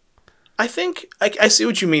 I think I see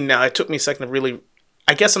what you mean now. It took me a second to really.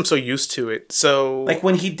 I guess I'm so used to it. So like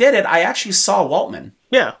when he did it, I actually saw Waltman.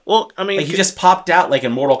 Yeah. Well, I mean, like he just popped out like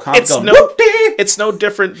in Mortal Kombat. It's no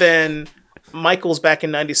different than Michaels back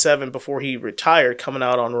in '97 before he retired, coming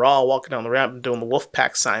out on Raw, walking down the ramp and doing the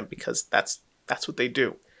Wolfpack sign because that's what they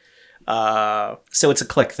do. So it's a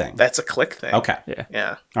click thing. That's a click thing. Okay.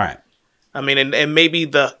 Yeah. All right. I mean, and maybe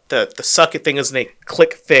the suck it thing isn't a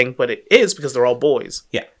click thing, but it is because they're all boys.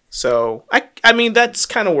 Yeah. So I mean that's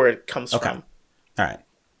kind of where it comes from. All right.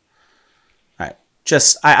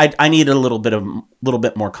 Just I need a little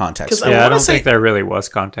bit more context. Yeah, I don't think there really was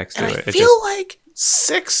context to it. I feel like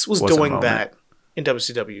Six was doing that in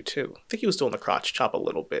WCW too. I think he was doing the crotch chop a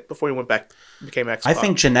little bit before he went back, became X-Pac. I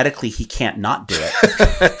think genetically he can't not do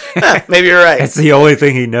it. Maybe you're right. It's the only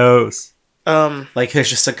thing he knows. Like there's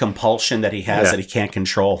just a compulsion that he has that he can't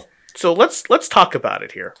control. So let's talk about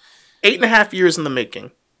it here. 8.5 years in the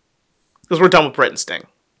making, because we're done with Brett and Sting.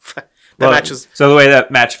 So the way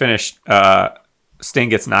that match finished, Sting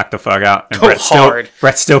gets knocked the fuck out, and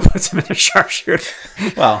Brett still puts him in a sharpshooter.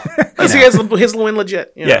 Well, he has his win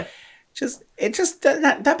legit. Yeah.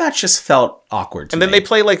 That match just felt awkward to me. And then they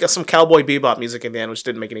play like some Cowboy Bebop music at the end, which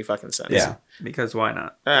didn't make any fucking sense. Yeah. Because why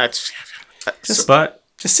not?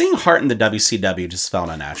 Just seeing Hart in the WCW just felt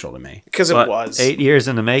unnatural to me. Because it was 8 years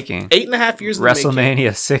in the making. 8.5 years in the making.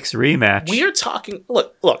 WrestleMania 6 rematch. We are talking.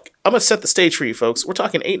 Look. I'm gonna set the stage for you, folks. We're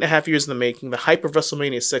talking 8.5 years in the making. The hype of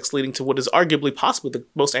WrestleMania 6, leading to what is arguably possibly the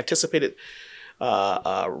most anticipated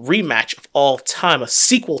rematch of all time, a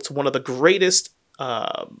sequel to one of the greatest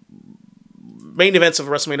main events of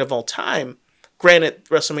WrestleMania of all time. Granted,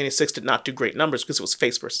 WrestleMania 6 did not do great numbers because it was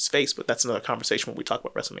face versus face, but that's another conversation when we talk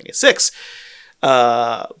about WrestleMania 6.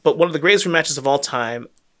 But one of the greatest rematches of all time,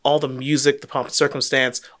 all the music, the pomp and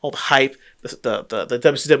circumstance, all the hype, the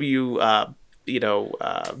WCW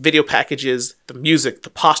video packages, the music, the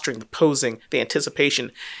posturing, the posing, the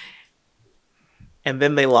anticipation, and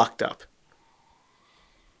then they locked up.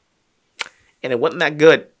 And it wasn't that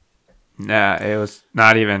good. Nah, it was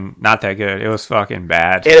not that good. It was fucking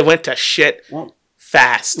bad. And it went to shit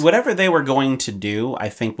fast. Whatever they were going to do, I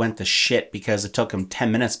think went to shit because it took them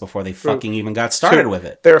 10 minutes before they fucking even got started with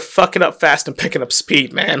it. They were fucking up fast and picking up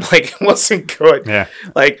speed, man. Like, it wasn't good. Yeah.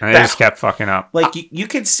 Like, and they just kept fucking up. Like, you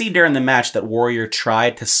could see during the match that Warrior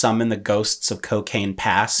tried to summon the ghosts of Cocaine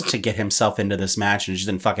Past to get himself into this match, and it just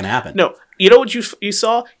didn't fucking happen. No. You know what you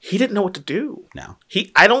saw? He didn't know what to do. No.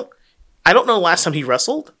 I don't know the last time he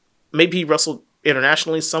wrestled. Maybe he wrestled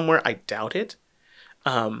internationally somewhere. I doubt it.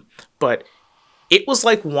 But it was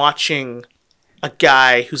like watching a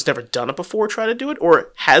guy who's never done it before try to do it,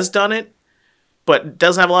 or has done it, but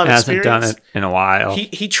doesn't have a lot of experience. Hasn't done it in a while.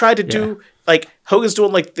 He tried to do, like, Hogan's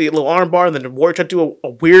doing like the little arm bar, and then the Warrior tried to do a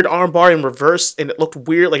weird arm bar in reverse, and it looked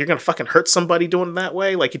weird, like you're gonna fucking hurt somebody doing it that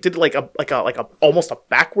way. Like he did like a almost a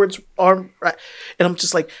backwards arm, right? And I'm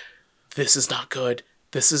just like, this is not good.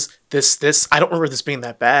 This. I don't remember this being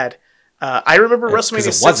that bad. I remember WrestleMania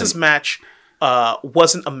 6's match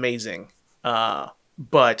wasn't amazing,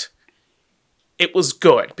 but it was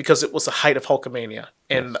good because it was the height of Hulkamania,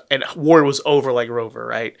 and Warrior was over like Rover,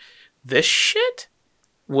 right? This shit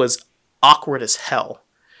was awkward as hell,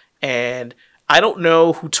 and I don't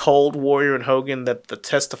know who told Warrior and Hogan that the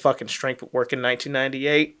test of fucking strength would work in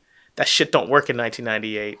 1998. That shit don't work in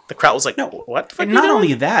 1998. The crowd was like, "No, what?" And not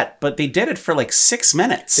only that, but they did it for like 6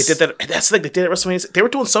 minutes. They did that. That's the thing. They did it at WrestleMania 6. They were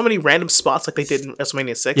doing so many random spots like they did in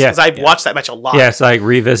WrestleMania 6. Because I've watched that match a lot. Yeah, it's like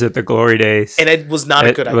revisit the glory days. And it was not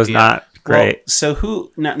a good idea. It was not great. Well, so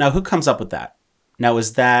who comes up with that? Now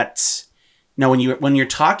is that when you're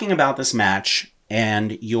talking about this match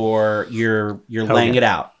and you're laying it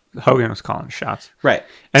out. Hogan was calling shots. Right.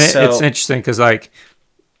 And it's interesting because, like,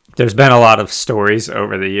 there's been a lot of stories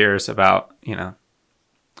over the years about,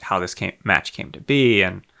 how this match came to be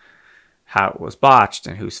and how it was botched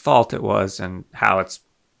and whose fault it was and how it's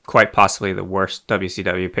quite possibly the worst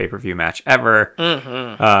WCW pay-per-view match ever.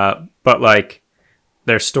 Mm-hmm. But, like,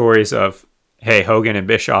 there's stories of, hey, Hogan and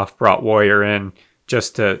Bischoff brought Warrior in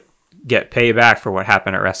just to get payback for what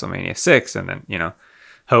happened at WrestleMania 6. And then,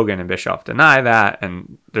 Hogan and Bischoff deny that.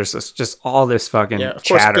 And there's just all this fucking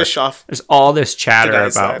chatter. Bischoff there's all this chatter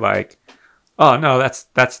about that. Like, oh, no,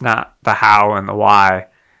 that's not the how and the why.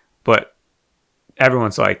 But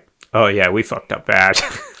everyone's like, oh, yeah, we fucked up bad.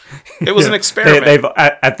 It was an experiment. They've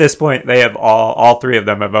at this point, they have all three of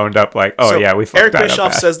them have owned up like, oh, yeah, we fucked Eric that Bischoff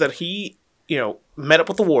up bad. says that he, met up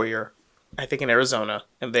with the Warrior, I think in Arizona,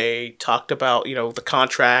 and they talked about, the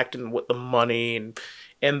contract and what the money,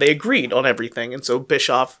 and they agreed on everything. And so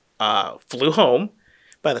Bischoff flew home.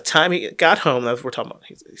 By the time he got home, that's what we're talking about.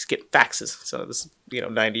 He's getting faxes. So this,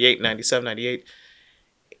 98, 97, 98.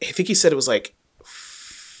 I think he said it was like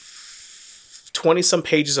 20-some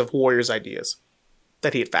pages of Warrior's ideas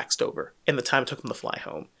that he had faxed over in the time it took him to fly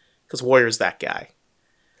home. Because Warrior's that guy.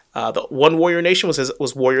 The One Warrior Nation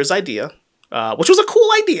was Warrior's idea, which was a cool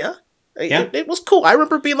idea. Yeah. It was cool. I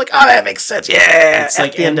remember being like, oh, that makes sense. Yeah. It's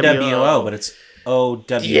like NWO, but it's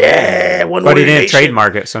OWA. Yeah. One But he Warrior didn't Nation.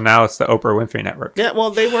 trademark it, so now it's the Oprah Winfrey Network. Yeah, well,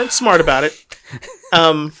 they weren't smart about it.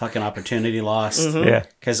 Fucking opportunity lost. Mm-hmm. Yeah.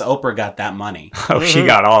 Because Oprah got that money. Oh, she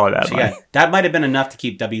got all of that money. That might have been enough to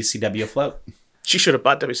keep WCW afloat. She should have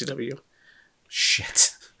bought WCW.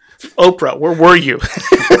 Shit. Oprah, where were you?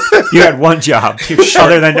 You had one job,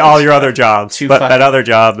 other than all your other jobs. Too But fucking- that other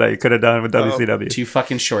job that you could have done with WCW. Too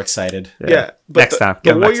fucking short-sighted. Yeah. But Next time. Get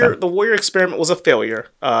The him next Warrior, time. the Warrior experiment was a failure,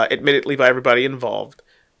 admittedly by everybody involved.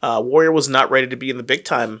 Warrior was not ready to be in the big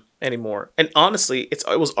time anymore. And honestly, it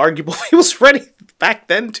was arguable he was ready back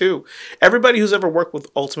then too. Everybody who's ever worked with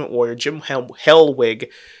Ultimate Warrior, Jim Hellwig,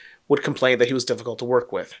 would complain that he was difficult to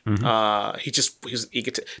work with. Mm-hmm. He was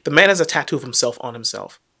the man has a tattoo of himself on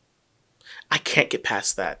himself. I can't get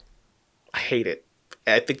past that. I hate it.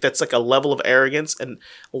 I think that's like a level of arrogance and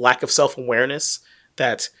lack of self-awareness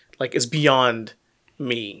that like is beyond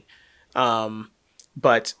me.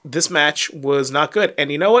 But this match was not good.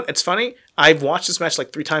 And you know what? It's funny. I've watched this match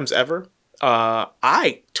like 3 times ever.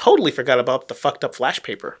 I totally forgot about the fucked up flash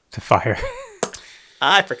paper. To fire.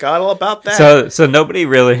 I forgot all about that. So nobody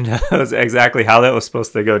really knows exactly how that was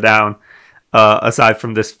supposed to go down, aside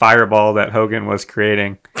from this fireball that Hogan was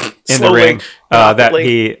creating in Slowly, the ring that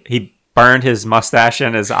rapidly. he burned his mustache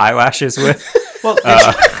and his eyelashes with. Well,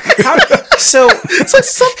 So it's like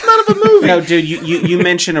something out of a movie. no, dude, you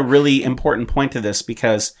mentioned a really important point to this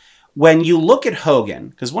because when you look at Hogan,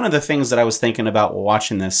 because one of the things that I was thinking about while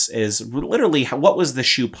watching this is literally what was the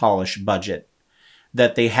shoe polish budget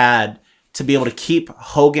that they had to be able to keep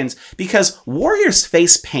Hogan's, because Warrior's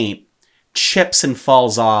face paint chips and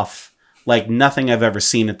falls off like nothing I've ever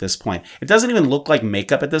seen at this point. It doesn't even look like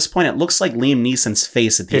makeup at this point. It looks like Liam Neeson's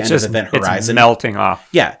face at the end of Event Horizon. It's melting off.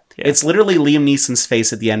 Yeah. It's literally Liam Neeson's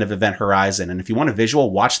face at the end of Event Horizon. And if you want a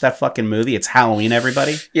visual, watch that fucking movie. It's Halloween,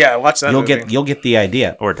 everybody. Yeah, watch that movie. You'll get the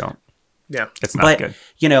idea. Or don't. Yeah. It's not But, good.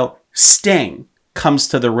 Sting comes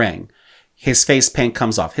to the ring. His face paint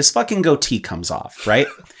comes off. His fucking goatee comes off, right?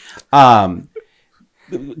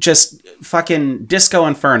 Just fucking Disco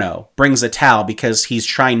Inferno brings a towel because he's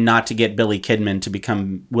trying not to get Billy Kidman to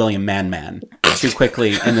become William Man too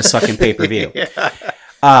quickly in this fucking pay-per-view.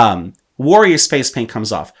 Warrior's face paint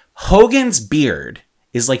comes off. Hogan's beard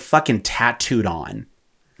is like fucking tattooed on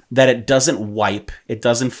that it doesn't wipe, it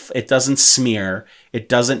doesn't smear, it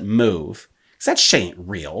doesn't move. 'Cause that shit ain't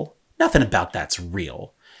real. Nothing about that's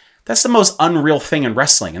real. That's the most unreal thing in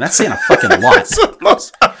wrestling, and that's saying a fucking lot. That's the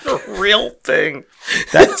most unreal thing.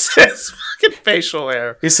 That's his fucking facial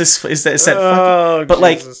hair. Is that Oh,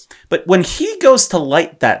 fucking, Jesus. but when he goes to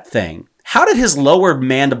light that thing, how did his lower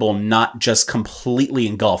mandible not just completely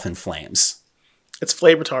engulf in flames? It's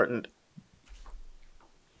flame retardant.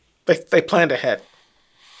 They planned ahead.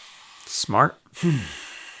 Smart.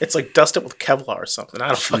 It's like dust it with Kevlar or something. I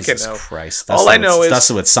don't Jesus fucking know. Christ. All I know is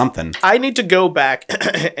dusted with something. I need to go back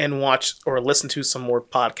and watch or listen to some more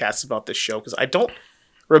podcasts about this show because I don't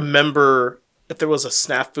remember if there was a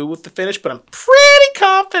snafu with the finish, but I'm pretty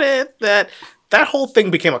confident that whole thing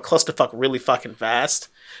became a clusterfuck really fucking fast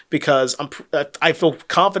because I feel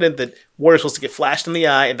confident that Warrior's supposed to get flashed in the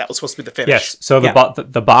eye and that was supposed to be the finish. Yes. So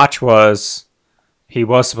the botch was he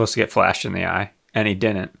was supposed to get flashed in the eye and he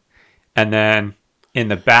didn't. And then in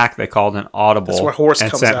the back, they called an audible That's where Horace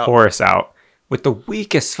and comes sent out. Horace out, with the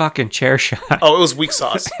weakest fucking chair shot Oh, it was weak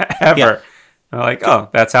sauce. ever. Yeah. They're like, oh,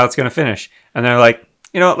 that's how it's going to finish. And they're like,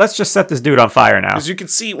 let's just set this dude on fire now. As you can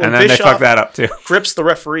see, when And then they Bischoff fuck that up too. grips the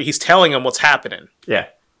referee, he's telling him what's happening. Yeah.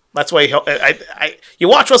 That's why you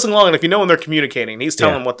watch wrestling long enough, you know when they're communicating. He's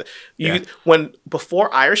telling Yeah. them when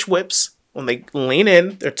before Irish whips, when they lean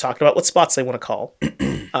in, they're talking about what spots they want to call.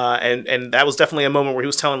 And that was definitely a moment where he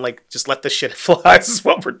was telling, like, just let this shit fly. This is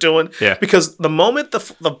what we're doing. Yeah. Because the moment the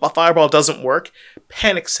fireball doesn't work,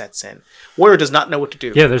 panic sets in. Warrior does not know what to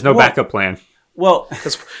do. Yeah, there's no backup plan. Well,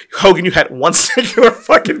 Because Hogan, you had one singular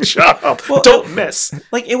fucking job. Well, Don't miss.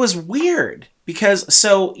 like, it was weird because,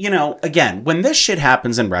 so, again, when this shit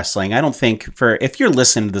happens in wrestling, I don't think if you're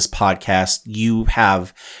listening to this podcast,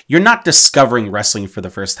 you're not discovering wrestling for the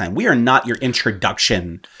first time. We are not your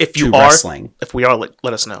introduction If you to are, wrestling. if we are,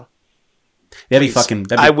 let us know. That'd be fucking,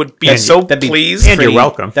 I would be so pleased. And you're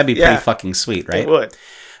welcome. That'd be Yeah. pretty fucking sweet, right? It would.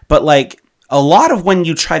 But like, a lot of when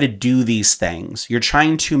you try to do these things, you're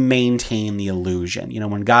trying to maintain the illusion.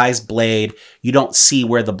 When guys blade, you don't see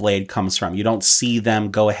where the blade comes from. You don't see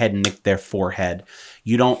them go ahead and nick their forehead.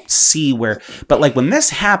 You don't see where, but like when this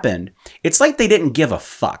happened, it's like they didn't give a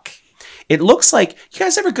fuck. It looks like, you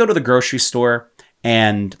guys ever go to the grocery store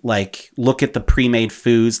and like look at the pre-made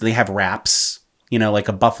foods? They have wraps. Like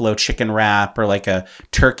a buffalo chicken wrap or like a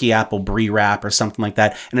turkey apple brie wrap or something like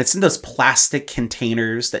that. And it's in those plastic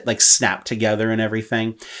containers that like snap together and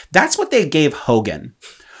everything. That's what they gave Hogan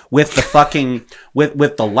with the fucking,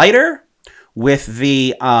 with the lighter, with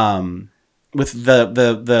the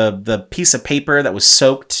piece of paper that was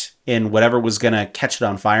soaked in whatever was going to catch it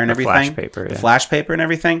on fire and everything. Flash paper, The yeah. flash paper and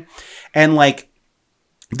everything. And like,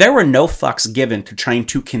 there were no fucks given to trying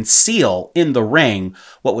to conceal in the ring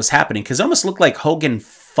what was happening, because it almost looked like Hogan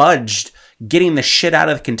fudged getting the shit out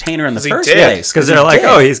of the container in the 'Cause he first did. place. Because he they're like, did.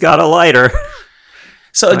 oh, he's got a lighter.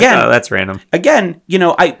 So again, Like, oh, that's random.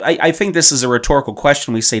 I think this is a rhetorical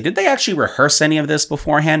question. We say, did they actually rehearse any of this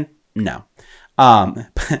beforehand? No.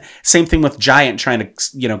 Same thing with Giant trying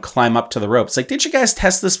to, climb up to the rope. It's like, did you guys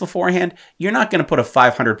test this beforehand? You're not going to put a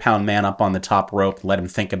 500-pound man up on the top rope and let him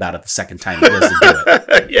think about it the second time he goes to do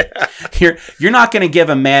it. Yeah. You're not going to give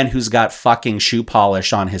a man who's got fucking shoe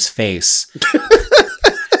polish on his face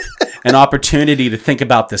an opportunity to think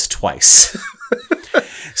about this twice.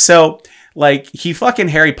 So, like, he fucking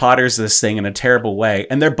Harry Potters this thing in a terrible way,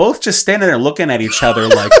 and they're both just standing there looking at each other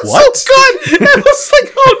like, what? So good. I was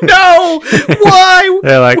like, oh no. Why?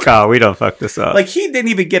 They're like, oh, we don't fuck this up. Like, he didn't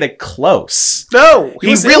even get it close. No. He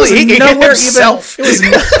was- it really was hit nowhere himself. even-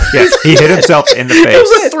 it was Yeah, he hit himself in the It face.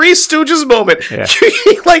 was a Three Stooges moment. Yeah.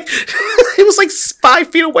 He was like 5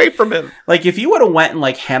 feet away from him. Like, if you would have went and,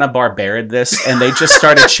 like, Hanna-Barbera'd this, and they just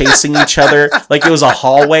started chasing each other, like it was a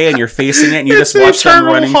hallway and you're facing it, and you It's just an watch them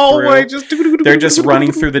eternal running hallway. through. Just They're just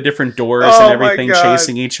running through the different doors Oh and my everything, God.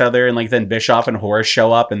 chasing each other, and like then Bischoff and Horace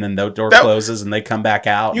show up, and then the door closes and they come back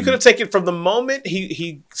out. You and- could have taken from the moment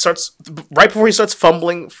he starts, right before he starts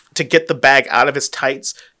fumbling to get the bag out of his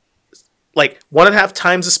tights, like 1.5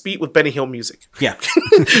 times the speed with Benny Hill music. Yeah.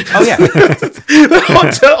 Oh yeah.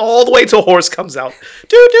 All the way till Horace comes out.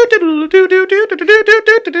 Do do do do do do do do do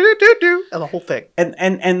do do do do, and the whole thing.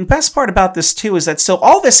 And best part about this too is that so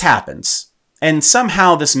all this happens, and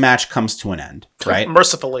somehow this match comes to an end, right?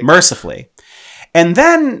 Mercifully. And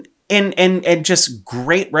then in just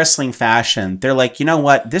great wrestling fashion, they're like, you know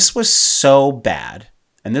what? This was so bad,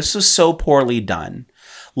 and this was so poorly done.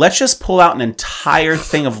 Let's just pull out an entire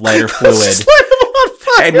thing of lighter fluid, Just light him on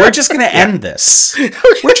fire. and we're just going to end this.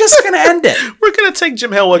 We're just going to end it. We're gonna take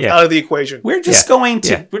Jim Hellwig Yeah. out of the equation. We're just going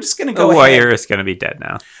to. We're just going to The go Warrior ahead. is going to be dead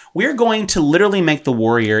now. We're going to literally make the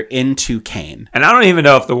Warrior into Kane. And I don't even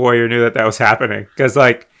know if the Warrior knew that was happening. Because,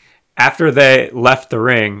 like, after they left the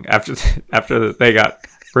ring, after they got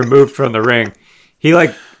removed from the ring, he,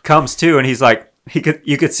 like, comes to and he's like, you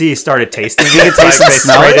could see he started tasting it. He could taste and They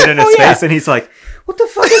smell sprayed it. in his Oh, yeah. face, and he's like, what the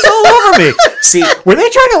fuck is all over me? See, Were they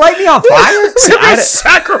trying to light me on fire? see, I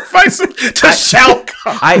sacrifice him to Shao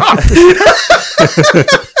Kahn.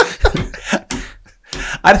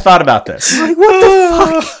 I'd thought about this. Like, what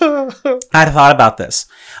the fuck? I'd thought about this.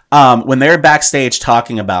 When they were backstage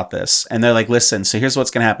talking about this, and they're like, listen, so here's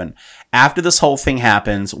what's going to happen. After this whole thing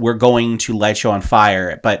happens, we're going to light you on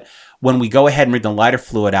fire. But when we go ahead and read the lighter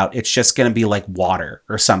fluid out, it's just going to be like water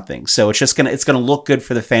or something. So it's going to look good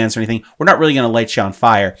for the fans or anything. We're not really going to light you on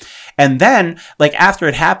fire. And then, like, after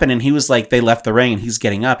it happened and he was like, they left the ring and he's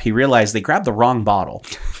getting up, he realized they grabbed the wrong bottle.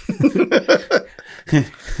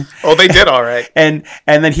 Oh, they did all right. And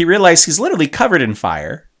then he realized he's literally covered in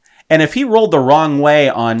fire. And if he rolled the wrong way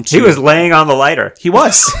onto... He was laying on the lighter. He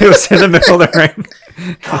was. He was in the middle of the ring.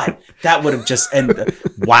 God, that would have just ended.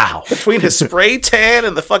 Wow. Between his spray tan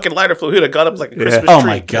and the fucking lighter fluid, he'd have got up like a Christmas Oh tree.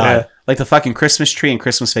 my God. Yeah. Like the fucking Christmas tree and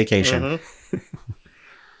Christmas Vacation.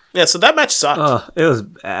 Yeah, so that match sucked. Oh, it was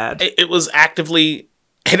bad. It was actively,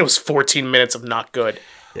 and it was 14 minutes of not good.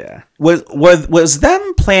 Yeah. Was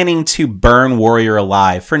them planning to burn Warrior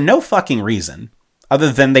alive for no fucking reason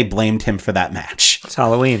other than they blamed him for that match? It's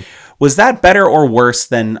Halloween. Was that better or worse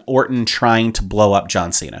than Orton trying to blow up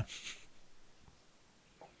John Cena?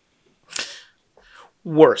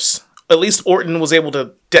 Worse. At least Orton was able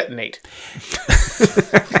to detonate.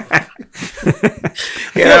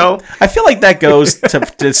 You know? I feel like that goes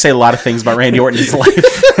to say a lot of things about Randy Orton's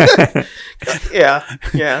life. Yeah.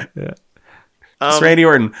 It's Randy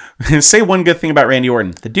Orton. Say one good thing about Randy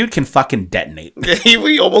Orton. The dude can fucking detonate.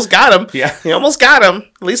 We almost got him. Yeah. He almost got him.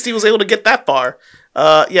 At least he was able to get that far.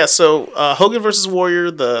 So Hogan versus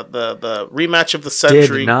Warrior, the rematch of the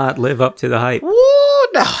century. Did not live up to the hype. Woo,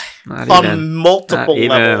 no. Not On even, multiple not even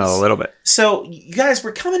levels. a little bit. So, you guys,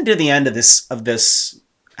 we're coming to the end of this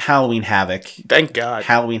Halloween Havoc. Thank God.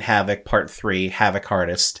 Halloween Havoc Part 3, Havoc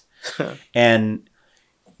Hardest. And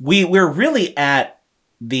we're really at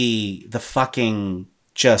the fucking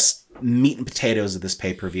just meat and potatoes of this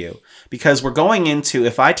pay-per-view. Because we're going into,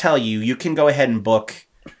 if I tell you, you can go ahead and book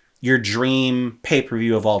your dream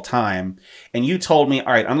pay-per-view of all time, and you told me,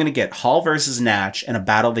 all right, I'm going to get Hall versus Natch and a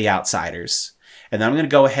Battle of the Outsiders. And then I'm going to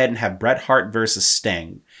go ahead and have Bret Hart versus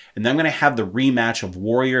Sting. And then I'm going to have the rematch of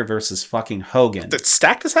Warrior versus fucking Hogan. It's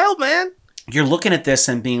stacked as hell, man. You're looking at this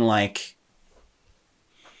and being like...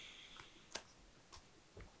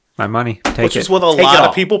 My money. Take Which it. is what a Take it lot all.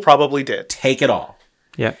 of people probably did. Take it all.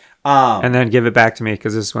 Yeah. And then give it back to me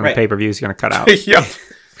because this is when Right. the pay-per-view is going to cut out. Yep.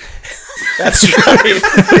 That's right. Give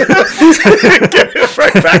it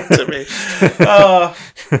right back to me.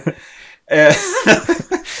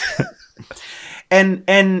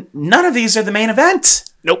 And none of these are the main event.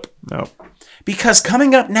 Nope. No. Because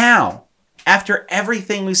coming up now, after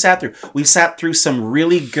everything we've sat through some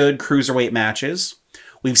really good cruiserweight matches.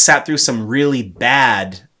 We've sat through some really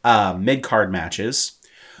bad mid-card matches.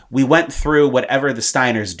 We went through whatever the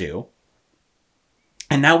Steiners do.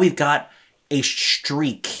 And now we've got a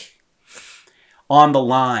streak on the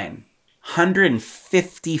line.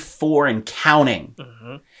 154 and counting.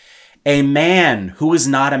 Mm-hmm. A man who is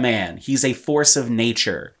not a man. He's a force of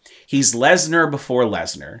nature. He's Lesnar before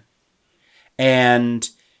Lesnar. And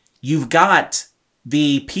you've got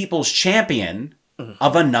the people's champion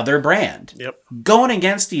of another brand. Yep. Going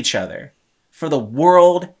against each other for the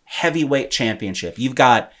World Heavyweight Championship. You've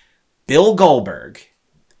got Bill Goldberg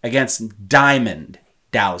against Diamond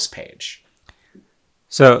Dallas Page.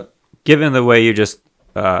 So, given the way you just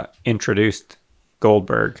introduced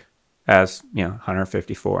Goldberg as,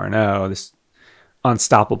 154 and 0, this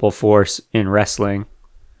unstoppable force in wrestling,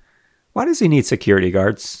 why does he need security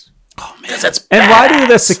guards? Oh, man. That's And why do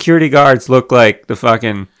the badass. security guards look like the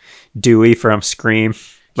fucking Dewey from Scream?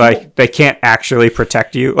 Like, they can't actually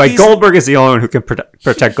protect you. Like, Goldberg is the only one who can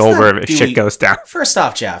protect Goldberg if Dewey. shit goes down. First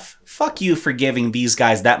off, Jeff, fuck you for giving these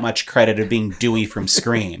guys that much credit of being Dewey from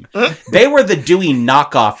Scream. They were the Dewey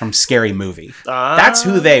knockoff from Scary Movie. That's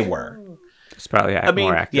who they were. It's probably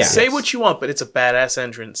more accurate. yeah. Say what you want, but it's a badass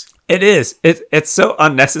entrance. It is. It's so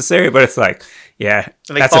unnecessary, but it's like, yeah,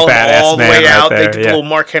 And they that's a follow him badass all the man way right out. there. They do the Yeah. little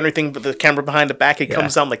Mark Henry thing with the camera behind the back. It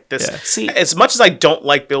comes down like this. Yeah. See, As much as I don't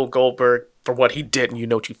like Bill Goldberg for what he did, and you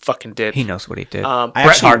know what you fucking did. He knows what he did. I Bret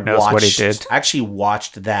actually Hart knows what he did. I actually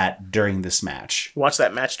watched that during this match. Watch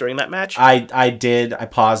that match during that match. I did. I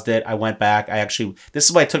paused it. I went back. This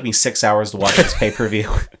is why it took me 6 hours to watch this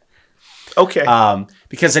pay-per-view. Okay.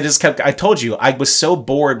 Because I told you, I was so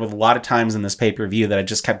bored with a lot of times in this pay-per-view that I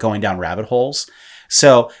just kept going down rabbit holes.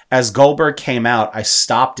 So as Goldberg came out, I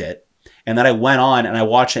stopped it. And then I went on and I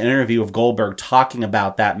watched an interview of Goldberg talking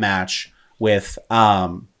about that match with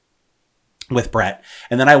Bret.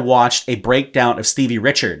 And then I watched a breakdown of Stevie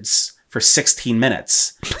Richards for 16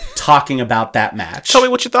 minutes talking about that match. Tell me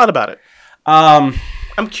what you thought about it.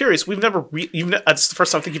 I'm curious. We've never. It's the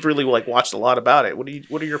first time I think you've really watched a lot about it. What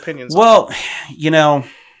are your opinions? Well,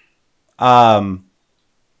 I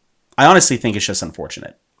honestly think it's just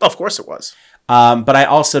unfortunate. Of course it was. But I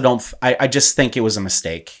also don't. I just think it was a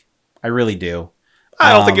mistake. I really do.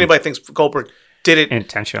 I don't think anybody thinks Goldberg did it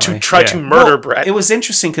Intentionally. to try to murder Bret. It was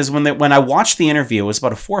interesting because when I watched the interview, it was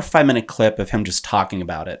about a 4 or 5 minute clip of him just talking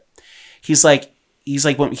about it. He's like,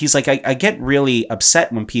 I get really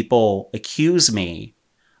upset when people accuse me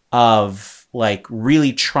of like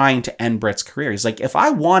really trying to end Brett's career. He's like, if I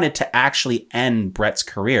wanted to actually end Brett's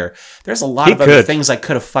career, there's a lot of other things I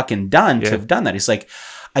could have fucking done to have done that. He's like,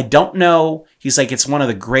 I don't know. He's like, it's one of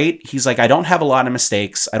the great. He's like, I don't have a lot of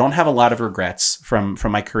mistakes. I don't have a lot of regrets from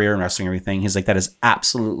my career in wrestling and everything. He's like, that is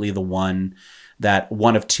absolutely the one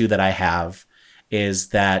of two that I have, is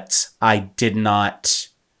that I did not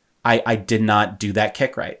do that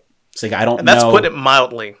kick right. It's like, I don't know. That's putting it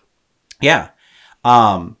mildly. Yeah.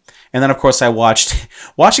 And then of course I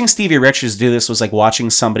watching Stevie Richards do this was like watching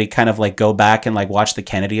somebody kind of like go back and like watch the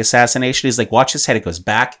Kennedy assassination. He's like, watch his head. It goes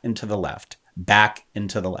back into the left. I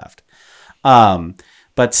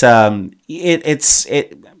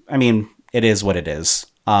mean, it is what it is.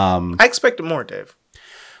 I expected more, Dave.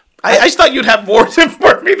 I just thought you'd have more for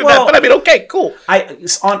me than that, but I mean, okay, cool.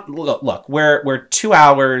 Look, we're 2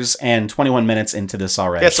 hours and 21 minutes into this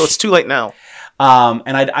already. Yeah, so it's too late now.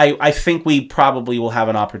 And I think we probably will have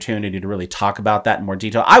an opportunity to really talk about that in more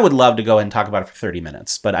detail. I would love to go ahead and talk about it for 30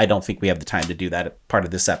 minutes, but I don't think we have the time to do that at part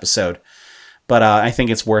of this episode. But I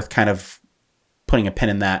think it's worth kind of putting a pin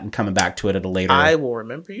in that and coming back to it at a later. I will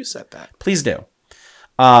remember you said that. Please do.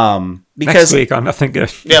 Because next week on Nothing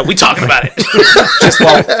Good. Yeah, we talk about it. Just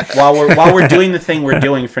while we're doing the thing we're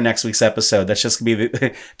doing for next week's episode, that's just gonna be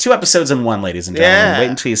the 2 episodes in one, ladies and gentlemen. Yeah. Wait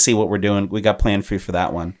until you see what we're doing. We got planned for you for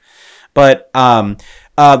that one. But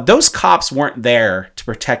those cops weren't there to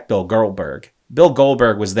protect Bill Goldberg. Bill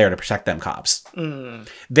Goldberg was there to protect them cops.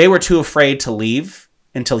 They were too afraid to leave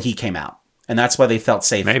until he came out. And that's why they felt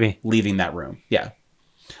safe leaving that room. Yeah.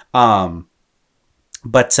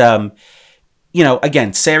 But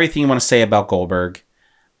again, say everything you want to say about Goldberg.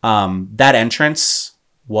 That entrance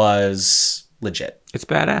was legit. It's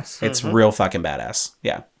badass. It's real fucking badass.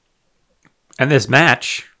 Yeah. And this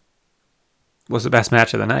match was the best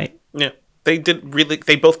match of the night. Yeah. They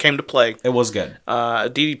both came to play. It was good.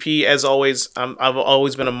 DDP, as always, I've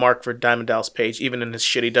always been a mark for Diamond Dallas Page, even in his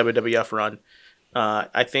shitty WWF run.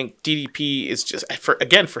 I think DDP is just,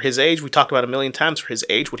 for his age, we talked about a million times, for his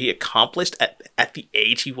age, what he accomplished at the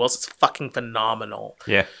age he was, it's fucking phenomenal.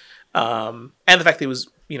 Yeah. And the fact that he was,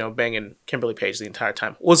 banging Kimberly Page the entire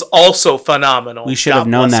time was also phenomenal. We should have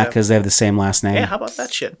known that because they have the same last name. Yeah, how about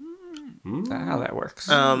that shit? Is that how that works?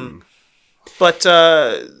 But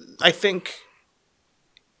I think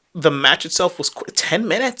the match itself was 10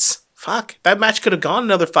 minutes. Fuck, that match could have gone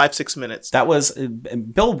another 5-6 minutes. That was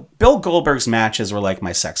Bill Goldberg's matches were like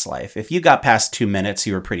my sex life. If you got past 2 minutes,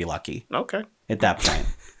 you were pretty lucky. Okay. At that point,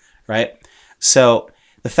 right? So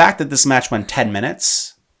the fact that this match went 10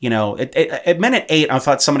 minutes, at minute 8, I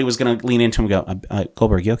thought somebody was going to lean into him and go,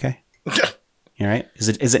 "Goldberg, you okay? You all right?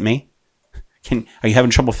 Is it me? Are you having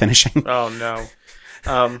trouble finishing? Oh no.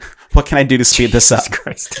 What can I do to speed this up?"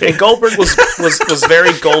 Christ. And Goldberg was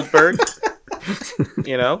very Goldberg.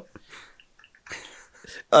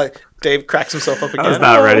 Dave cracks himself up again. I was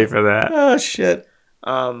not ready for that. Oh shit.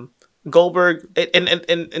 Goldberg,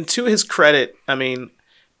 and to his credit, I mean,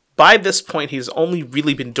 by this point, he's only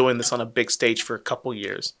really been doing this on a big stage for a couple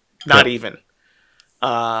years, not even.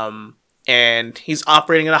 And he's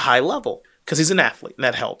operating at a high level because he's an athlete, and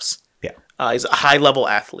that helps. Yeah. He's a high level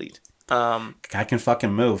athlete. Guy can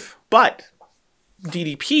fucking move. But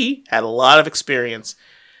DDP had a lot of experience,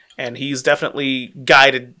 and he's definitely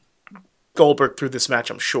guided Goldberg through this match,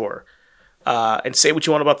 I'm sure. And say what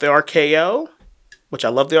you want about the RKO, which I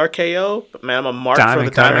love the RKO, but man, I'm a mark for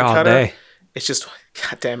the Diamond Cutter. Day. It's just,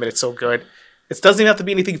 god damn it, it's so good. It doesn't even have to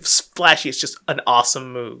be anything flashy. It's just an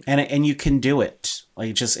awesome move. And you can do it.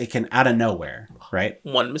 Like, it can out of nowhere, right?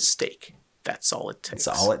 One mistake. That's all it takes.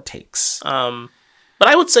 That's all it takes. But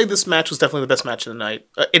I would say this match was definitely the best match of the night.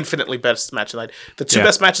 Infinitely best match of the night. The two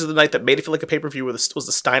best matches of the night that made it feel like a pay-per-view was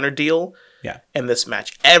the Steiner deal and this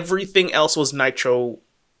match. Everything else was Nitro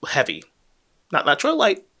heavy. Not Nitro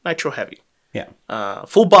light, Nitro heavy. Yeah.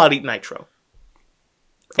 Full-bodied Nitro.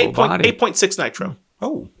 8.6 Nitro.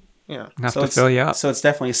 Oh. Yeah. Enough to fill you up. So it's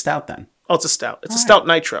definitely a stout then. Oh, it's a stout. It's a stout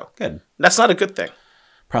Nitro. Good. That's not a good thing.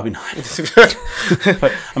 Probably not.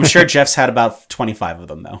 But I'm sure Jeff's had about 25 of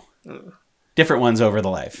them, though. Different ones over the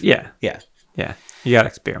life. Yeah. Yeah. Yeah. You got to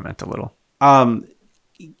experiment a little.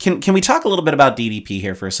 Can we talk a little bit about DDP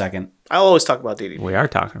here for a second? I'll always talk about DDP. We are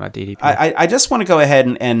talking about DDP. I just want to go ahead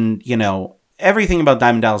and everything about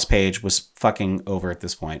Diamond Dallas Page was fucking over at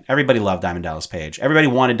this point. Everybody loved Diamond Dallas Page. Everybody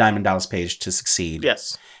wanted Diamond Dallas Page to succeed.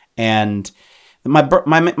 Yes. And my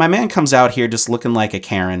man comes out here just looking like a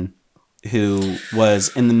Karen who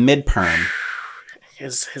was in the mid-perm.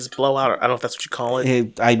 His blowout, I don't know if that's what you call it,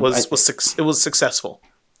 It was successful.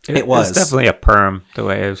 It was. It's definitely a perm the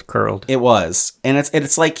way it was curled. It was, and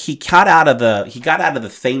it's like he got out of the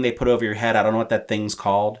thing they put over your head. I don't know what that thing's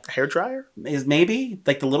called. Hair dryer Is maybe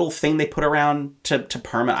like the little thing they put around to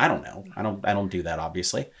perm it. I don't know. I don't do that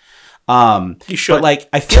obviously. you should. But like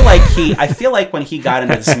I feel like when he got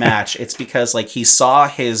into this match, it's because like he saw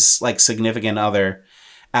his like significant other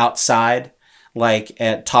outside, like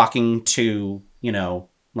at talking to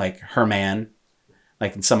like her man.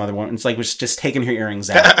 Like in some other one, it's like was just taking her earrings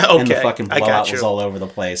out, Okay, and the fucking I got blowout you. was all over the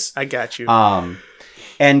place. I got you.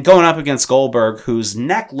 And going up against Goldberg, whose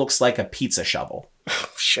neck looks like a pizza shovel,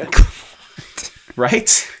 Shit.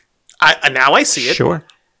 right? Now I see it. Sure.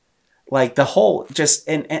 Like the whole just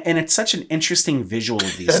and it's such an interesting visual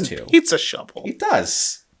of these two. Pizza shovel. It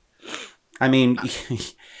does. I mean,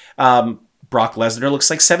 Brock Lesnar looks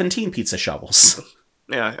like 17 pizza shovels.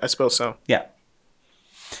 Yeah, I suppose so. Yeah,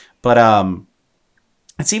 but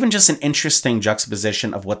it's even just an interesting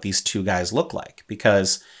juxtaposition of what these two guys look like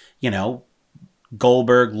because,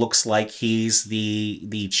 Goldberg looks like he's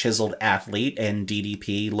the chiseled athlete and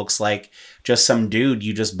DDP looks like just some dude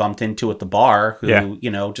you just bumped into at the bar who,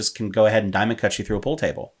 just can go ahead and diamond cut you through a pool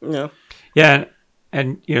table. Yeah. Yeah.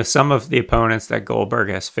 And some of the opponents that Goldberg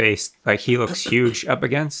has faced, like he looks huge up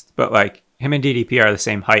against, but like him and DDP are the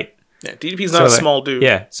same height. Yeah, DDP's not a small dude.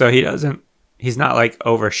 Yeah. So he's not like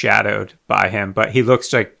overshadowed by him, but he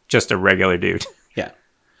looks like just a regular dude. Yeah.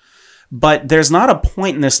 But there's not a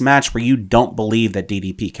point in this match where you don't believe that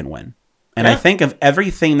DDP can win. And I think of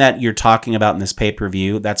everything that you're talking about in this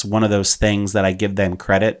pay-per-view, that's one of those things that I give them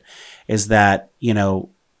credit is that,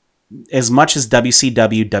 as much as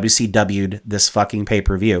WCW'd this fucking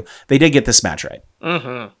pay-per-view, they did get this match right.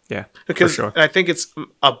 Mm-hmm. Yeah. Because for sure. I think it's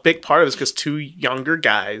a big part of it is because two younger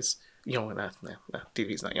guys,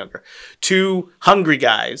 DDP's not younger, two hungry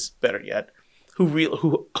guys, better yet,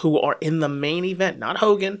 who are in the main event, not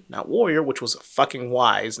Hogan, not Warrior, which was fucking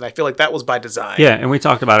wise, and I feel like that was by design. Yeah, and we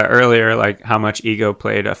talked about it earlier, like how much ego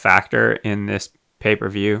played a factor in this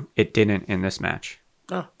pay-per-view. It didn't in this match.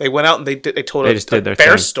 No, they went out and they told They just did their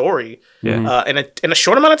fair thing. story. Yeah. In a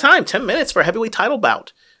short amount of time, 10 minutes for a heavyweight title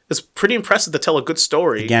bout. It's pretty impressive to tell a good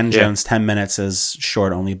story. Again, Jones, 10 minutes is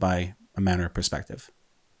short only by a matter of perspective.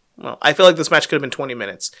 Well, I feel like this match could have been 20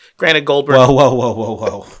 minutes. Granted, Goldberg.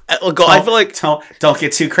 Whoa. I feel like don't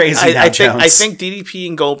get too crazy now, Jones. I think DDP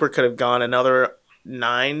and Goldberg could have gone another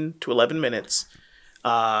 9 to 11 minutes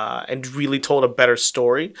and really told a better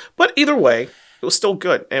story. But either way, it was still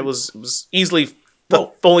good. It was easily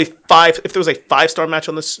only 5. If there was a 5-star match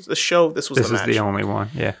on this show, this was the match. This is the only one.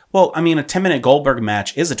 Yeah. Well, I mean, a 10-minute Goldberg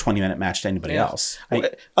match is a 20-minute match to anybody else.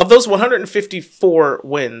 Of those 154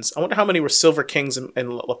 wins, I wonder how many were Silver Kings and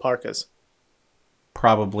La Parkas.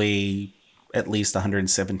 Probably at least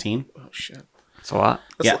 117. Oh shit, It's a lot.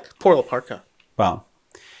 Poor La Parka. Well,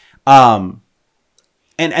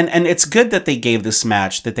 and it's good that they gave this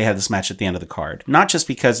match, that they had this match at the end of the card. Not just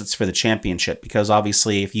because it's for the championship, because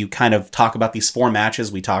obviously if you kind of talk about these 4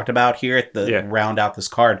 matches we talked about here at the round out this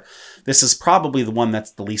card, this is probably the one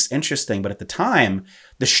that's the least interesting. But at the time,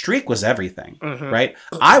 the streak was everything, right?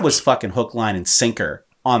 I was fucking hook, line, and sinker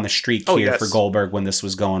on the streak here for Goldberg when this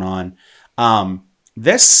was going on.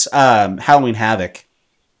 This Halloween Havoc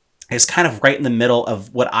is kind of right in the middle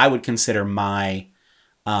of what I would consider my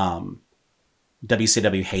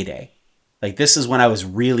WCW heyday. Like this is when I was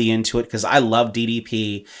really into it because I love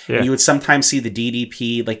DDP. Yeah. And you would sometimes see the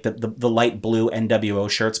DDP, like the light blue NWO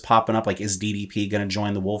shirts popping up. Like, is DDP going to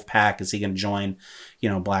join the Wolfpack? Is he going to join,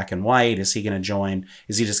 Black and White? Is he going to join?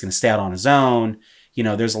 Is he just going to stay out on his own?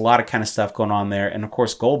 There's a lot of kind of stuff going on there. And of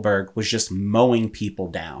course, Goldberg was just mowing people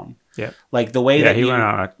down. Yeah. Like the way that he went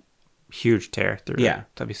on a huge tear through Yeah.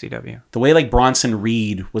 WCW. The way like Bronson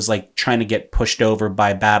Reed was like trying to get pushed over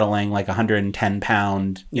by battling like 110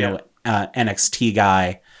 pound, NXT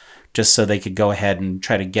guy, just so they could go ahead and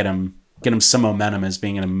try to get him some momentum as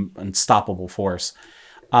being an unstoppable force.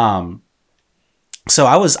 So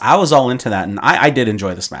I was all into that, and I did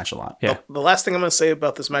enjoy this match a lot. Yeah. The last thing I'm going to say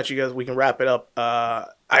about this match, you guys, we can wrap it up. I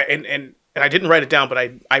didn't write it down, but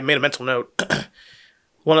I made a mental note.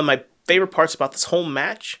 One of my favorite parts about this whole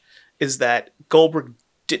match is that Goldberg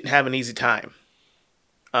didn't have an easy time.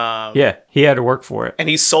 He had to work for it. And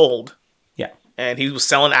he sold. Yeah. And he was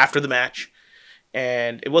selling after the match.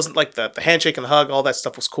 And it wasn't like the handshake and the hug, all that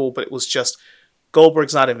stuff was cool, but it was just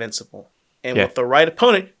Goldberg's not invincible. And with the right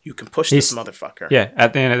opponent, you can push this motherfucker. Yeah,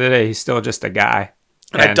 at the end of the day, he's still just a guy.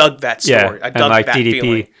 And I dug that story. Yeah, I dug that DDP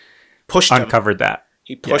feeling. Pushed him. uncovered that.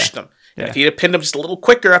 He pushed him. Yeah. And if he'd have pinned him just a little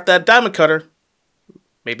quicker after that diamond cutter,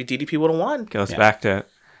 maybe DDP would have won. Goes back to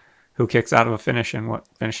who kicks out of a finish and what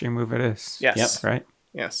finishing move it is. Yes. Right?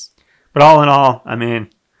 Yes. But all in all, I mean,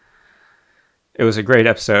 it was a great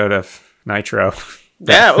episode of Nitro.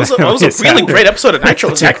 Yeah, it was a really great episode of Nitro.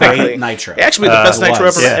 It's a great Nitro. Actually, the best it Nitro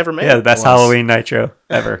was. ever made. Yeah, the best Halloween Nitro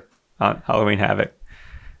ever on Halloween Havoc.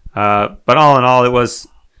 But all in all, it was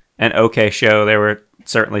an okay show. There were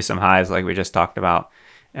certainly some highs, like we just talked about,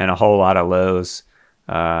 and a whole lot of lows,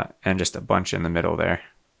 and just a bunch in the middle there.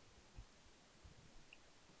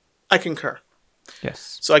 I concur.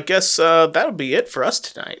 Yes. So I guess that'll be it for us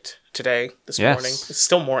today, this morning. It's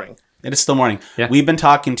still morning. It is still morning. Yeah. We've been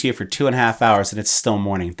talking to you for 2.5 hours, and it's still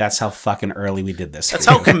morning. That's how fucking early we did this. That's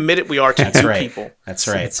how committed we are to That's you right. people. That's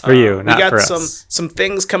right. It's for you, not we got for us. some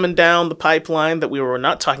things coming down the pipeline that we were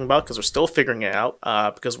not talking about because we're still figuring it out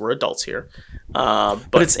because we're adults here.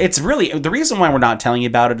 But it's really the reason why we're not telling you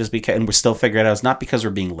about it is because, and we're still figuring it out, is not because we're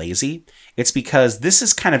being lazy. It's because this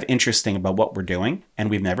is kind of interesting about what we're doing, and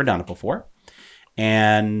we've never done it before,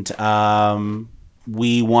 and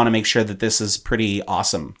we want to make sure that this is pretty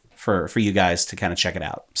awesome for you guys to kind of check it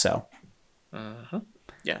out. So,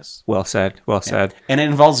 yes, Well said. Well said. and it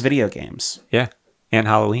involves video games Yeah. And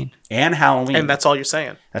Halloween. and Halloween. and that's all you're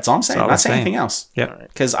saying. That's all I'm saying. all I'm I'm not saying saying. anything else. Yep.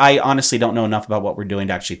 Because I honestly don't know enough about what we're doing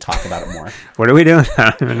to actually talk about it more. What are we doing?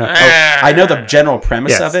 I don't even know. I know the general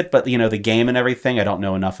premise Yes. of it, but the game and everything, I don't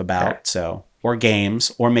know enough about. Okay. So, or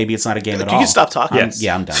games, or maybe it's not a game at You all. can stop talking. Yes.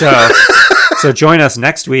 Yeah, I'm done. So join us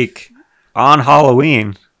next week on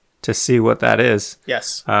Halloween to see what that is.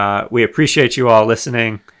 Yes. We appreciate you all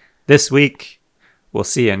listening this week. We'll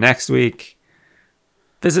see you next week.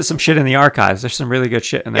 Visit some shit in the archives. There's some really good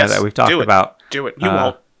shit in there Yes, that we've talked do it. about. Do it. You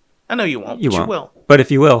won't. I know you won't. You but won't. You will. But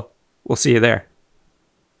if you will, we'll see you there.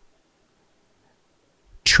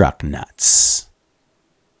 Truck nuts.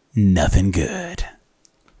 Nothing good.